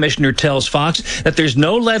Land Commissioner tells Fox that there's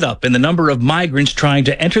no let-up in the number of migrants trying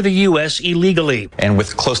to enter the U.S. illegally. And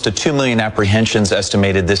with close to 2 million apprehensions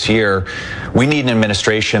estimated this year, we need an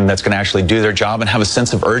administration that's going to actually do their job and have a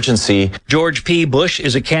sense of urgency. George P. Bush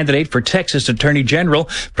is a candidate for Texas Attorney General.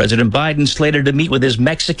 President Biden slated to meet with his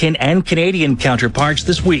Mexican and Canadian counterparts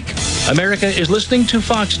this week. America is listening to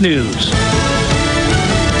Fox News.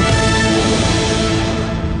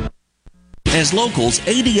 As locals,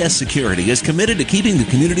 ADS Security is committed to keeping the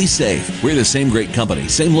community safe. We're the same great company,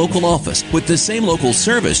 same local office, with the same local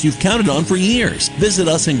service you've counted on for years. Visit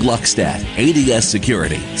us in Gluckstadt. ADS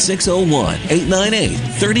Security,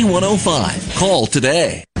 601-898-3105. Call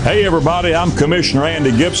today. Hey everybody, I'm Commissioner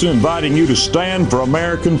Andy Gibson inviting you to stand for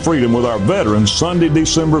American freedom with our veterans Sunday,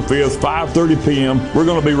 December 5th, 5:30 p.m. We're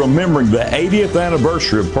going to be remembering the 80th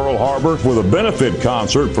anniversary of Pearl Harbor with a benefit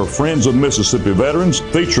concert for Friends of Mississippi Veterans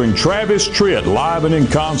featuring Travis Tritt live and in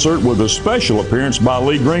concert with a special appearance by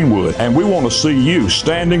Lee Greenwood. And we want to see you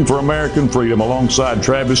standing for American freedom alongside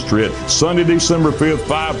Travis Tritt Sunday, December 5th,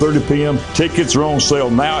 5:30 p.m. Tickets are on sale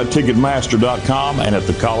now at Ticketmaster.com and at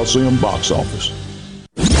the Coliseum box office.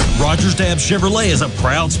 Rogers Dabbs Chevrolet is a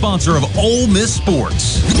proud sponsor of Ole Miss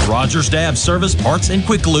Sports. Rogers Dabbs Service, Parts, and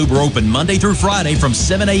Quick Lube are open Monday through Friday from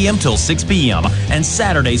 7 a.m. till 6 p.m. and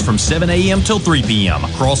Saturdays from 7 a.m. till 3 p.m.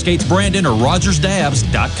 Crossgates Brandon or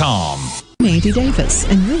RogersDabbs.com. I'm Andy Davis,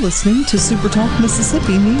 and you're listening to Super Talk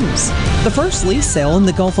Mississippi News. The first lease sale in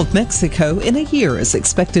the Gulf of Mexico in a year is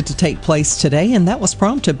expected to take place today, and that was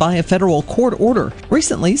prompted by a federal court order.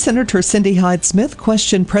 Recently, Senator Cindy Hyde-Smith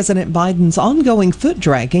questioned President Biden's ongoing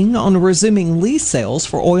foot-dragging on resuming lease sales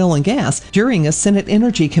for oil and gas during a Senate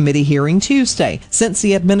Energy Committee hearing Tuesday. Since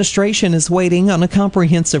the administration is waiting on a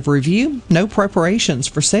comprehensive review, no preparations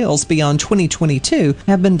for sales beyond 2022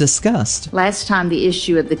 have been discussed. Last time the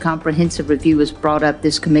issue of the comprehensive review was brought up,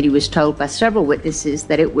 this committee was told by several witnesses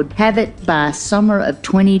that it would have it by summer of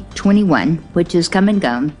 2021, which is come and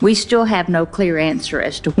gone. We still have no clear answer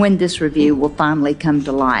as to when this review will finally come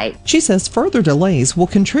to light. She says further delays will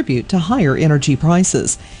contribute to higher energy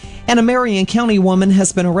prices. And a Marion County woman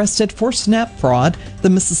has been arrested for SNAP fraud.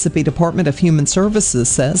 The Mississippi Department of Human Services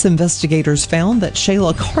says investigators found that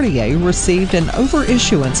Shayla Cartier received an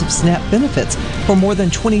overissuance of SNAP benefits for more than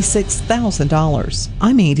 $26,000.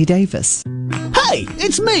 I'm Andy Davis. Hey,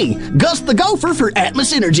 it's me, Gus the Gopher for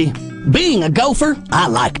Atmos Energy. Being a gopher, I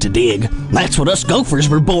like to dig. That's what us gophers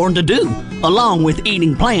were born to do, along with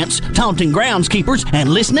eating plants, taunting groundskeepers, and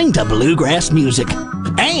listening to bluegrass music.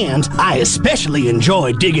 And I especially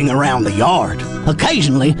enjoy digging around the yard.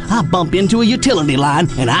 Occasionally, I bump into a utility line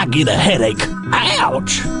and I get a headache.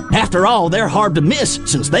 Ouch! After all, they're hard to miss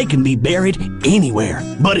since they can be buried anywhere.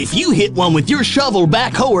 But if you hit one with your shovel,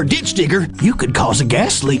 backhoe, or ditch digger, you could cause a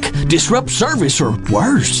gas leak, disrupt service, or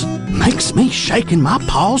worse. Makes me shake in my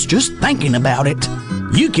paws just thinking about it.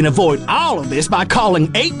 You can avoid all of this by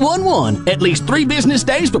calling 811 at least 3 business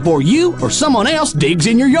days before you or someone else digs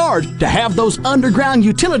in your yard to have those underground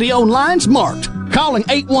utility-owned lines marked. Calling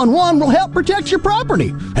 811 will help protect your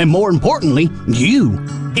property. And more importantly, you.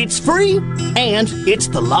 It's free and it's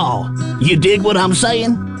the law. You dig what I'm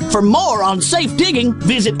saying? For more on safe digging,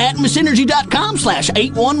 visit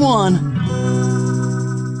atmosenergy.com/811.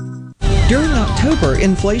 During October,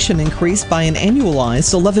 inflation increased by an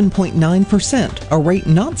annualized 11.9%, a rate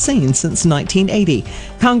not seen since 1980.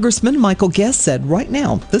 Congressman Michael Guest said right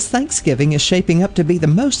now, this Thanksgiving is shaping up to be the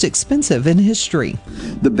most expensive in history.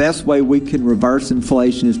 The best way we can reverse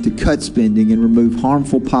inflation is to cut spending and remove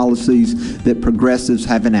harmful policies that progressives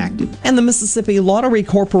have enacted. And the Mississippi Lottery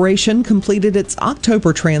Corporation completed its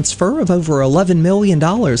October transfer of over $11 million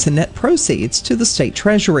in net proceeds to the state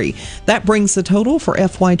treasury. That brings the total for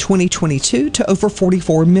FY 2022 to over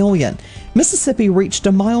 $44 million. Mississippi reached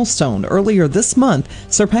a milestone earlier this month,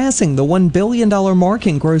 surpassing the $1 billion mark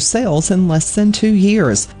in gross sales in less than 2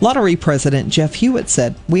 years. Lottery President Jeff Hewitt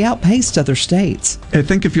said, we outpaced other states. I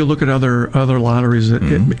think if you look at other lotteries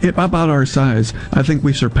about our size, I think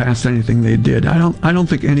we surpassed anything they did. I don't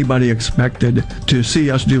think anybody expected to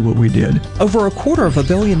see us do what we did. Over $250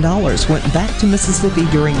 million went back to Mississippi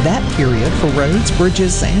during that period for roads,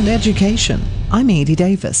 bridges, and education. I'm Andy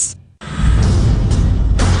Davis.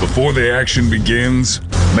 Before the action begins,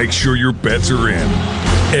 make sure your bets are in.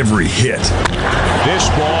 Every hit. This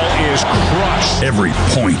ball is crushed. Every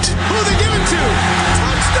point. Who are they giving to?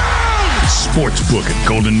 Touchdown! Sportsbook at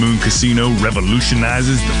Golden Moon Casino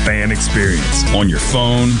revolutionizes the fan experience. On your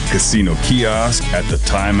phone, casino kiosk, at the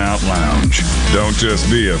Timeout Lounge. Don't just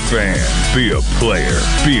be a fan. Be a player.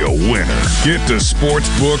 Be a winner. Get to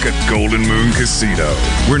Sportsbook at Golden Moon Casino.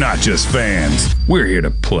 We're not just fans. We're here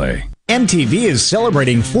to play. MTV is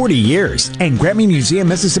celebrating 40 years, and Grammy Museum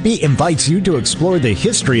Mississippi invites you to explore the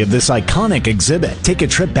history of this iconic exhibit. Take a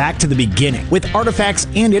trip back to the beginning with artifacts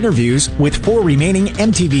and interviews with 4 remaining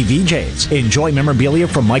MTV VJs. Enjoy memorabilia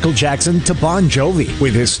from Michael Jackson to Bon Jovi,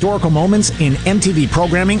 with historical moments in MTV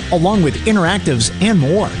programming along with interactives and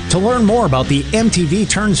more. To learn more about the MTV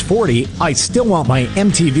Turns 40, I Still Want My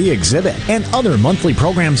MTV exhibit, and other monthly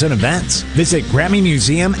programs and events, visit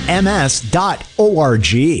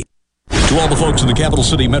GrammyMuseumMS.org. To all the folks in the Capital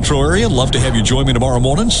City metro area, love to have you join me tomorrow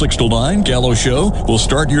morning, 6 till 9, Gallo Show. We'll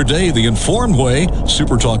start your day the informed way.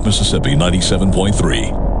 Super Talk Mississippi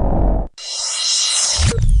 97.3.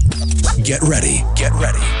 Get ready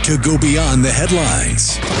to go beyond the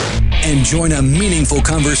headlines and join a meaningful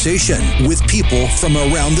conversation with people from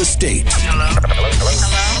around the state. Hello?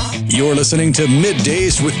 You're listening to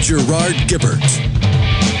MidDays with Gerard Gibert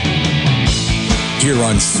here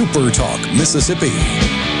on Super Talk Mississippi.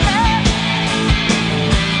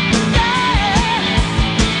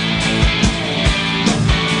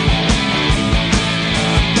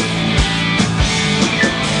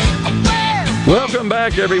 Welcome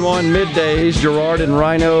back, everyone. Middays, Gerard and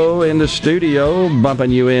Rhino in the studio,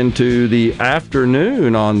 bumping you into the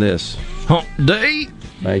afternoon on this hump day.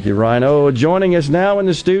 Thank you, Rhino. Joining us now in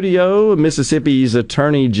the studio, Mississippi's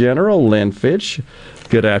Attorney General, Lynn Fitch.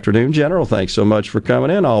 Good afternoon, General. Thanks so much for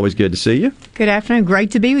coming in. Always good to see you. Good afternoon.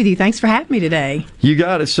 Great to be with you. Thanks for having me today. You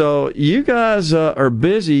got it. So you guys are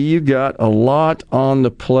busy. You got a lot on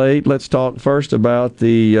the plate. Let's talk first about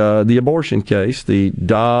the abortion case, the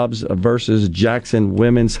Dobbs versus Jackson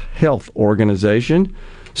Women's Health Organization,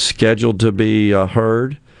 scheduled to be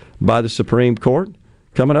heard by the Supreme Court.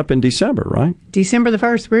 Coming up in December, right? December the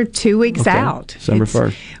 1st. We're 2 weeks out. December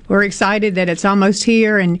 1st. We're excited that it's almost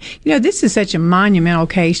here. And, you know, this is such a monumental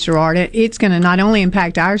case, Gerard. It's going to not only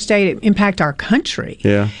impact our state, it impact our country.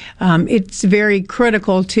 Yeah. It's very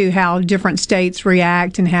critical to how different states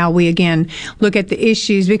react and how we, again, look at the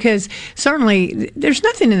issues. Because certainly there's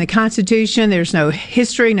nothing in the Constitution, there's no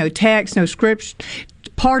history, no text, no script,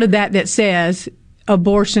 part of that says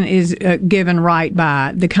abortion is given right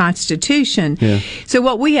by the Constitution. Yeah. So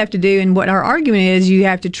what we have to do, and what our argument is, you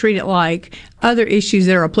have to treat it like other issues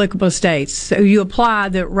that are applicable to states. So you apply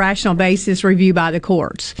the rational basis review by the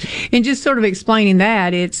courts. And just sort of explaining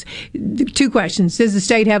that, it's 2 questions. Does the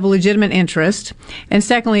state have a legitimate interest? And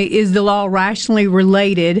secondly, is the law rationally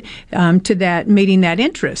related to that, meeting that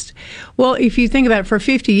interest? Well, if you think about it, for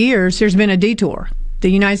 50 years, there's been a detour. The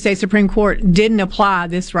United States Supreme Court didn't apply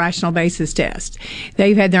this rational basis test.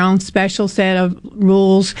 They've had their own special set of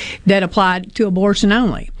rules that applied to abortion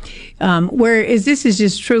only. Whereas this is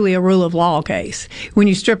just truly a rule of law case. When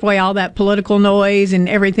you strip away all that political noise and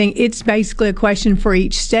everything, it's basically a question for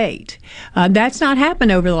each state. That's not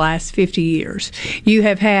happened over the last 50 years. You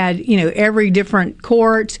have had, every different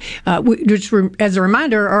court, which, as a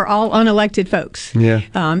reminder, are all unelected folks. Yeah.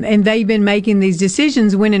 And they've been making these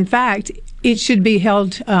decisions when, in fact, it should be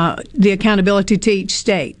held, the accountability to each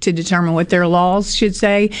state to determine what their laws should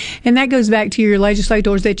say. And that goes back to your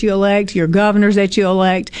legislators that you elect, your governors that you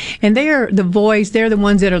elect. And they're the voice, they're the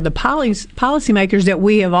ones that are the policymakers that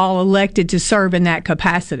we have all elected to serve in that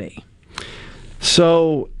capacity.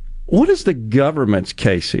 So what is the government's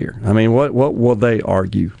case here? I mean, what will they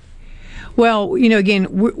argue? Well, again,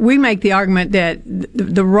 we make the argument that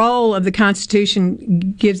the role of the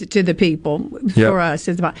Constitution gives it to the people. For us,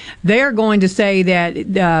 they're going to say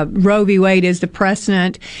that Roe v. Wade is the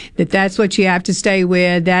precedent, that's what you have to stay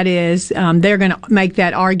with. That is, they're going to make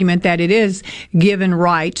that argument that it is given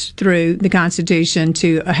rights through the Constitution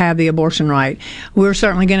to have the abortion right. We're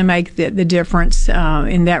certainly going to make the difference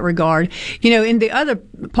in that regard. And the other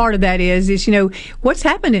part of that is what's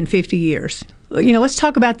happened in 50 years. Let's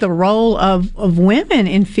talk about the role of women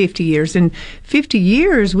in 50 years. In 50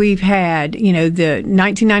 years, we've had, the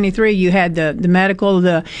 1993, you had the medical,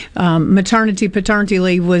 the maternity, paternity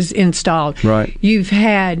leave was installed. Right. You've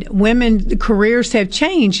had women, careers have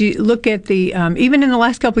changed. You look at the, even in the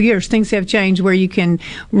last couple of years, things have changed where you can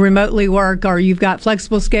remotely work, or you've got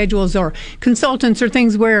flexible schedules or consultants or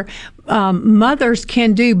things where mothers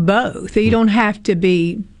can do both. You don't have to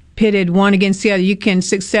be pitted one against the other. You can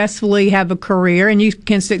successfully have a career and you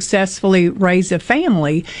can successfully raise a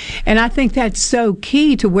family. And I think that's so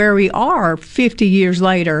key to where we are 50 years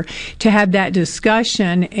later, to have that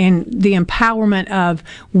discussion and the empowerment of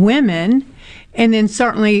women, and then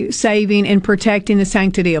certainly saving and protecting the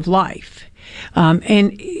sanctity of life. And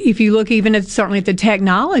if you look even at certainly at the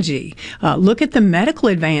technology, look at the medical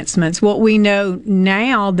advancements, what we know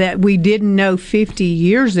now that we didn't know 50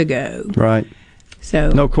 years ago. Right.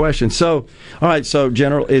 So no question. So, all right. So,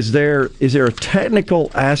 General, is there a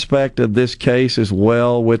technical aspect of this case as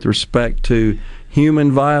well with respect to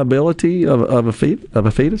human viability of a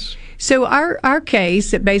fetus? So our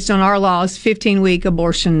case, based on our laws, 15-week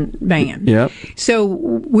abortion ban. Yep. So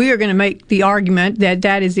we are going to make the argument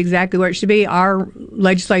that is exactly where it should be. Our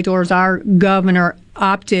legislators, our governor,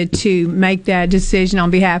 opted to make that decision on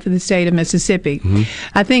behalf of the state of Mississippi. Mm-hmm.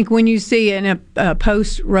 I think when you see in a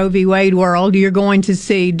post-Roe v. Wade world, you're going to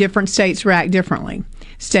see different states react differently.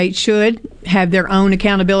 States should have their own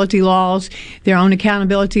accountability laws, their own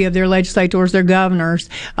accountability of their legislators, their governors.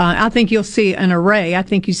 I think you'll see an array. I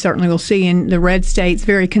think you certainly will see in the red states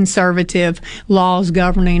very conservative laws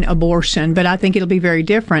governing abortion, but I think it'll be very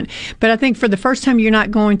different. But I think for the first time, you're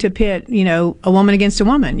not going to pit, a woman against a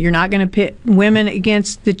woman. You're not going to pit women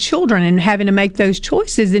against the children and having to make those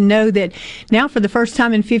choices, and know that now for the first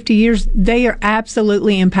time in 50 years, they are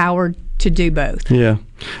absolutely empowered to do both. Yeah.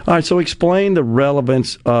 All right, so explain the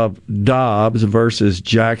relevance of Dobbs versus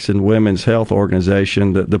Jackson Women's Health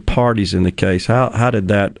Organization, the parties in the case. How did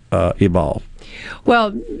that evolve?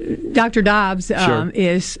 Well, Dr. Dobbs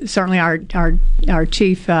is certainly our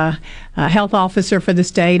chief health officer for the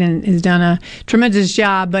state and has done a tremendous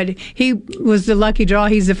job. But he was the lucky draw.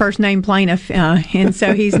 He's the first named plaintiff, and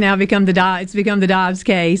so he's now become the Dobbs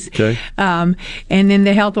case. Okay. And then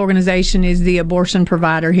the health organization is the abortion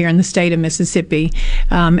provider here in the state of Mississippi.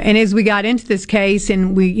 And as we got into this case,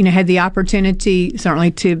 and we had the opportunity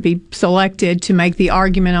certainly to be selected to make the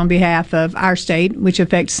argument on behalf of our state, which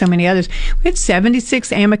affects so many others, we had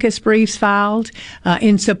 76 amicus briefs filed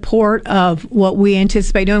in support of what we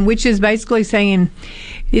anticipate doing, which is basically saying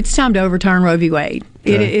it's time to overturn Roe v. Wade.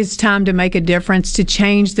 Okay. It is time to make a difference, to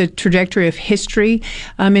change the trajectory of history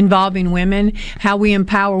involving women, how we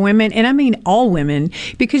empower women, and I mean all women,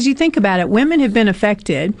 because you think about it, women have been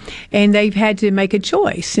affected and they've had to make a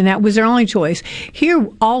choice, and that was their only choice. Here,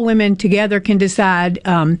 all women together can decide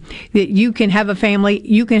that you can have a family,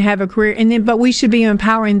 you can have a career, but we should be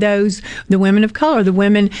empowering the women of color, the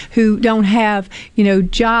women who don't have,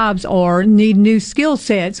 jobs or need new skill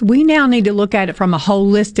sets. We now need to look at it from a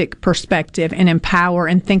holistic perspective and empower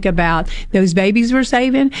and think about those babies we're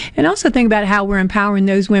saving, and also think about how we're empowering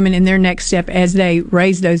those women in their next step as they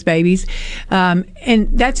raise those babies. And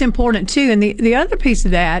that's important too. And the other piece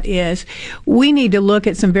of that is we need to look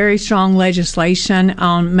at some very strong legislation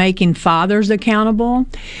on making fathers accountable.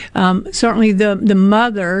 Certainly the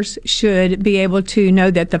mothers should be able to know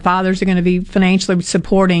that the fathers are going to be financially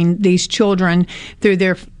supporting these children through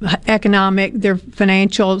their their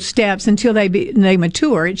financial steps until they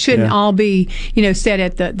mature. It shouldn't all be, set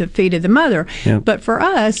at the feet of the mother. Yeah. But for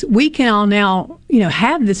us, we can all now,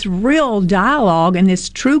 have this real dialogue and this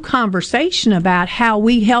true conversation about how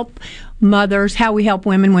we help mothers, how we help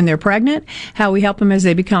women when they're pregnant, how we help them as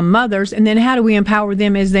they become mothers, and then how do we empower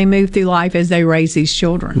them as they move through life as they raise these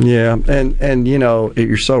children. Yeah, and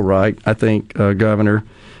you're so right. I think, Governor,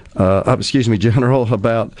 General,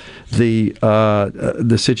 about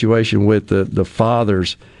the situation with the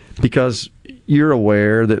fathers, because you're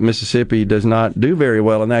aware that Mississippi does not do very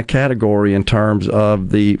well in that category in terms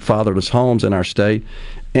of the fatherless homes in our state.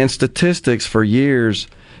 And statistics for years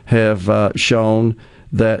have shown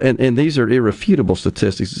that, and these are irrefutable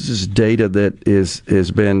statistics. This is data that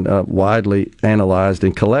has been widely analyzed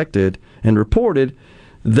and collected and reported,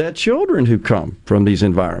 that children who come from these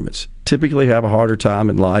environments typically have a harder time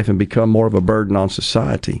in life and become more of a burden on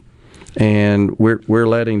society. And we're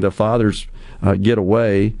letting the fathers get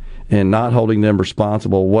away and not holding them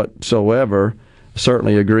responsible whatsoever.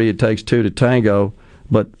 Certainly agree it takes two to tango,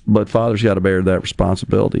 but fathers got to bear that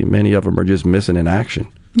responsibility. Many of them are just missing in action.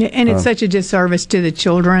 Yeah, and it's such a disservice to the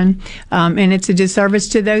children, and it's a disservice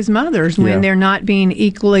to those mothers when they're not being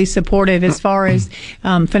equally supportive as far as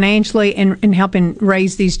financially and helping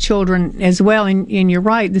raise these children as well. And you're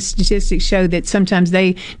right, the statistics show that sometimes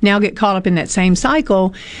they now get caught up in that same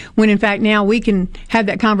cycle, when in fact now we can have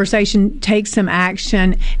that conversation, take some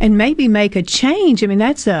action, and maybe make a change. I mean,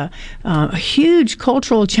 that's a huge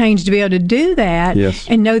cultural change to be able to do that,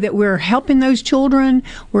 and know that we're helping those children,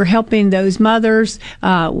 we're helping those mothers,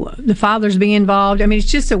 the fathers be involved. I mean, it's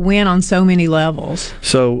just a win on so many levels.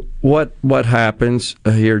 So what happens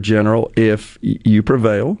here, General, if you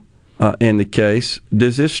prevail in the case?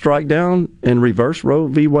 Does this strike down and reverse Roe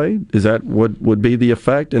v. Wade? Is that what would be the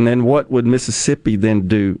effect? And then what would Mississippi then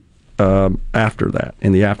do after that,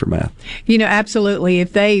 in the aftermath? Absolutely.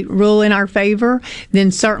 If they rule in our favor, then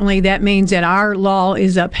certainly that means that our law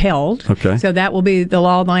is upheld. Okay. So that will be the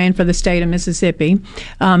law of the land for the state of Mississippi.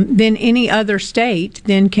 Then any other state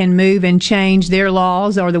then can move and change their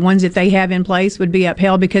laws, or the ones that they have in place would be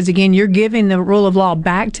upheld, because again, you're giving the rule of law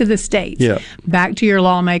back to the states, back to your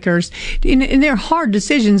lawmakers. And they're hard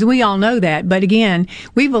decisions. We all know that. But again,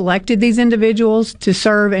 we've elected these individuals to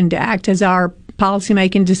serve and to act as our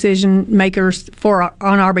policy-making decision makers on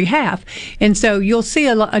our behalf. And so you'll see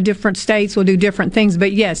a lot of different states will do different things,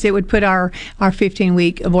 but yes, it would put our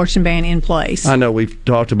 15-week abortion ban in place. I know we've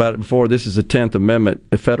talked about it before. This is a 10th Amendment,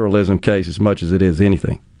 a federalism case, as much as it is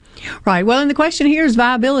anything. Right. Well, and the question here is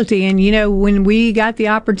viability. And, when we got the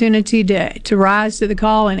opportunity to rise to the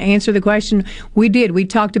call and answer the question, we did. We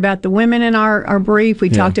talked about the women in our brief. We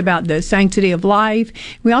talked about the sanctity of life.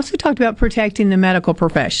 We also talked about protecting the medical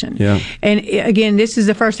profession. Yeah. And, again, this is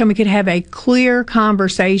the first time we could have a clear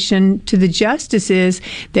conversation to the justices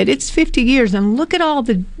that it's 50 years, and look at all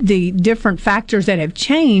the different factors that have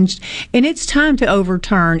changed, and it's time to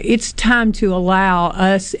overturn. It's time to allow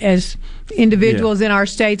us as individuals in our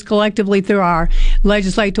states, collectively through our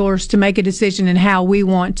legislators, to make a decision in how we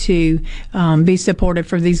want to be supportive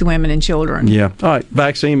for these women and children. Yeah. All right.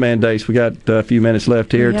 Vaccine mandates. We got a few minutes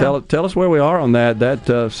left here. Yeah. Tell us where we are on that.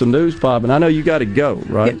 That some news popping. I know you got to go,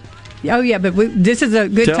 right? Oh, yeah, but this is a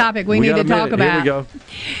good topic we need to talk about. Here we go.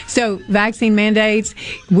 So, vaccine mandates,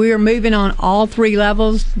 we're moving on all three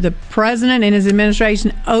levels. The president and his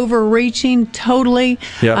administration overreaching totally.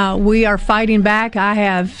 Yep. We are fighting back. I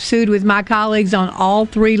have sued with my colleagues on all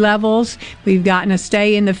three levels. We've gotten a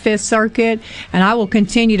stay in the Fifth Circuit, and I will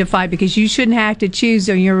continue to fight, because you shouldn't have to choose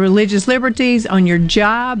on your religious liberties, on your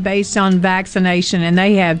job, based on vaccination. And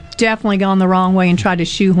they have definitely gone the wrong way and tried to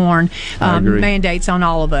shoehorn mandates on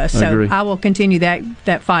all of us. So I will continue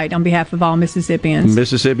that fight on behalf of all Mississippians.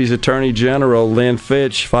 Mississippi's Attorney General Lynn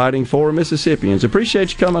Fitch fighting for Mississippians.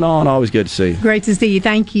 Appreciate you coming on. Always good to see you. Great to see you.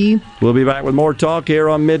 Thank you. We'll be back with more talk here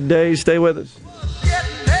on Middays. Stay with us.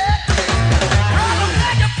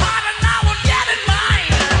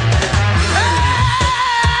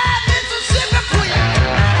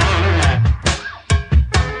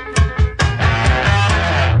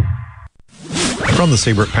 From the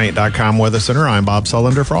SeabrookPaint.com Weather Center, I'm Bob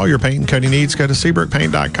Sullender. For all your paint and coating needs, go to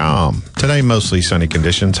SeabrookPaint.com. Today, mostly sunny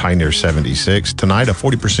conditions, high near 76. Tonight, a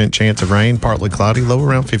 40% chance of rain, partly cloudy, low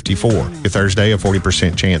around 54. Your Thursday, a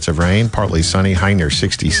 40% chance of rain, partly sunny, high near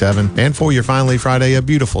 67. And for your finally Friday, a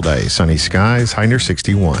beautiful day, sunny skies, high near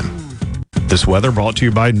 61. This weather brought to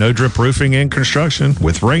you by No Drip Roofing and Construction.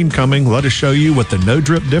 With rain coming, let us show you what the No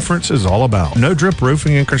Drip difference is all about. No Drip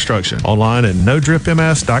Roofing and Construction. Online at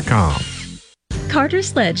NoDripMS.com. Carter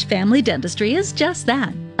Sledge Family Dentistry is just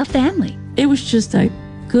that, a family. It was just a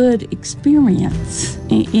good experience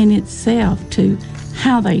in itself, to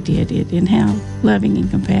how they did it and how loving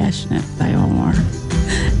and compassionate they all are.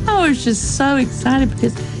 I was just so excited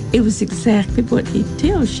because it was exactly what he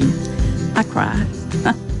tells you. I cried.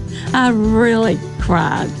 I really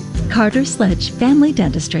cried. Carter Sledge Family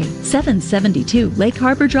Dentistry, 772 Lake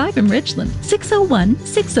Harbor Drive in Richland,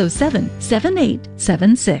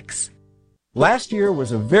 601-607-7876. Last year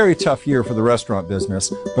was a very tough year for the restaurant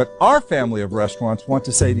business, but our family of restaurants want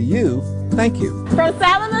to say to you, thank you. From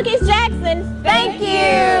Salad Milky's Jackson, thank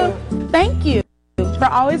you. Thank you for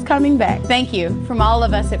always coming back. Thank you from all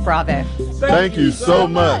of us at Bravo. Thank you so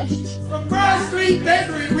much. From Broad Street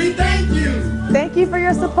Bakery, we thank you. Thank you for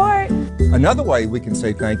your support. Another way we can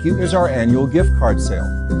say thank you is our annual gift card sale.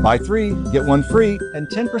 Buy 3, get 1 free, and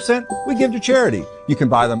 10% we give to charity. You can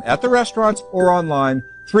buy them at the restaurants or online.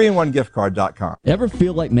 3-in-1giftcard.com. Ever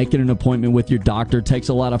feel like making an appointment with your doctor takes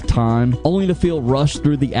a lot of time, only to feel rushed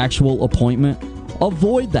through the actual appointment?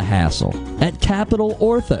 Avoid the hassle at Capital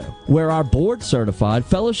Ortho, where our board-certified,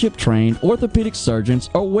 fellowship-trained orthopedic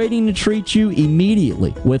surgeons are waiting to treat you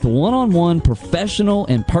immediately. With one-on-one professional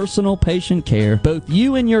and personal patient care, both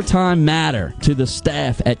you and your time matter to the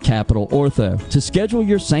staff at Capital Ortho. To schedule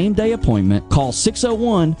your same-day appointment, call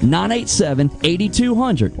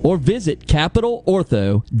 601-987-8200 or visit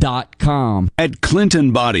capitalortho.com. At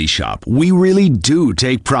Clinton Body Shop, we really do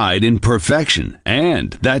take pride in perfection,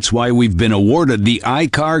 and that's why we've been awarded the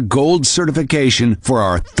ICAR Gold certification for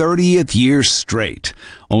our 30th year straight.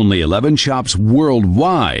 Only 11 shops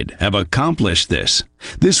worldwide have accomplished this.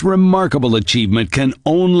 This remarkable achievement can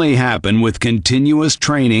only happen with continuous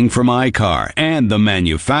training from ICAR and the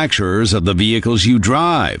manufacturers of the vehicles you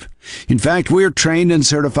drive. In fact, we're trained and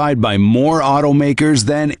certified by more automakers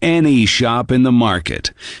than any shop in the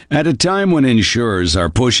market. At a time when insurers are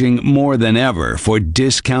pushing more than ever for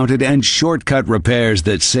discounted and shortcut repairs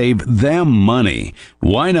that save them money,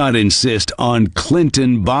 why not insist on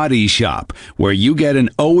Clinton Body Shop, where you get an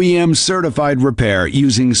OEM certified repair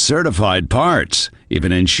using certified parts? If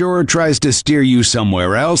an insurer tries to steer you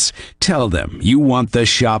somewhere else, tell them you want the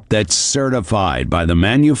shop that's certified by the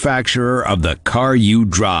manufacturer of the car you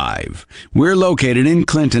drive. We're located in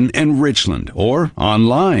Clinton and Richland, or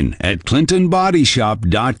online at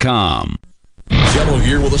clintonbodyshop.com. Jello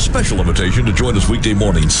here with a special invitation to join us weekday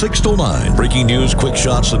morning, 6 to 9. Breaking news, quick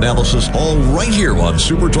shots, analysis, all right here on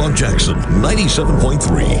Super Talk Jackson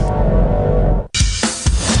 97.3.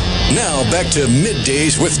 Now back to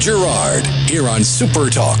Middays with Gerard here on Super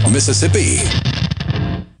Talk Mississippi.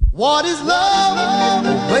 What is love?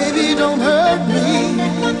 Baby, don't hurt me.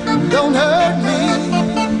 Don't hurt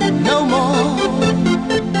me no more.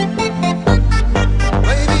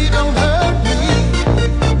 Baby, don't hurt me.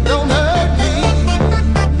 Don't hurt me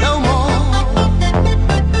no more.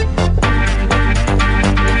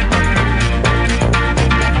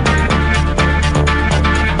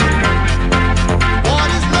 What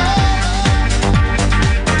is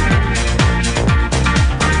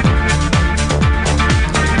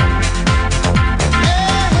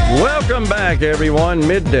Welcome back, everyone.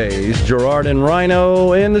 Middays, Gerard and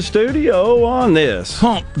Rhino in the studio on this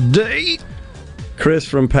hump day. Chris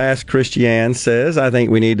from Past Christian says, I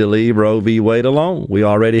think we need to leave Roe v. Wade alone. We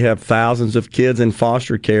already have thousands of kids in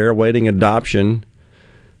foster care awaiting adoption.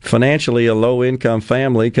 Financially, a low-income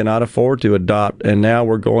family cannot afford to adopt, and now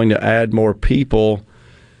we're going to add more people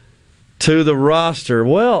to the roster.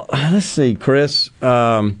 Well, let's see, Chris.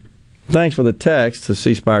 Thanks for the text, the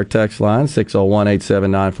C Spire text line,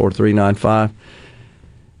 601-879-4395.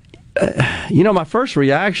 My first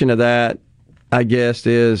reaction to that, I guess,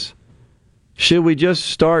 is should we just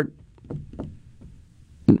start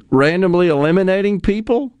randomly eliminating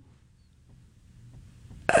people?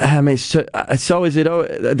 I mean, so is it?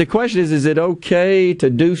 The question is it okay to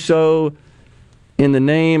do so in the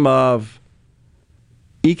name of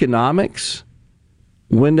economics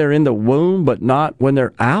when they're in the womb, but not when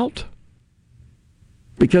they're out?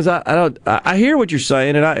 Because I hear what you're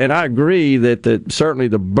saying, and I agree that certainly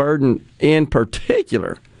the burden, in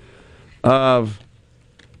particular, of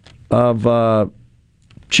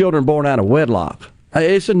children born out of wedlock,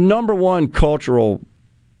 it's a number one cultural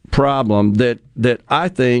problem that I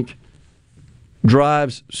think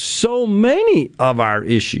drives so many of our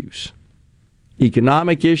issues,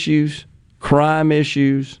 economic issues, crime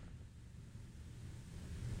issues.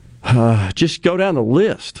 Just go down the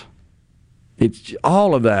list. It's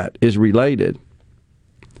all of that is related.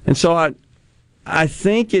 And so I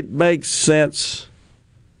think it makes sense,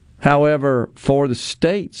 however, for the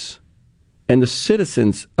states and the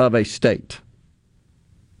citizens of a state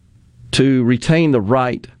to retain the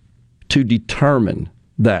right to determine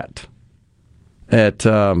that at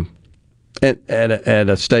a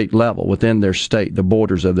state level, within their state, the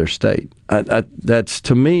borders of their state. That's,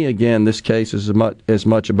 to me, again, this case is as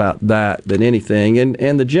much about that than anything.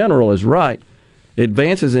 And the general is right.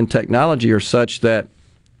 Advances in technology are such that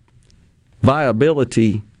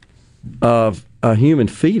viability of a human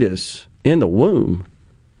fetus in the womb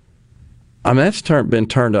I mean, that's been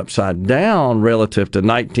turned upside down relative to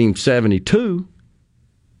 1972.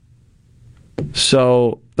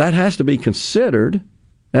 So that has to be considered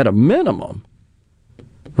at a minimum,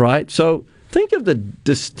 right? So think of the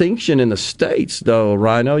distinction in the states, though,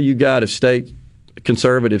 Rhino. You got a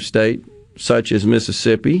conservative state, such as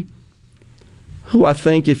Mississippi, who I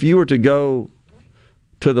think if you were to go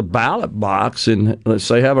to the ballot box and, let's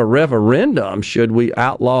say, have a referendum, should we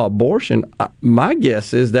outlaw abortion, my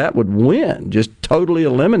guess is that would win, just totally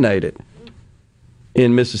eliminate it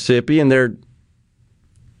in Mississippi. And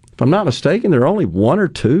if I'm not mistaken, there are only 1 or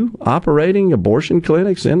 2 operating abortion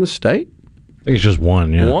clinics in the state. I think it's just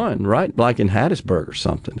one, yeah. One, right? Like in Hattiesburg or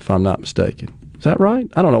something, if I'm not mistaken. Is that right?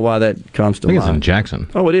 I don't know why that comes to mind. I think it's in Jackson.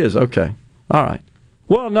 Oh, it is? Okay. All right.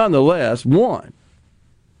 Well, nonetheless, one.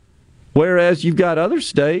 Whereas you've got other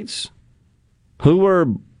states who are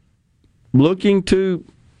looking to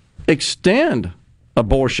extend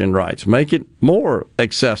abortion rights, make it more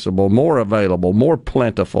accessible, more available, more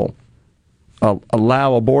plentiful,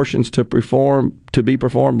 allow abortions to be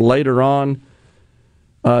performed later on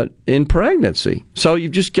in pregnancy. So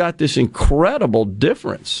you've just got this incredible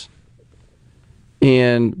difference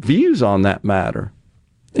in views on that matter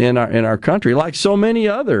in our country, like so many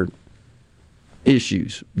other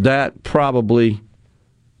issues. That probably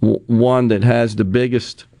one that has the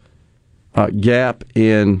biggest gap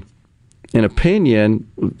in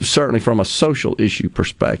opinion, certainly from a social issue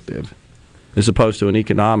perspective, as opposed to an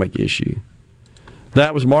economic issue.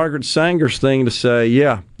 That was Margaret Sanger's thing to say,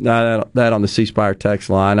 yeah, that on the C Spire text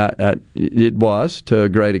line. It was, to a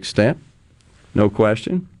great extent, no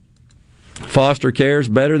question. Foster care is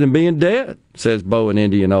better than being dead, says Bo in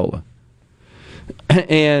Indianola.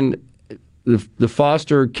 And the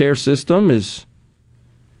foster care system is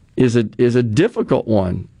a difficult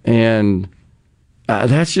one, and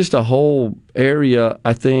that's just a whole area,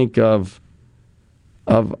 I think, of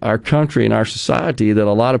our country and our society that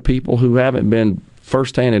a lot of people who haven't been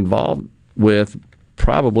firsthand involved with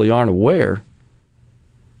probably aren't aware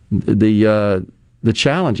the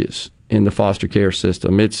challenges in the foster care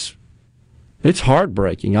system. It's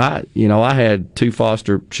heartbreaking. I had 2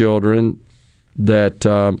 foster children that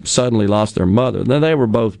suddenly lost their mother. Now, they were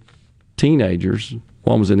both teenagers.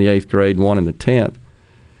 One was in the 8th grade, one in the 10th.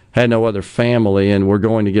 Had no other family, and were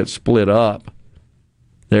going to get split up.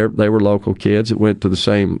 They were local kids that went to the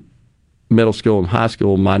same middle school and high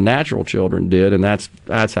school my natural children did, and that's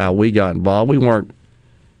how we got involved. We weren't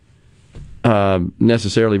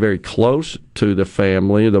necessarily very close to the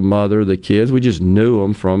family, the mother, the kids. We just knew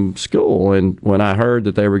them from school. And when I heard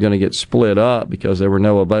that they were going to get split up because there were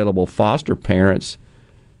no available foster parents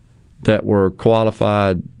that were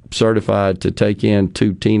qualified, certified to take in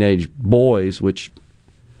 2 teenage boys, which,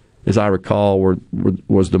 as I recall,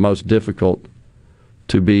 was the most difficult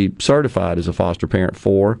to be certified as a foster parent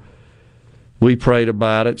for, we prayed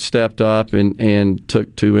about it, stepped up, and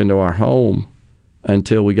took 2 into our home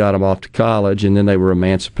until we got them off to college, and then they were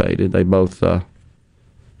emancipated. They both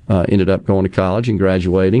ended up going to college and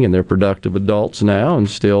graduating, and they're productive adults now and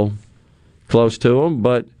still close to them.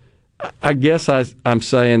 But I guess I'm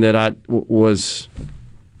saying that I was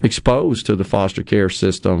exposed to the foster care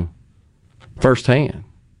system firsthand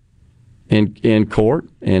in court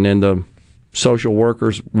and in the social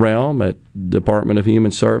workers realm at Department of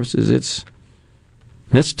Human Services.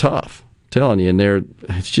 It's tough, I'm telling you, and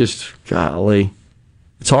it's just, golly,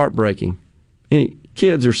 it's heartbreaking.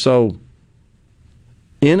 Kids are so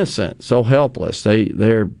innocent, so helpless.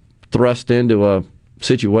 They're thrust into a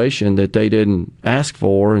situation that they didn't ask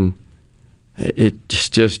for, and it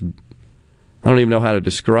just I don't even know how to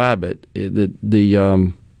describe it.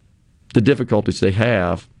 The difficulties they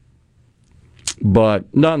have, but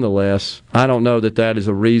nonetheless, I don't know that is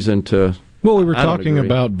a reason to. Well, we were talking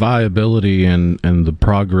about viability and the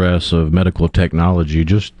progress of medical technology.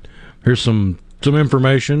 Just here's some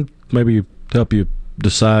information, maybe to help you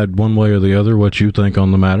decide one way or the other what you think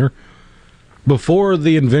on the matter. Before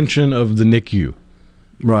the invention of the NICU,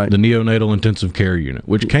 right, the neonatal intensive care unit,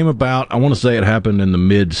 which came about, I want to say it happened in the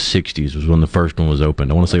mid-'60s was when the first one was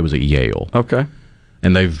opened. I want to say it was at Yale. Okay.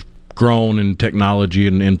 And they've grown in technology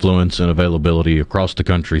and influence and availability across the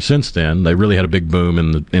country since then. They really had a big boom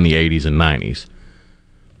in the 80s and 90s.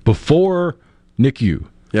 Before NICU,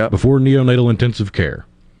 before neonatal intensive care,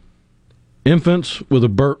 infants with a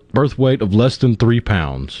birth weight of less than 3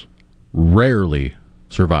 pounds rarely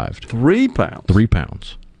survived. 3 pounds? 3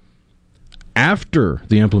 pounds. After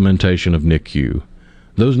the implementation of NICU,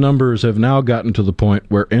 those numbers have now gotten to the point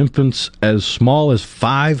where infants as small as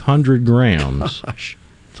 500 grams,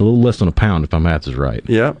 it's a little less than a pound if my math is right,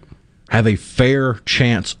 have a fair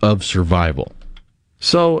chance of survival.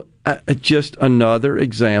 So just another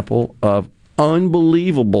example of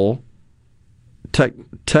unbelievable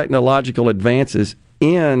technological advances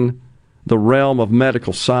in the realm of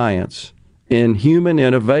medical science, in human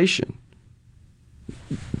innovation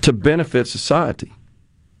to benefit society.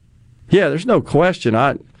 Yeah, there's no question.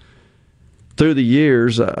 Through the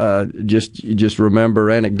years, just remember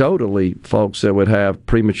anecdotally folks that would have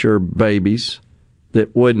premature babies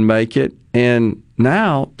that wouldn't make it, and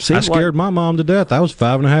now I scared my mom to death. I was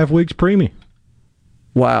 5.5 weeks preemie.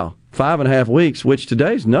 Wow, 5.5 weeks, which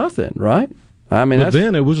today's nothing, right? I mean, but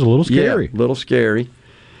then it was a little scary. Yeah, a little scary.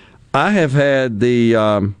 I have had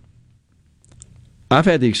the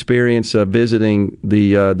experience of visiting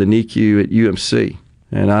the NICU at UMC,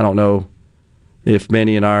 and I don't know if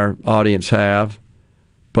many in our audience have,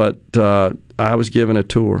 but I was given a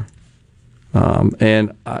tour,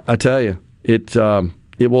 and I tell you, it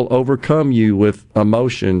will overcome you with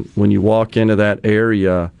emotion when you walk into that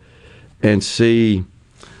area and see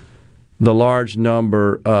the large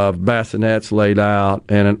number of bassinets laid out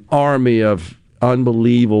and an army of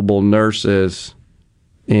unbelievable nurses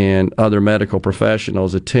and other medical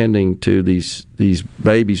professionals attending to these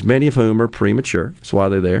babies, many of whom are premature. That's why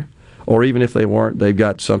they're there. Or even if they weren't, they've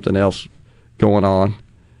got something else going on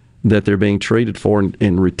that they're being treated for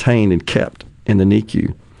and retained and kept in the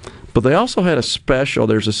NICU. But they also had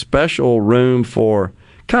there's a special room for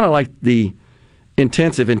kind of like the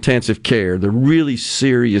intensive care, the really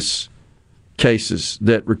serious cases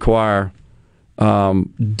that require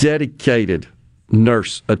dedicated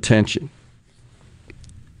nurse attention.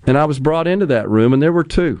 And I was brought into that room, and there were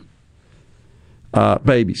 2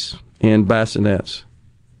 babies in bassinets.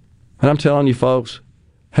 And I'm telling you, folks,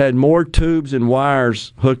 had more tubes and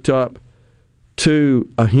wires hooked up to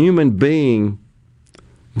a human being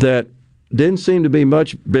that didn't seem to be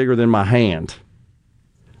much bigger than my hand.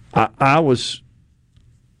 I was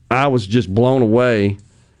just blown away,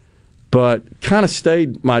 but kind of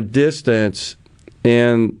stayed my distance.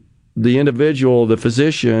 And the individual, the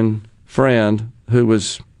physician friend who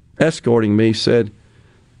was escorting me, said,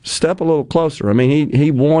 "Step a little closer." I mean,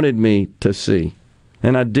 he wanted me to see,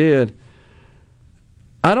 and I did.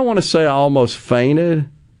 I don't want to say I almost fainted,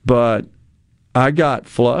 but I got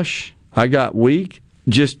flush. I got weak.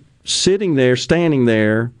 Just standing there,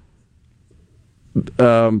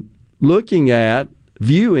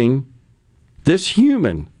 viewing this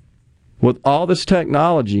human with all this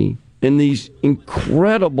technology and these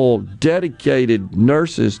incredible, dedicated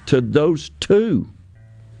nurses to those two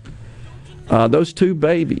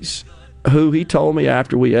babies, who he told me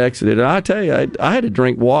after we exited. And I tell you, I had to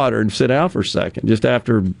drink water and sit down for a second just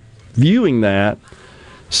after viewing that.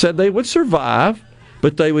 Said they would survive,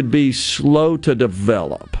 but they would be slow to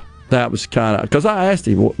develop. That was kind of, because I asked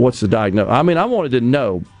him, what's the diagnosis? I mean, I wanted to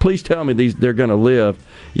know, please tell me they're going to live.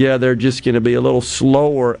 Yeah, they're just going to be a little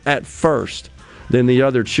slower at first than the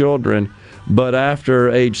other children, but after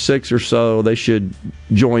age 6 or so, they should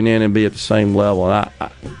join in and be at the same level. And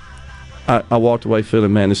I walked away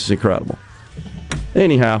feeling, man, this is incredible.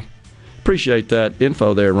 Anyhow, appreciate that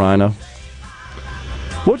info there, Rhino.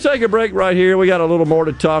 We'll take a break right here. We got a little more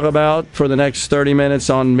to talk about for the next 30 minutes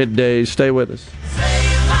on Middays. Stay with us.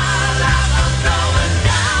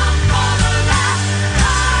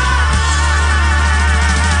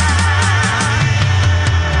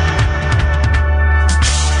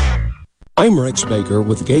 I'm Rex Baker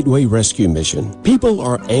with Gateway Rescue Mission. People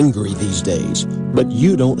are angry these days, but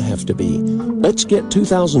you don't have to be. Let's get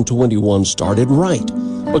 2021 started right,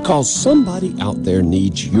 because somebody out there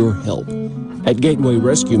needs your help. At Gateway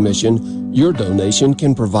Rescue Mission, your donation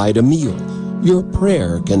can provide a meal. Your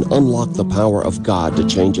prayer can unlock the power of God to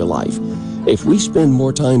change a life. If we spend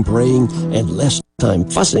more time praying and less time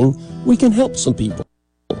fussing, we can help some people.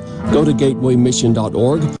 Go to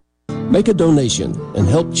gatewaymission.org. Make a donation and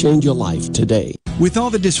help change your life today. With all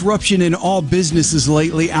the disruption in all businesses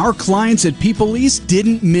lately, our clients at People East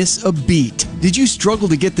didn't miss a beat. Did you struggle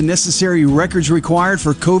to get the necessary records required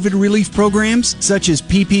for COVID relief programs such as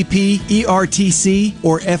PPP, ERTC,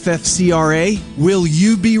 or FFCRA? Will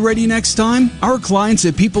you be ready next time? Our clients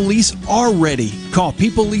at People East are ready. Call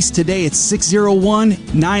People East today at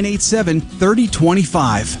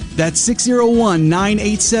 601-987-3025. That's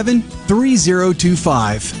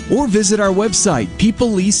 601-987-3025. Or visit our website,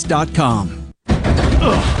 peopleeast.com.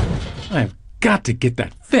 I have got to get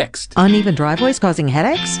that fixed. Uneven driveways causing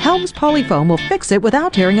headaches? Helms Polyfoam will fix it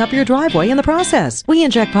without tearing up your driveway in the process. We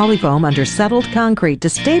inject Polyfoam under settled concrete to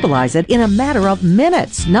stabilize it in a matter of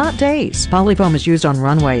minutes, not days. Polyfoam is used on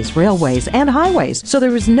runways, railways, and highways, so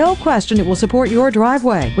there is no question it will support your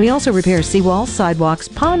driveway. We also repair seawalls, sidewalks,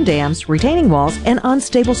 pond dams, retaining walls, and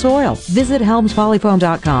unstable soil. Visit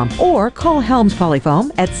HelmsPolyfoam.com or call Helms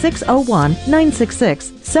Polyfoam at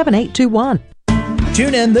 601-966-7821.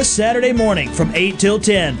 Tune in this Saturday morning from 8 till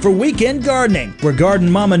 10 for Weekend Gardening, where Garden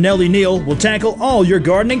Mama Nellie Neal will tackle all your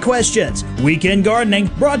gardening questions. Weekend Gardening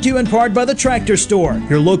brought to you in part by The Tractor Store,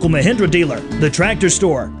 your local Mahindra dealer. The Tractor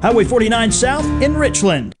Store, Highway 49 South in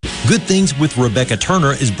Richland. Good Things with Rebecca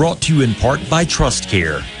Turner is brought to you in part by Trust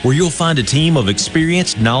Care, where you'll find a team of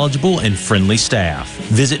experienced, knowledgeable, and friendly staff.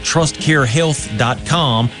 Visit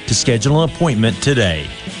trustcarehealth.com to schedule an appointment today.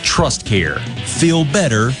 Trust Care. Feel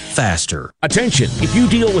better, faster. Attention! If you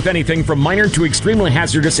deal with anything from minor to extremely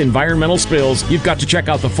hazardous environmental spills, you've got to check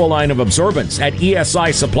out the full line of absorbents at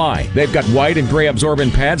ESI Supply. They've got white and gray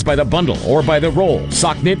absorbent pads by the bundle or by the roll,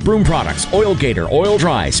 sock knit broom products, Oil Gator, Oil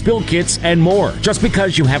Dry, spill kits, and more. Just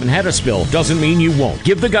because you haven't had a spill doesn't mean you won't.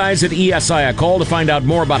 Give the guys at ESI a call to find out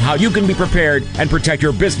more about how you can be prepared and protect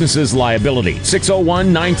your business's liability.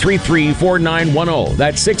 601-933-4910.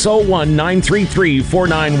 That's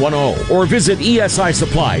 601-933-4910. Or visit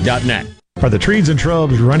esisupply.net. Are the trees and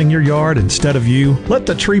shrubs running your yard instead of you? Let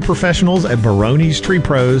the tree professionals at Baroni's Tree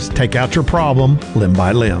Pros take out your problem limb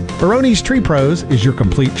by limb. Baroni's Tree Pros is your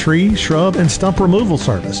complete tree, shrub, and stump removal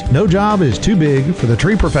service. No job is too big for the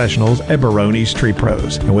tree professionals at Baroni's Tree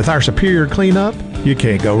Pros. And with our superior cleanup, you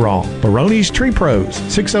can't go wrong. Baroni's Tree Pros,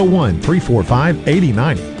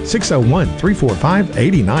 601-345-8090.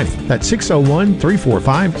 601-345-8090. That's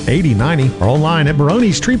 601-345-8090. Or online at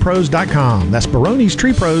baronestreepros.com. That's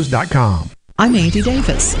baronestreepros.com. I'm Andy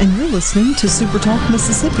Davis, and you're listening to Super Talk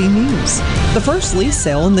Mississippi News. The first lease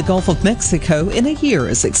sale in the Gulf of Mexico in a year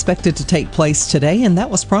is expected to take place today, and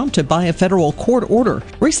that was prompted by a federal court order.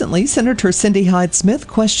 Recently, Senator Cindy Hyde-Smith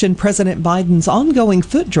questioned President Biden's ongoing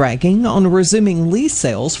foot-dragging on resuming lease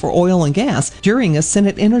sales for oil and gas during a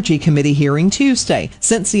Senate Energy Committee hearing Tuesday.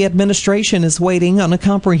 Since the administration is waiting on a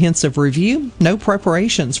comprehensive review, no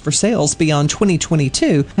preparations for sales beyond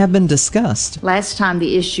 2022 have been discussed. Last time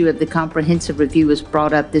the issue of the comprehensive review was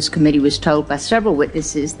brought up, this committee was told by several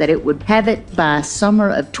witnesses that it would have it by summer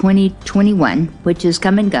of 2021, which is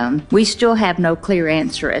come and gone. We still have no clear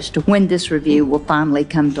answer as to when this review will finally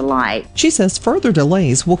come to light. She says further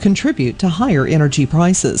delays will contribute to higher energy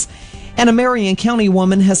prices. And a Marion County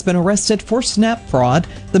woman has been arrested for SNAP fraud.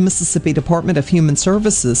 The Mississippi Department of Human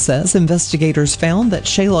Services says investigators found that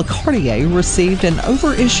Shayla Cartier received an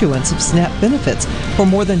overissuance of SNAP benefits for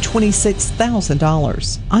more than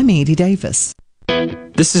 $26,000. I'm Andy Davis.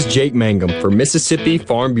 This is Jake Mangum for Mississippi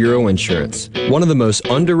Farm Bureau Insurance. One of the most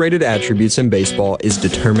underrated attributes in baseball is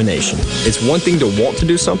determination. It's one thing to want to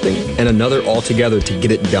do something and another altogether to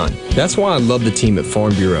get it done. That's why I love the team at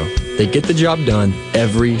Farm Bureau. They get the job done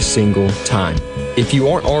every single time. If you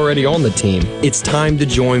aren't already on the team, it's time to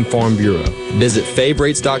join Farm Bureau. Visit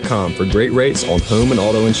favrates.com for great rates on home and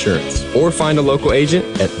auto insurance, or find a local agent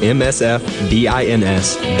at msfbins.com.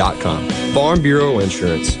 Farm Bureau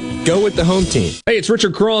Insurance. Go with the home team. Hey, it's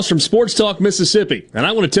Richard Cross from Sports Talk Mississippi, and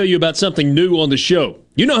I want to tell you about something new on the show.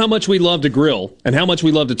 You know how much we love to grill and how much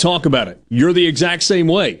we love to talk about it. You're the exact same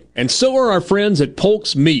way, and so are our friends at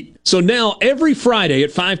Polk's Meat. So now, every Friday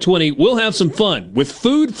at 5:20, we'll have some fun with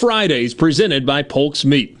Food Fridays presented by Polk's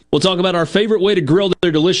Meat. We'll talk about our favorite way to grill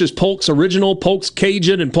their delicious Polk's Original, Polk's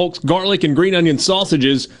Cajun, and Polk's Garlic and Green Onion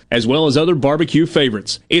sausages, as well as other barbecue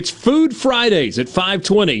favorites. It's Food Fridays at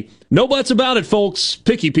 5:20. No buts about it, folks.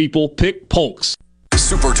 Picky people pick Polk's.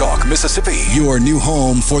 Super Talk Mississippi, your new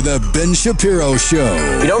home for the Ben Shapiro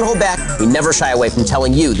Show. We don't hold back. We never shy away from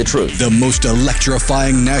telling you the truth. The most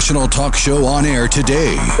electrifying national talk show on air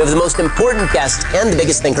today. We have the most important guests and the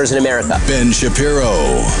biggest thinkers in America. Ben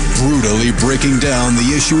Shapiro, brutally breaking down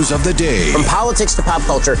the issues of the day. From politics to pop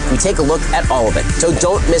culture, we take a look at all of it. So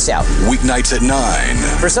don't miss out. Weeknights at 9.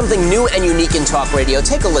 For something new and unique in talk radio,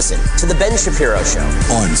 take a listen to The Ben Shapiro Show.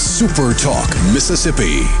 On Super Talk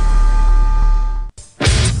Mississippi.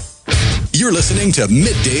 You're listening to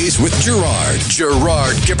Middays with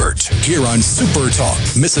Gerard Gibert, here on Super Talk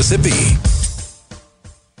Mississippi.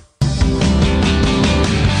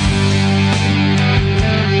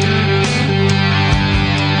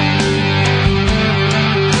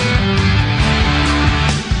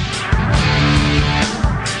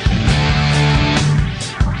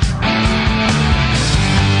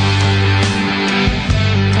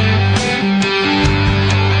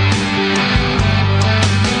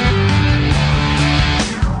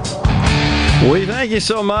 Thank you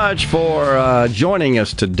so much for joining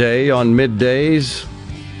us today on Middays.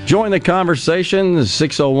 Join the conversation,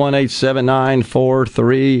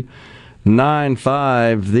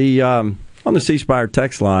 601-879-4395. On the C Spire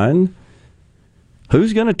text line,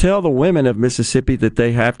 who's going to tell the women of Mississippi that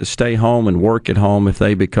they have to stay home and work at home if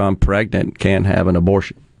they become pregnant and can't have an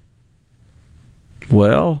abortion?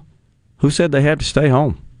 Well, who said they have to stay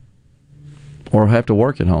home or have to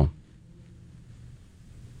work at home?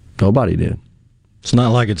 Nobody did. It's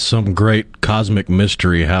not like it's some great cosmic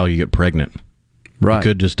mystery how you get pregnant. Right.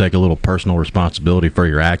 You could just take a little personal responsibility for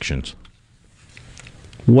your actions.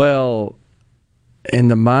 Well, in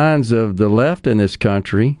the minds of the left in this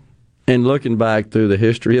country, and looking back through the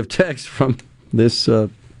history of text from this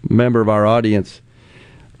member of our audience,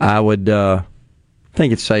 I would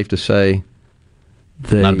think it's safe to say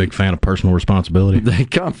not a big fan of personal responsibility. They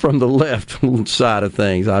come from the left side of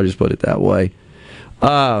things. I'll just put it that way.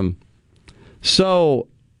 So,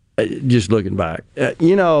 just looking back,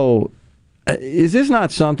 is this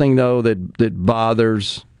not something, though, that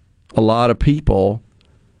bothers a lot of people?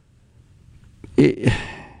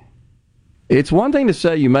 It's one thing to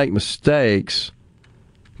say you make mistakes,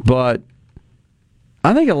 but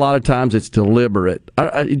I think a lot of times it's deliberate.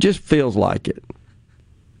 It just feels like it.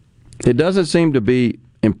 It doesn't seem to be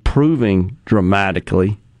improving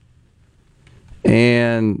dramatically.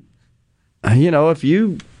 And,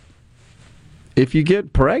 if you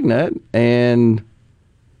get pregnant and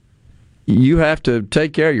you have to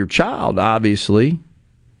take care of your child, obviously,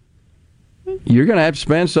 you're going to have to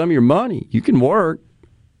spend some of your money. You can work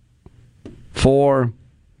for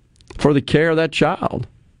the care of that child.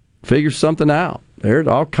 Figure something out. There's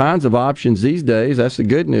all kinds of options these days. That's the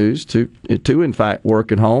good news to in fact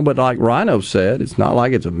work at home. But like Rhino said, it's not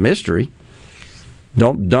like it's a mystery.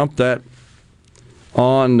 Don't dump that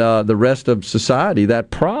on the rest of society,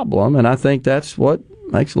 that problem. And I think that's what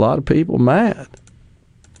makes a lot of people mad,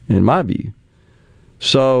 in my view.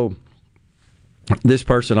 So this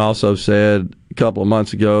person also said a couple of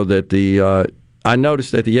months ago that I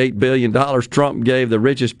noticed that the $8 billion Trump gave the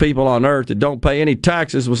richest people on earth that don't pay any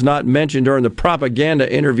taxes was not mentioned during the propaganda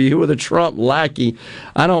interview with a Trump lackey.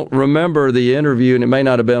 I don't remember the interview, and it may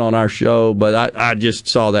not have been on our show, but I just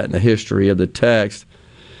saw that in the history of the text.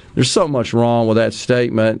 There's so much wrong with that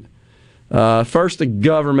statement. First, the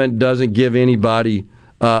government doesn't give anybody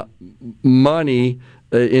money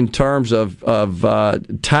in terms of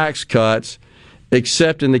tax cuts,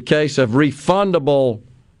 except in the case of refundable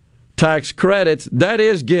tax credits. That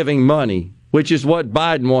is giving money, which is what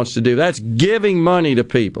Biden wants to do. That's giving money to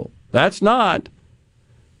people. That's not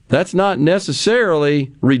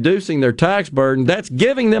necessarily reducing their tax burden. That's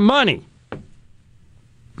giving them money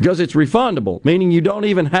because it's refundable, meaning you don't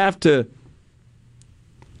even have to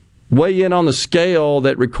weigh in on the scale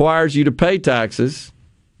that requires you to pay taxes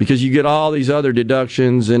because you get all these other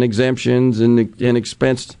deductions and exemptions and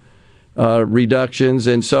expense reductions,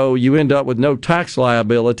 and so you end up with no tax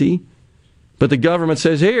liability. But the government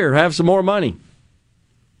says, here, have some more money.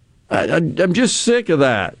 I'm just sick of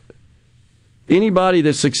that. Anybody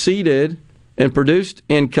that succeeded and produced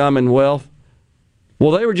income and wealth,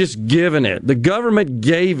 well, they were just given it. The government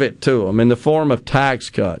gave it to them in the form of tax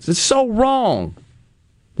cuts. It's so wrong.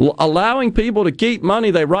 Allowing people to keep money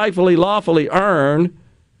they rightfully, lawfully earn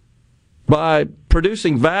by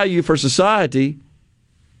producing value for society,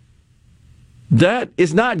 that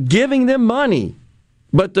is not giving them money.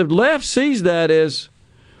 But the left sees that as,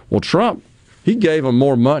 well, Trump, he gave them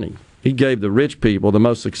more money. He gave the rich people, the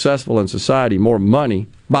most successful in society, more money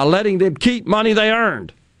by letting them keep money they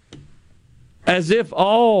earned. As if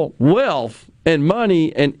all wealth and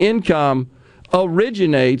money and income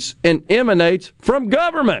originates and emanates from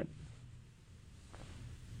government.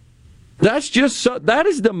 That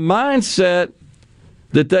is the mindset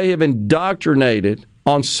that they have indoctrinated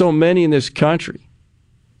on so many in this country.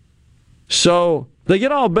 So they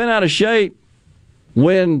get all bent out of shape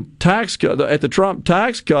when at the Trump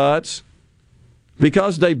tax cuts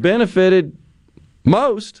because they benefited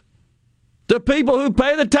most the people who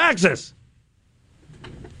pay the taxes.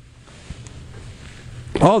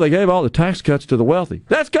 Oh, they gave all the tax cuts to the wealthy.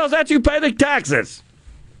 That's because that's who pay the taxes.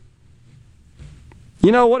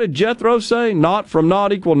 You know, what did Jethro say? Naught from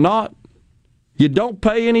naught equal naught. You don't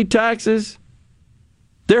pay any taxes,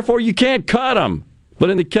 therefore you can't cut them.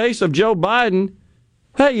 But in the case of Joe Biden,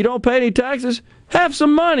 hey, you don't pay any taxes? Have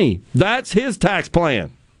some money. That's his tax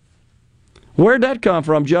plan. Where'd that come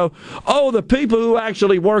from, Joe? Oh, the people who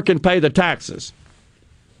actually work and pay the taxes.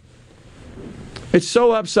 It's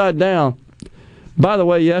so upside down. By the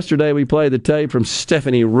way, yesterday we played the tape from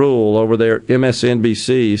Stephanie Rule over there at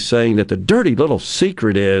MSNBC saying that the dirty little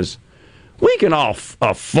secret is We can all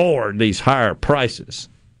afford these higher prices.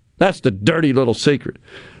 That's the dirty little secret.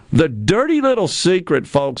 The dirty little secret,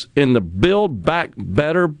 folks, in the Build Back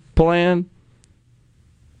Better plan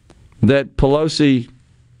that Pelosi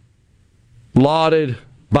lauded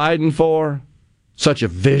Biden for, such a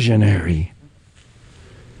visionary.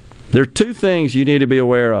 There are two things you need to be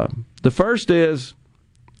aware of. The first is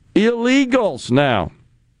illegals now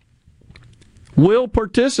will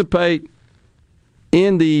participate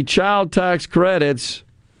in the child tax credits.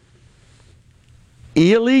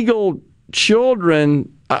 Illegal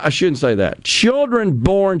children, I shouldn't say that. Children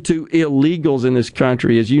born to illegals in this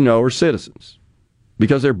country, as you know, are citizens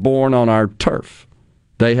because they're born on our turf.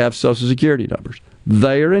 They have Social Security numbers.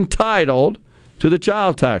 They are entitled to the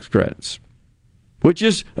child tax credits, which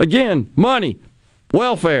is, again, money,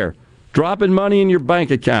 welfare, dropping money in your bank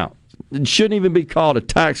account. It shouldn't even be called a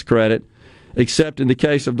tax credit, except in the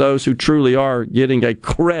case of those who truly are getting a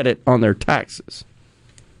credit on their taxes.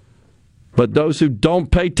 But those who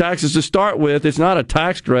don't pay taxes to start with, it's not a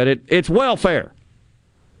tax credit, it's welfare.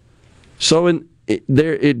 So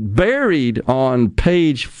it buried on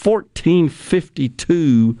page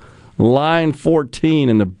 1452, line 14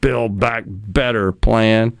 in the Build Back Better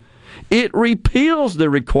plan, it repeals the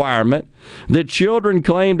requirement that children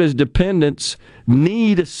claimed as dependents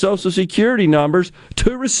need Social Security numbers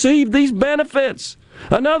to receive these benefits.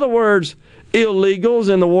 In other words, illegals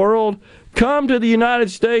in the world, come to the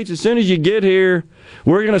United States. As soon as you get here,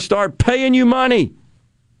 we're going to start paying you money.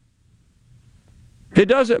 It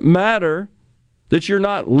doesn't matter that you're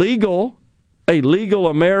not legal, a legal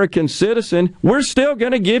American citizen. We're still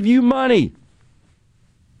going to give you money.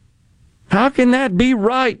 How can that be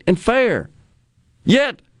right and fair?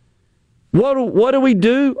 Yet, what do we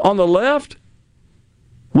do on the left?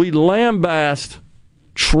 We lambast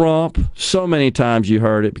Trump, so many times you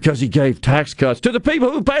heard it, because he gave tax cuts to the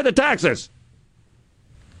people who pay the taxes.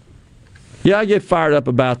 Yeah, I get fired up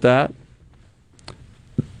about that.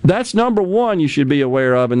 That's number one you should be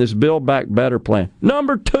aware of in this Build Back Better plan.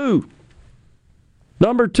 Number two,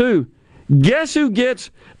 guess who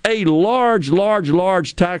gets a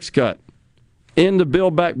large tax cut in the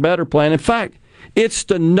Build Back Better plan? In fact, it's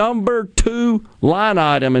the number 2 line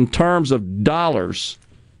item in terms of dollars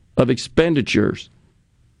of expenditures.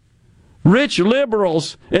 Rich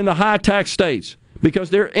liberals in the high tax states, because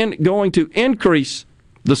they're going to increase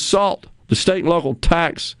the SALT, the state and local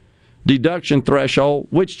tax deduction threshold,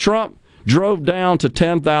 which Trump drove down to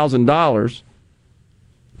 $10,000,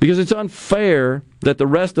 because it's unfair that the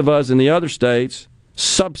rest of us in the other states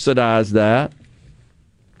subsidize that,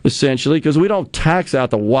 essentially, because we don't tax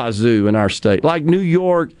out the wazoo in our state. Like New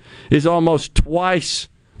York is almost twice,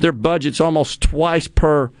 their budget's almost twice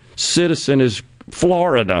per citizen as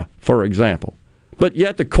Florida, for example. But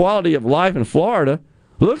yet the quality of life in Florida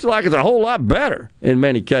looks like it's a whole lot better in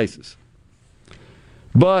many cases.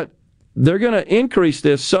 But they're going to increase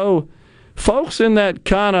this. So folks in that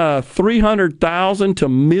kind of $300,000 to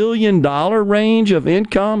 $1 million range of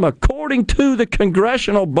income, according to the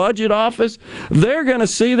Congressional Budget Office, they're going to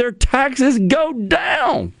see their taxes go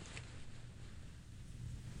down.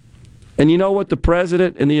 And you know what the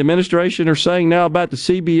president and the administration are saying now about the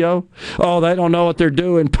CBO? Oh, they don't know what they're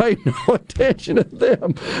doing. Pay no attention to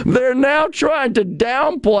them. They're now trying to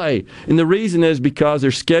downplay. And the reason is because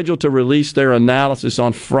they're scheduled to release their analysis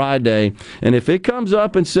on Friday. And if it comes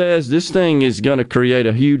up and says this thing is going to create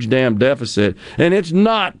a huge damn deficit, and it's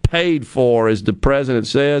not paid for, as the president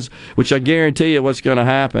says, which I guarantee you what's going to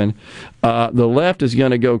happen, the left is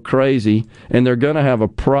going to go crazy, and they're going to have a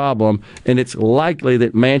problem, and it's likely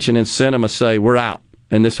that Manchin and Sinema say, we're out,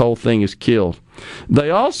 and this whole thing is killed.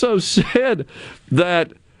 They also said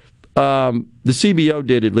that the CBO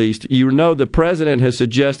did, at least, you know, the president has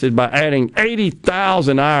suggested by adding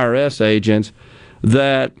 80,000 IRS agents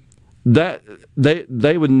that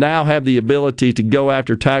they would now have the ability to go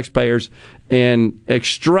after taxpayers and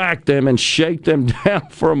extract them and shake them down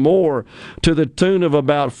for more, to the tune of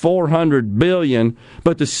about $400 billion.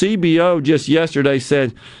 But the CBO just yesterday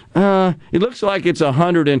said, it looks like it's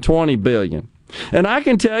 $120 billion. And I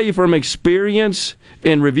can tell you from experience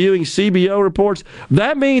in reviewing CBO reports,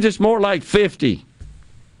 that means it's more like 50.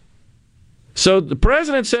 So the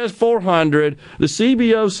president says 400, the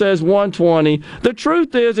CBO says 120. The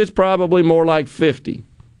truth is it's probably more like 50.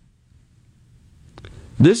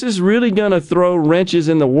 This is really going to throw wrenches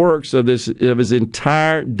in the works of his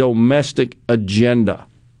entire domestic agenda.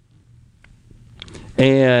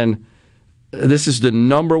 And this is the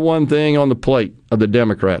number one thing on the plate of the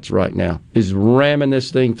Democrats right now, is ramming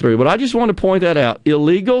this thing through. But I just want to point that out.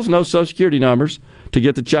 Illegals, no Social Security numbers to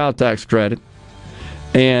get the child tax credit.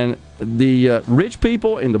 And the rich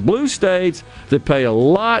people in the blue states that pay a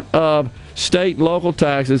lot of state and local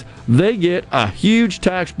taxes, they get a huge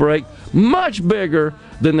tax break, much bigger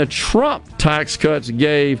than the Trump tax cuts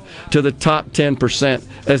gave to the top 10%,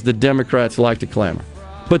 as the Democrats like to clamor.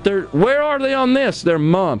 But where are they on this? They're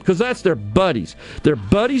mum, because that's their buddies. Their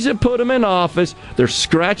buddies that put them in office. They're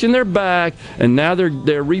scratching their back, and now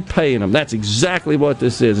they're repaying them. That's exactly what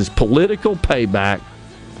this is. It's political payback.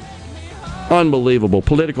 Unbelievable.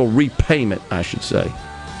 Political repayment, I should say.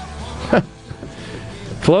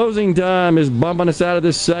 Closing time is bumping us out of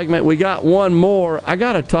this segment. We got one more. I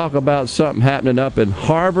got to talk about something happening up in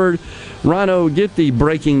Harvard. Rhino, get the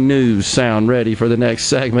breaking news sound ready for the next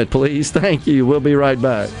segment, please. Thank you. We'll be right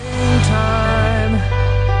back. Time,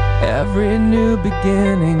 every new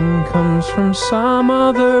beginning comes from some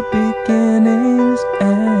other beginning's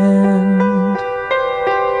end.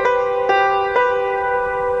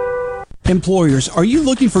 Employers, are you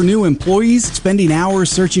looking for new employees, spending hours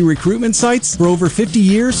searching recruitment sites? For over 50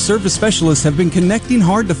 years, service specialists have been connecting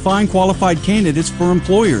hard to find qualified candidates for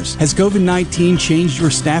employers. Has COVID-19 changed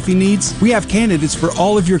your staffing needs? We have candidates for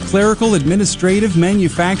all of your clerical, administrative,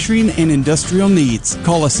 manufacturing, and industrial needs.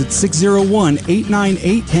 Call us at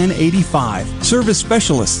 601-898-1085. Service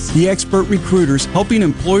Specialists, the expert recruiters helping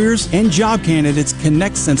employers and job candidates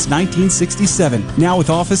connect since 1967. Now with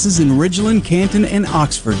offices in Ridgeland, Canton, and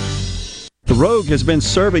Oxford. The Rogue has been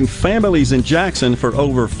serving families in Jackson for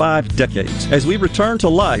over 5 decades. As we return to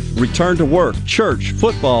life, return to work, church,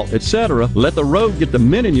 football, etc., let the Rogue get the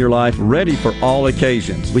men in your life ready for all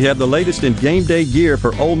occasions. We have the latest in game day gear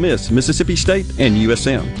for Ole Miss, Mississippi State, and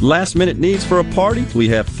USM. Last minute needs for a party? We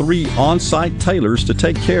have 3 on-site tailors to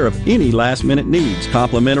take care of any last minute needs.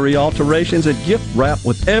 Complimentary alterations and gift wrap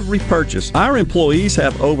with every purchase. Our employees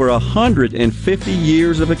have over 150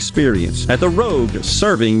 years of experience at the Rogue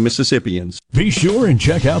serving Mississippians. Be sure and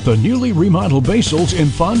check out the newly remodeled Basil's in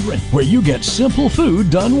Fondren, where you get simple food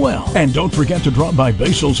done well. And don't forget to drop by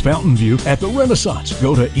Basil's Fountain View at the Renaissance.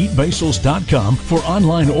 Go to eatbasils.com for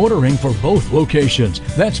online ordering for both locations.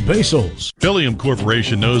 That's Basil's. Pilium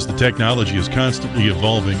Corporation knows the technology is constantly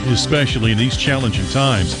evolving, especially in these challenging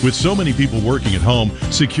times. With so many people working at home,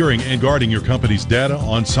 securing and guarding your company's data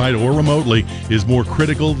on-site or remotely is more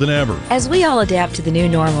critical than ever. As we all adapt to the new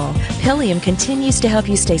normal, Pilium continues to help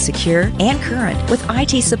you stay secure and current with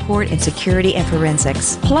IT support in security and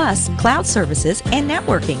forensics, plus cloud services and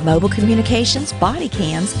networking, mobile communications, body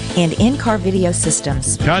cams, and in-car video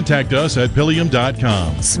systems. Contact us at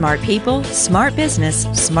Pilium.com. Smart people, smart business,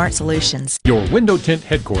 smart solutions. Your window tint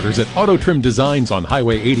headquarters at Auto Trim Designs on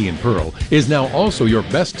Highway 80 in Pearl is now also your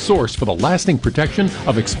best source for the lasting protection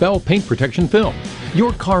of Expel paint protection film.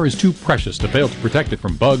 Your car is too precious to fail to protect it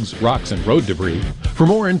from bugs, rocks, and road debris. For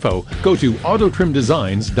more info, go to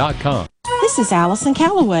autotrimdesigns.com. This is Allison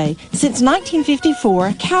Callaway. Since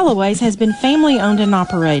 1954, Callaway's has been family-owned and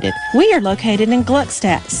operated. We are located in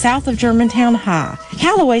Gluckstadt, south of Germantown High.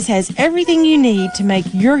 Callaway's has everything you need to make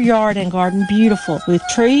your yard and garden beautiful with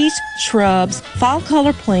trees, shrubs, fall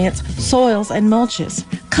color plants, soils, and mulches.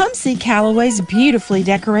 Come see Callaway's beautifully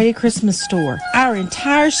decorated Christmas store. Our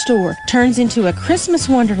entire store turns into a Christmas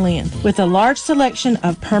wonderland with a large selection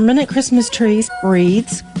of permanent Christmas trees,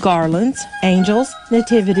 wreaths, garlands, angels,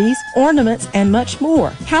 nativities, ornaments, and much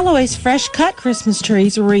more. Callaway's fresh cut Christmas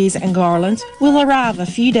trees, wreaths, and garlands will arrive a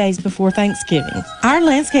few days before Thanksgiving. Our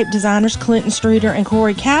landscape designers Clinton Streeter and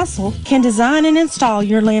Corey Castle can design and install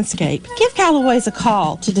your landscape. Give Callaway's a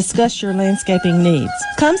call to discuss your landscaping needs.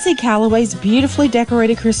 Come see Callaway's beautifully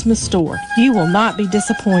decorated Christmas store. You will not be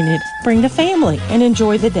disappointed. Bring the family and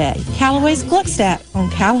enjoy the day. Callaway's Gluckstadt on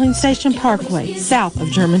Calhoun Station Parkway, south of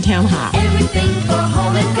Germantown High. Everything for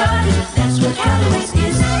home and garden, that's what Callaway's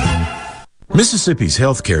is. Mississippi's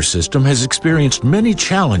healthcare system has experienced many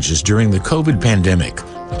challenges during the COVID pandemic,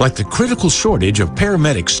 like the critical shortage of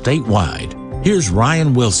paramedics statewide. Here's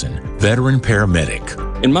Ryan Wilson, veteran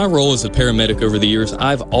paramedic. In my role as a paramedic over the years,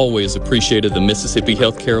 I've always appreciated the Mississippi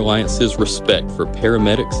Healthcare Alliance's respect for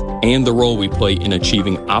paramedics and the role we play in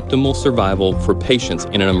achieving optimal survival for patients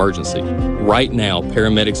in an emergency. Right now,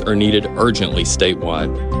 paramedics are needed urgently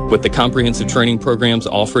statewide. With the comprehensive training programs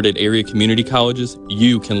offered at area community colleges,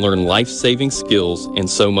 you can learn life-saving skills and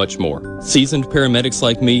so much more. Seasoned paramedics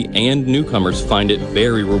like me and newcomers find it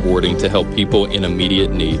very rewarding to help people in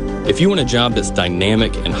immediate need. If you want a job that's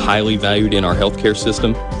dynamic and highly valued in our healthcare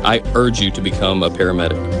system, I urge you to become a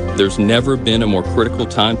paramedic. There's never been a more critical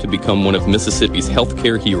time to become one of Mississippi's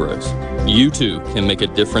healthcare heroes. You too can make a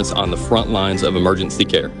difference on the front lines of emergency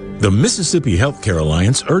care. The Mississippi Healthcare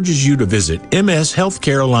Alliance urges you to visit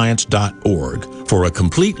mshealthcarealliance.org for a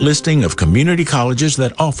complete listing of community colleges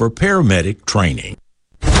that offer paramedic training.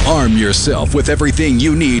 Arm yourself with everything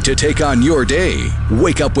you need to take on your day.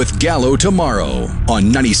 Wake up with Gallo tomorrow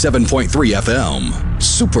on 97.3 FM.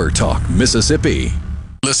 Super Talk, Mississippi.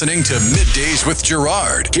 Listening to Middays with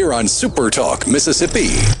Gerard here on Super Talk, Mississippi.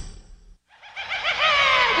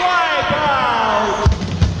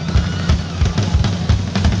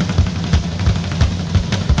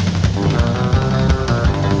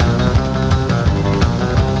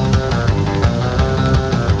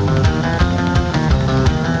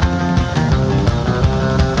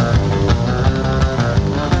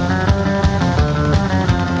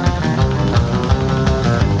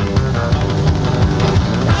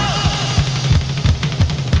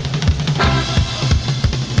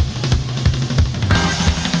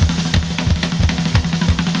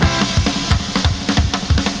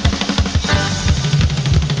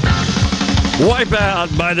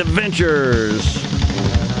 Wipeout by the Ventures.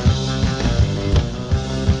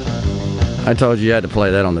 I told you had to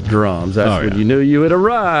play that on the drums. That's when you knew you had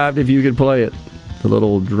arrived, if you could play it. The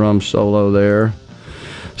little drum solo there.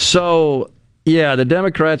 So, yeah, the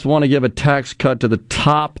Democrats want to give a tax cut to the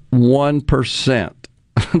top 1%.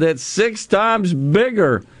 That's 6 times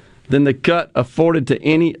bigger than the cut afforded to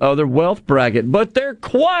any other wealth bracket. But they're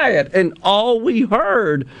quiet, and all we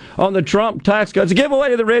heard on the Trump tax cuts, give away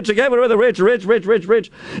to the rich, give away to the rich.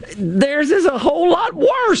 Theirs is a whole lot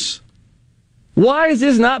worse. Why is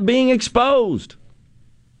this not being exposed?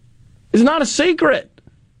 It's not a secret.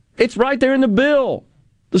 It's right there in the bill.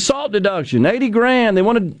 The SALT deduction, $80,000. They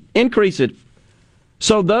want to increase it.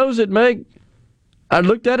 So those that make, I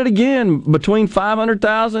looked at it again, between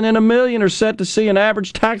 $500,000 and $1 million are set to see an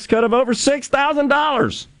average tax cut of over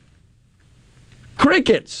 $6,000.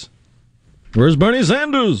 Crickets. Where's Bernie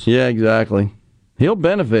Sanders? Yeah, exactly. He'll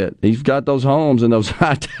benefit. He's got those homes in those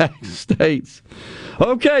high tax states.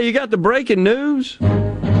 Okay, you got the breaking news.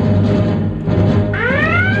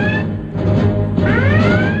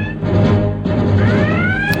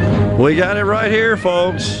 We got it right here,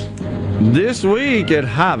 folks. This week at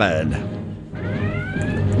Harvard.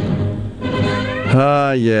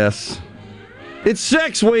 Yes. It's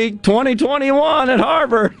Sex Week 2021 at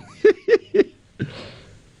Harvard.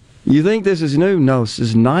 You think this is new? No, this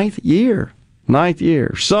is ninth year.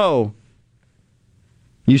 So,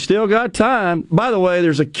 you still got time. By the way,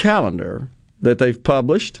 there's a calendar that they've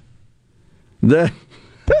published that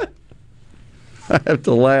I have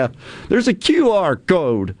to laugh. There's a QR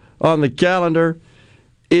code on the calendar.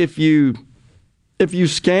 If you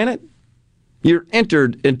scan it, you're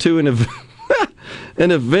entered into an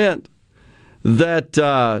event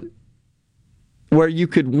that where you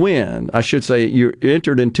could win. I should say you're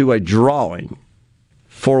entered into a drawing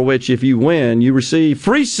for which, if you win, you receive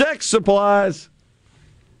free sex supplies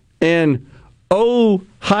and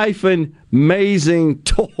amazing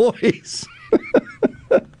toys.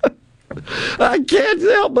 I can't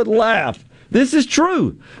help but laugh. This is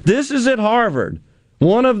true. This is at Harvard,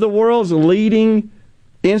 one of the world's leading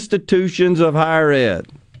institutions of higher ed.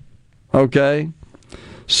 Okay?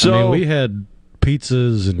 So, I mean, we had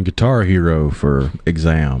pizzas and Guitar Hero for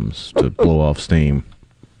exams to blow off steam.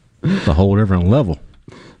 It's a whole different level.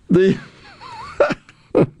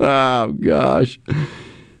 Oh, gosh.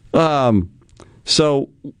 So,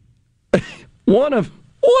 one of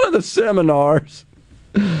the seminars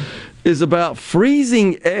is about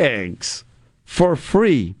freezing eggs for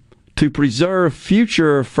free to preserve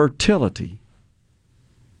future fertility.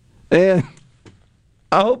 And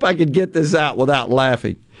I hope I could get this out without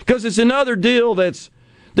laughing, because it's another deal they're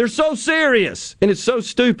so serious and it's so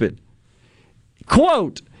stupid.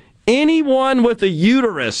 Quote, anyone with a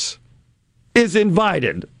uterus is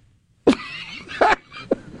invited.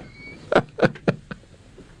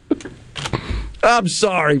 I'm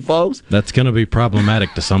sorry, folks. That's going to be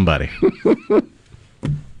problematic to somebody.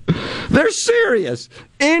 They're serious.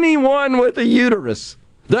 Anyone with a uterus.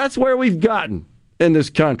 That's where we've gotten in this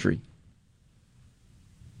country.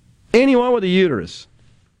 Anyone with a uterus.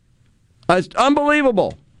 It's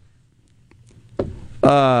unbelievable.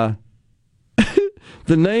 The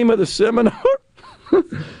name of the seminar?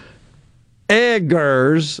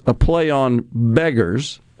 Eggers, a play on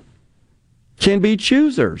beggars, can be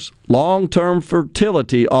choosers. Long-term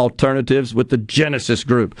fertility alternatives with the Genesis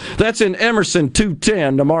Group. That's in Emerson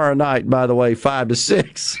 210 tomorrow night, by the way, 5 to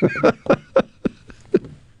 6.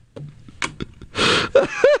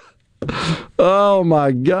 Oh,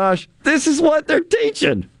 my gosh. This is what they're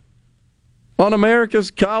teaching on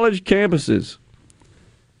America's college campuses.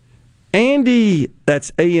 Andy,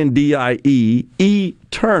 that's A-N-D-I-E, E.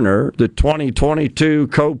 Turner, the 2022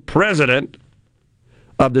 co-president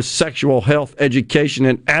of the sexual health education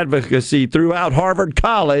and advocacy throughout Harvard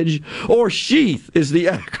College, or SHEATH is the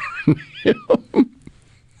acronym.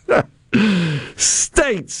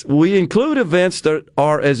 States we include events that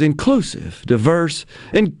are as inclusive, diverse,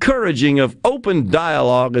 encouraging of open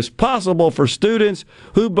dialogue as possible for students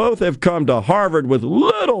who both have come to Harvard with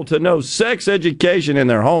little to no sex education in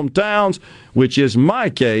their hometowns, which is my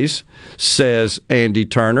case, says Andy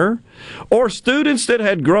Turner, or students that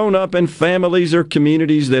had grown up in families or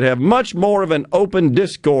communities that have much more of an open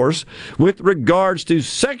discourse with regards to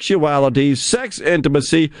sexuality, sex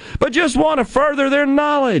intimacy, but just want to further their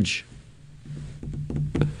knowledge.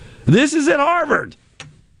 This is at Harvard.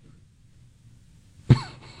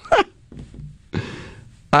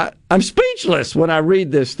 I'm speechless when I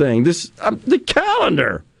read this thing. The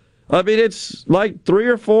calendar. I mean, it's like 3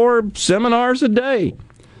 or 4 seminars a day.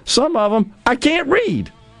 Some of them I can't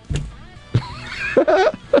read.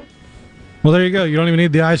 Well, there you go. You don't even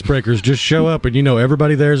need the icebreakers. Just show up and you know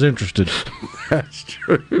everybody there is interested. That's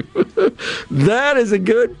true. That is a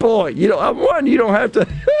good point. You don't have to...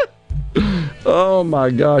 Oh,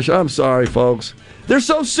 my gosh. I'm sorry, folks. They're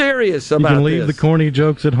so serious about this. You can leave the corny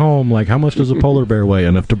jokes at home, like, how much does a polar bear weigh?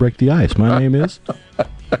 Enough to break the ice. My name is...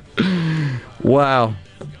 Wow.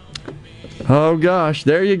 Oh, gosh.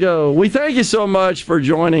 There you go. We thank you so much for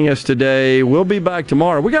joining us today. We'll be back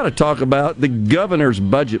tomorrow. We got to talk about the governor's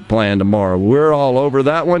budget plan tomorrow. We're all over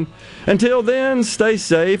that one. Until then, stay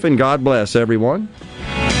safe and God bless everyone.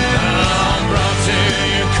 I'm brought to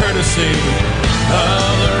you courtesy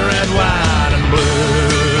of the red, white, and blue.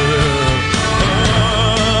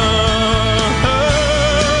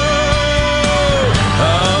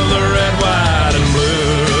 Of the red, white, and blue.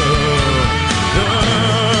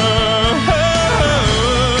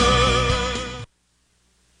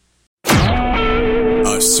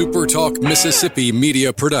 A SuperTalk Mississippi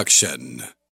media production.